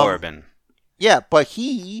 Happy Corbin. Yeah, but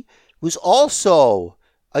he was also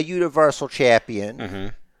a Universal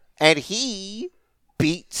Champion, and he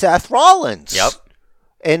beat Seth Rollins. Yep.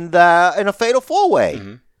 In a Fatal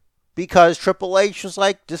 4-Way. Because Triple H was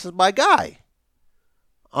like, this is my guy.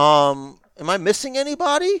 Am I missing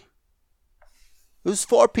anybody? It was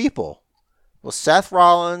 4 people. Well, Seth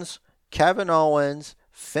Rollins, Kevin Owens,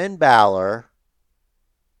 Finn Balor,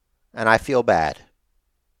 and I feel bad.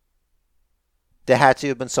 There had to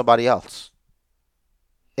have been somebody else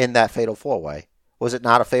in that Fatal 4-Way. Was it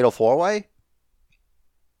not a Fatal 4-Way?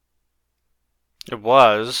 It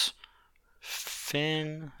was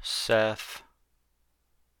Finn, Seth,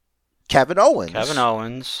 Kevin Owens. Kevin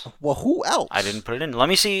Owens. Well, who else? I didn't put it in. Let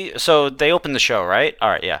me see. So they opened the show, right? All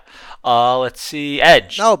right, yeah. Let's see.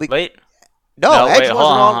 Edge. No, wait. No, Edge wait,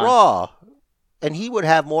 wasn't on Raw. And he would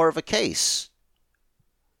have more of a case.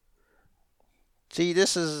 See,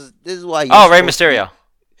 this is why. Oh, Rey Mysterio.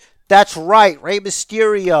 That's right, Rey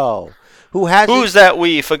Mysterio, who's that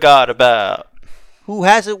we forgot about? Who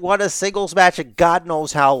hasn't won a singles match in God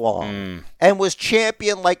knows how long, and was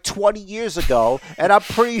champion like 20 years ago, and I'm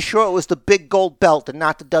pretty sure it was the big gold belt and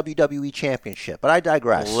not the WWE Championship. But I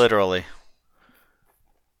digress. Literally.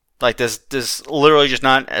 Like, there's literally just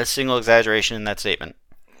not a single exaggeration in that statement.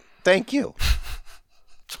 Thank you.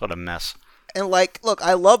 It's what a mess. And, like, look,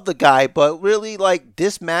 I love the guy, but really, like,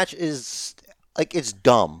 this match is, like, it's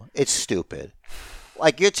dumb. It's stupid.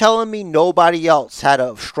 Like, you're telling me nobody else had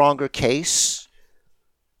a stronger case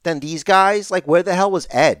than these guys? Like, where the hell was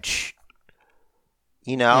Edge?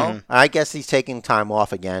 You know? I guess he's taking time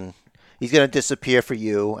off again. He's going to disappear for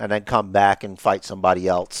you and then come back and fight somebody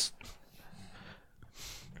else.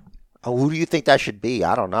 Oh, who do you think that should be?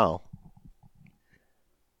 I don't know.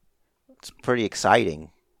 It's pretty exciting.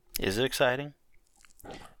 Is it exciting?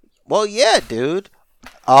 Well, yeah, dude.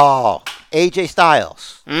 Oh, AJ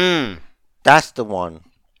Styles. That's the one.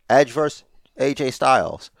 Edge versus AJ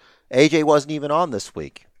Styles. AJ wasn't even on this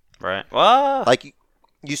week. Right. Well, like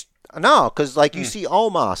no, because like you see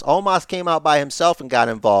Omos. Omos came out by himself and got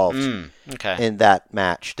involved in that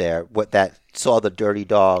match there. What that saw the Dirty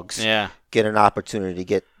Dogs get an opportunity to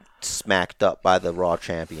get smacked up by the Raw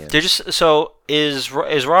champion. Is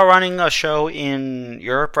Raw running a show in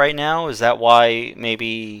Europe right now? Is that why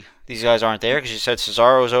maybe these guys aren't there? Because you said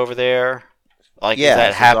Cesaro's over there. Like, is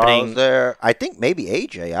that happening there? I think maybe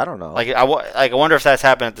AJ. I don't know. Like, I wonder if that's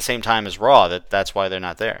happened at the same time as Raw. That's why they're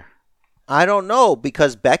not there. I don't know,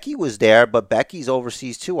 because Becky was there, but Becky's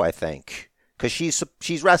overseas too, I think, because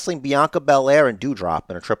she's wrestling Bianca Belair and Doudrop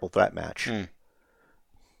in a triple threat match.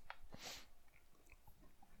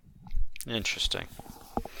 Interesting.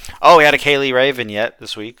 Oh, we had a Kaylee Ray vignette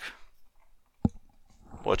this week.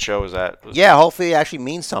 What show was that? Yeah, hopefully it actually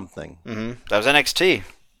means something. That was NXT.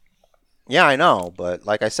 Yeah, I know, but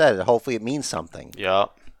like I said, hopefully it means something. Yeah.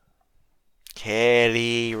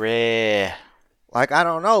 Kaylee Ray. Like, I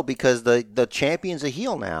don't know, because the champion's a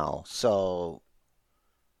heel now. So,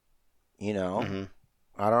 Mm-hmm.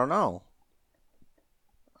 I don't know.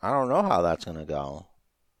 I don't know how that's going to go.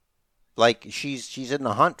 Like, she's in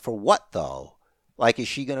the hunt for what, though? Like, is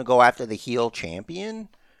she going to go after the heel champion?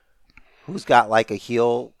 Who's got, like, a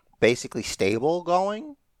heel, basically stable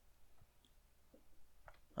going?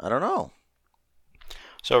 I don't know.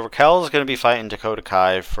 So Raquel's going to be fighting Dakota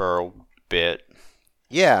Kai for a bit.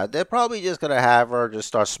 Yeah, they're probably just going to have her just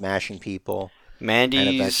start smashing people. Mandy's and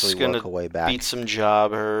eventually going work her way to back. beat some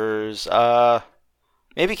jobbers.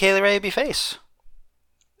 Maybe Kaylee Ray be face.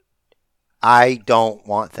 I don't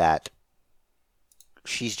want that.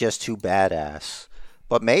 She's just too badass.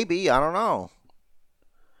 But maybe, I don't know.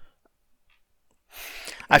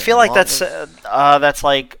 I feel like that's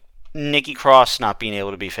like Nikki Cross not being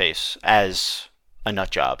able to be face as a nut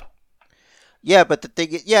job. Yeah, but the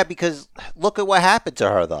thing is, because look at what happened to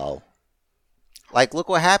her, though. Like, look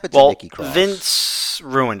what happened to Well, Nikki Cross. Vince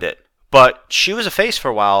ruined it. But she was a face for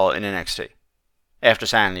a while in NXT after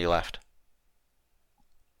Sanity left.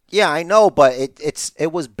 Yeah, I know, but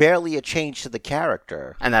it was barely a change to the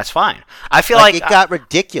character. And that's fine. I feel like it got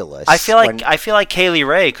ridiculous. I feel like Kaylee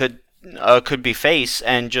Ray could be face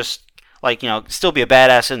and just still be a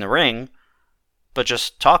badass in the ring, but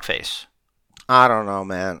just talk face. I don't know,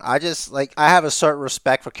 man. I just I have a certain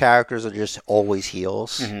respect for characters that are just always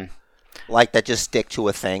heels. Mm-hmm. Like, that just stick to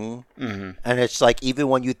a thing. Mm-hmm. And it's like, even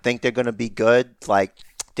when you think they're going to be good, like,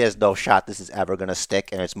 there's no shot this is ever going to stick,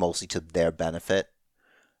 and it's mostly to their benefit.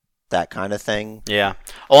 That kind of thing. Yeah.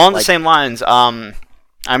 Along the same lines, I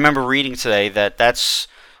remember reading today that that's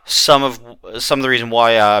some of the reason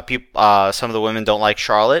why some of the women don't like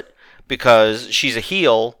Charlotte, because she's a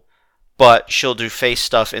heel, but she'll do face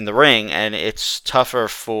stuff in the ring, and it's tougher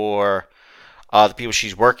for the people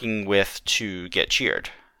she's working with to get cheered.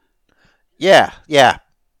 Yeah.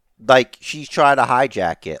 Like, she's trying to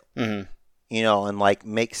hijack it, Mm-hmm.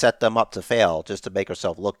 And set them up to fail just to make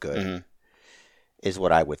herself look good. Mm-hmm. Is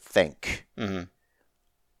what I would think. Mm-hmm.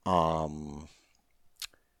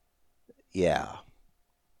 Yeah.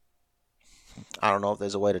 I don't know if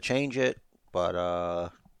there's a way to change it, but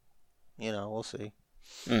we'll see.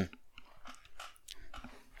 Mm.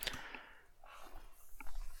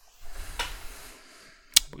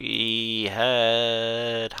 We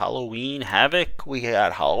had Halloween Havoc. We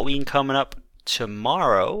got Halloween coming up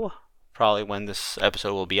tomorrow, probably when this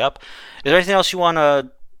episode will be up. Is there anything else you want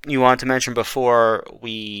to mention before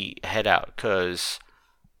we head out? Because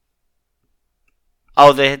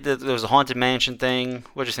there was a Haunted Mansion thing.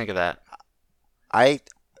 What did you think of that?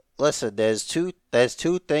 Listen. There's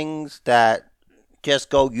two things that just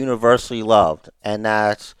go universally loved, and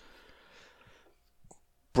that's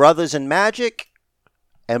brothers in magic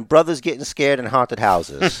and brothers getting scared in haunted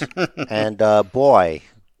houses. And boy,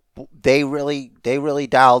 they really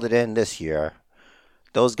dialed it in this year.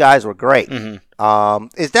 Those guys were great. Mm-hmm.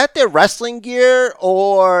 Is that their wrestling gear,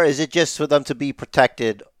 or is it just for them to be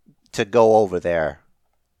protected to go over there?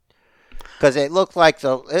 Because it looked like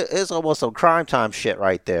it's almost some Crime Time shit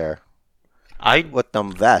right there. With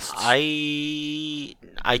them vests. I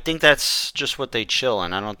think that's just what they chill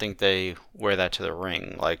in. I don't think they wear that to the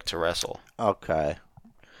ring, like to wrestle. Okay.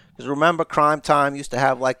 Because remember, Crime Time used to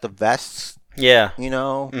have like the vests. Yeah.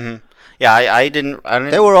 Mm-hmm. Yeah, I didn't.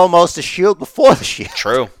 They were almost a shield before the shield.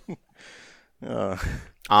 True.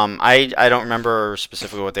 I don't remember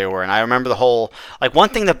specifically what they were, and I remember the whole one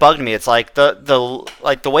thing that bugged me. It's like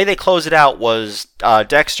the way they closed it out was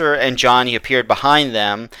Dexter and Johnny appeared behind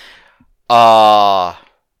them.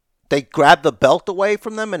 They grabbed the belt away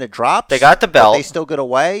from them and it drops. They got the belt. But they still get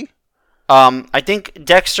away. I think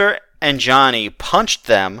Dexter and Johnny punched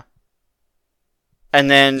them, and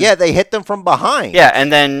then they hit them from behind. Yeah,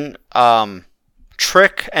 and then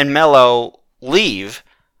Trick and Mello leave,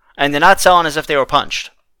 and they're not selling as if they were punched.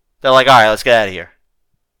 They're like, all right, let's get out of here.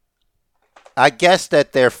 I guess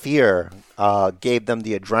that their fear gave them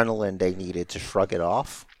the adrenaline they needed to shrug it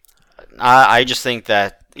off. I just think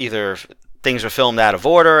that either things were filmed out of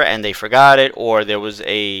order and they forgot it, or there was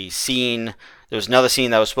another scene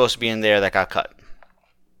that was supposed to be in there that got cut.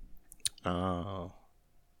 Oh.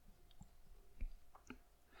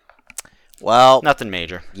 Well, nothing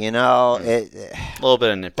major. A little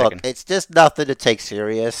bit of nitpicking. Look, it's just nothing to take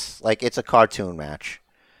serious. Like, it's a cartoon match.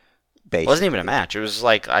 Basically. It wasn't even a match. It was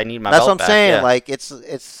like, I need my belt belt back. That's what I'm saying. Yeah. Like,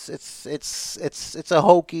 it's a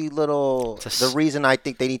hokey little. The reason I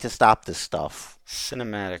think they need to stop this stuff.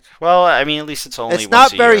 Cinematic. Well, I mean, at least it's only. It's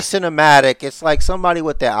not very year. cinematic. It's like somebody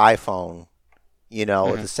with their iPhone,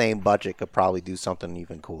 with the same budget, could probably do something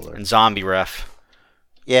even cooler. And Zombie Ref.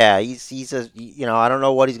 Yeah, he's a, I don't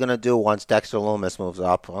know what he's gonna do once Dexter Loomis moves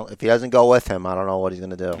up. Well, if he doesn't go with him, I don't know what he's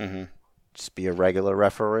gonna do. Mm-hmm. Just be a regular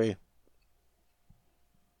referee.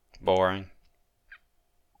 Boring.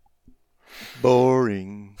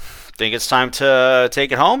 Boring. Think it's time to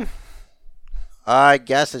take it home? I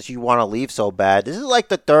guess as you want to leave so bad. This is like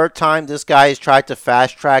the third time this guy has tried to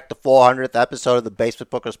fast track the 400th episode of the Basement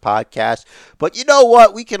Bookers podcast. But you know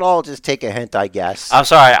what? We can all just take a hint, I guess. I'm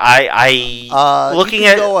sorry. I looking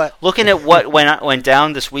at what went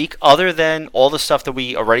down this week. Other than all the stuff that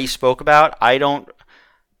we already spoke about, I don't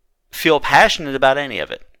feel passionate about any of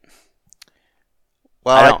it.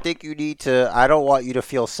 Well, I think you need to. I don't want you to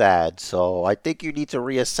feel sad, so I think you need to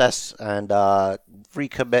reassess and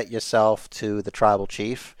recommit yourself to the tribal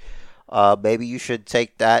chief. Maybe you should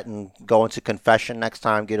take that and go into confession next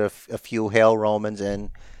time. Get a few Hail Romans in,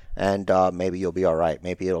 and maybe you'll be all right.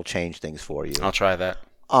 Maybe it'll change things for you. I'll try that.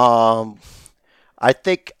 I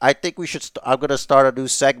think we should. I'm gonna start a new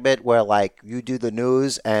segment where like you do the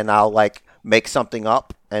news and I'll like make something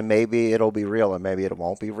up, and maybe it'll be real and maybe it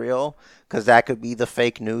won't be real, because that could be the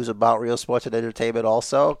fake news about real sports and entertainment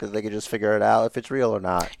also, because they could just figure it out if it's real or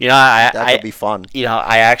not. That could be fun.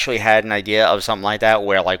 I actually had an idea of something like that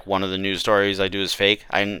where like one of the news stories I do is fake.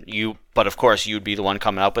 But of course you'd be the one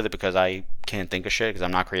coming up with it because I can't think of shit because I'm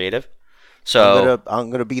not creative. So I'm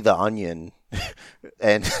gonna be the Onion.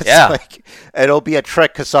 And like, it'll be a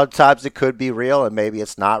trick because sometimes it could be real and maybe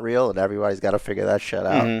it's not real, and everybody's got to figure that shit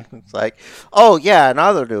out. Mm-hmm. It's like, oh yeah, in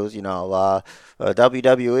other news,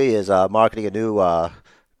 WWE is marketing a new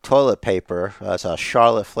toilet paper. It's a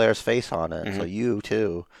Charlotte Flair's face on it, so you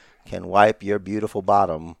too can wipe your beautiful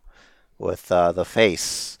bottom with the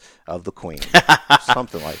face of the queen,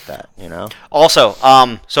 something like that. Also,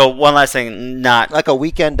 so one last thing, not like a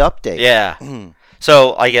weekend update. Yeah.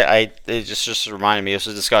 So it just reminded me. This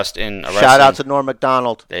was discussed in a wrestling. Shout out to Norm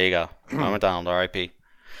Macdonald. There you go, Norm Macdonald, R.I.P.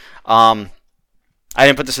 I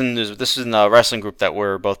didn't put this in the news, but this is in the wrestling group that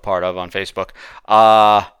we're both part of on Facebook.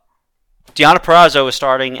 Deonna Purrazzo is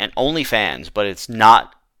starting an OnlyFans, but it's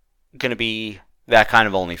not going to be that kind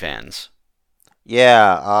of OnlyFans.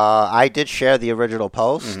 Yeah, I did share the original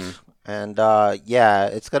post, and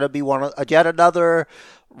it's going to be yet another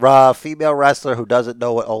female wrestler who doesn't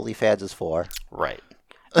know what OnlyFans is for. Right.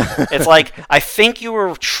 It's like, I think you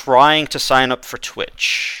were trying to sign up for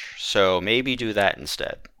Twitch, so maybe do that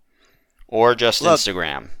instead. Or just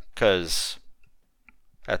Instagram, because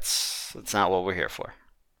that's not what we're here for.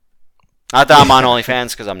 Not that I'm on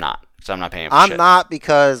OnlyFans, because I'm not. Because I'm not paying for shit. I'm not,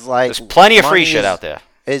 because there's plenty of free shit out there.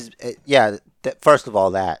 First of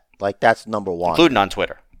all, that's number one. Including on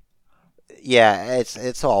Twitter. Yeah,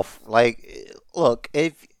 it's all like, look,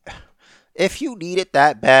 if you need it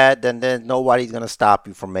that bad, then nobody's gonna stop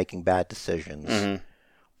you from making bad decisions. Mm-hmm.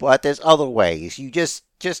 But there's other ways. You just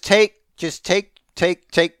take.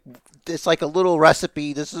 It's like a little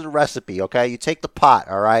recipe. This is a recipe, okay? You take the pot,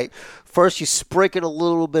 all right? First, you sprinkle a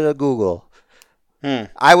little bit of Google.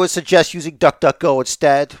 I would suggest using DuckDuckGo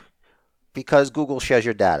instead, because Google shares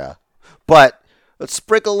your data. But let's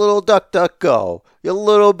sprinkle a little DuckDuckGo, a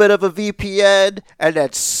little bit of a VPN, and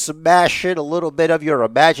then smash in a little bit of your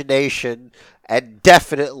imagination, and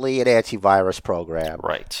definitely an antivirus program.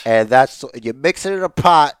 Right. And you mix it in a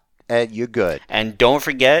pot, and you're good. And don't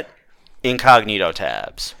forget incognito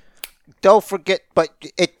tabs. Don't forget, but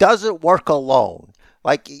it doesn't work alone.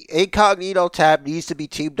 Like, incognito tab needs to be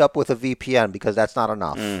teamed up with a VPN, because that's not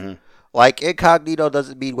enough. Mm-hmm. Like, incognito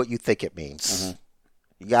doesn't mean what you think it means. Mm-hmm.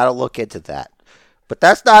 You got to look into that. But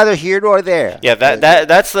that's neither here nor there. Yeah,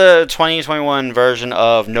 that's the 2021 version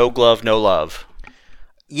of no glove, no love.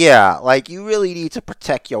 Yeah, like, you really need to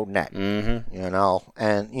protect your neck, mm-hmm.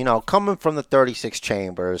 And, coming from the 36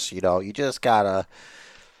 chambers, you just got to,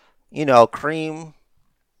 cream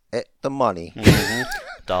the money. Mm-hmm.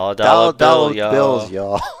 Dollar bills,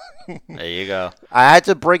 y'all. There you go. I had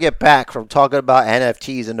to bring it back from talking about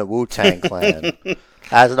NFTs in the Wu-Tang Clan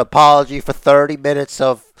as an apology for 30 minutes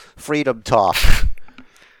of freedom talk.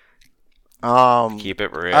 Keep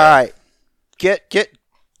it real. All right. Get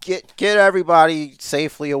everybody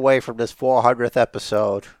safely away from this 400th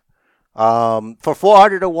episode. For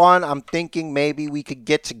 401, I'm thinking maybe we could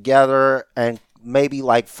get together and maybe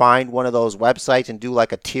like find one of those websites and do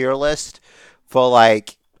like a tier list for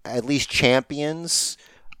like at least champions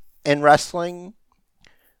in wrestling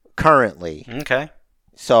currently. Okay.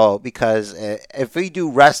 So, because if we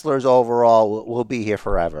do wrestlers overall, we'll be here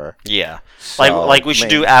forever. Yeah. So, like we should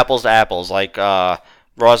do apples to apples, like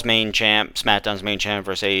Raw's main champ, SmackDown's main champ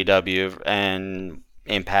versus AEW, and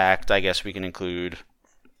Impact, I guess we can include.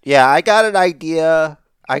 Yeah, I got an idea.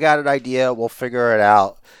 We'll figure it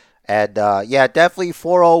out. And yeah, definitely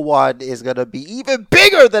 401 is going to be even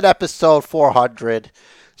bigger than episode 400.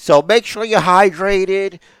 So make sure you're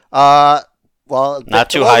hydrated. Well, not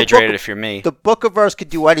too hydrated if you're me. The Bookiverse can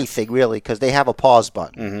do anything, really, because they have a pause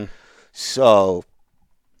button. Mm-hmm. So,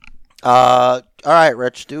 all right,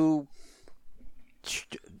 Rich, do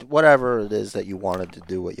whatever it is that you wanted to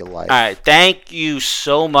do with your life. All right, thank you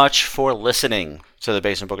so much for listening to the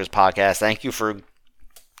Basement Bookers podcast. Thank you for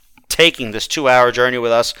taking this 2-hour journey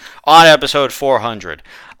with us on episode 400.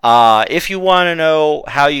 If you want to know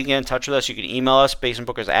how you can get in touch with us, you can email us,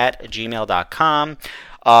 basementbookers@gmail.com.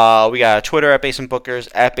 We got a Twitter at basementbookers,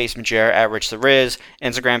 at basementjair, at Rich the Riz,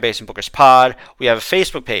 Instagram Basement Bookers Pod. We have a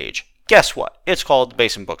Facebook page. Guess what? It's called the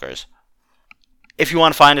Basement Bookers. If you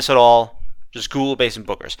want to find us at all, just Google Basement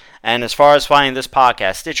Bookers. And as far as finding this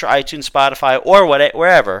podcast, Stitcher, iTunes, Spotify, or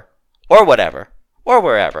wherever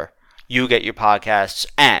you get your podcasts.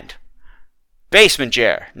 And Basement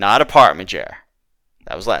Jair, not Apartment Jair,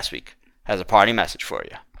 that was last week, has a party message for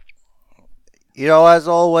you. You know, as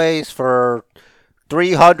always, for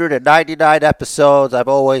 399 episodes, I've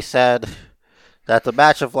always said that the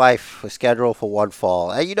match of life was scheduled for one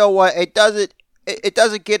fall. And you know what? It doesn't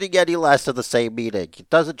get any less of the same meaning. It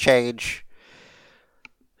doesn't change.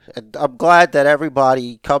 And I'm glad that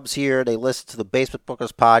everybody comes here, they listen to the Basement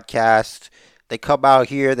Bookers podcast. They come out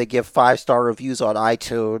here, they give 5-star reviews on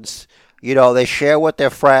iTunes. You know, they share with their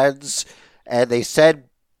friends, and they send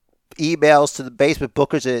emails to the Basement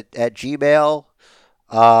Bookers at Gmail.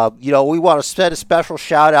 You know, we want to send a special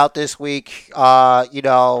shout out this week, you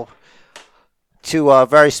know, to a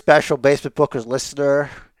very special Basement Bookers listener.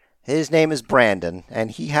 His name is Brandon,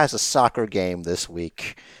 and he has a soccer game this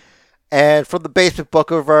week. And from the Basement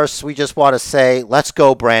Bookerverse, we just want to say, let's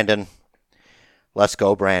go, Brandon. Let's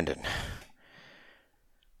go, Brandon.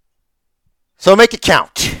 So make it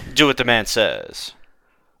count. Do what the man says.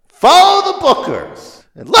 Follow the Bookers.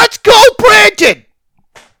 And let's go, Brandon!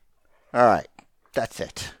 All right. That's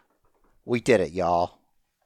it. We did it, y'all.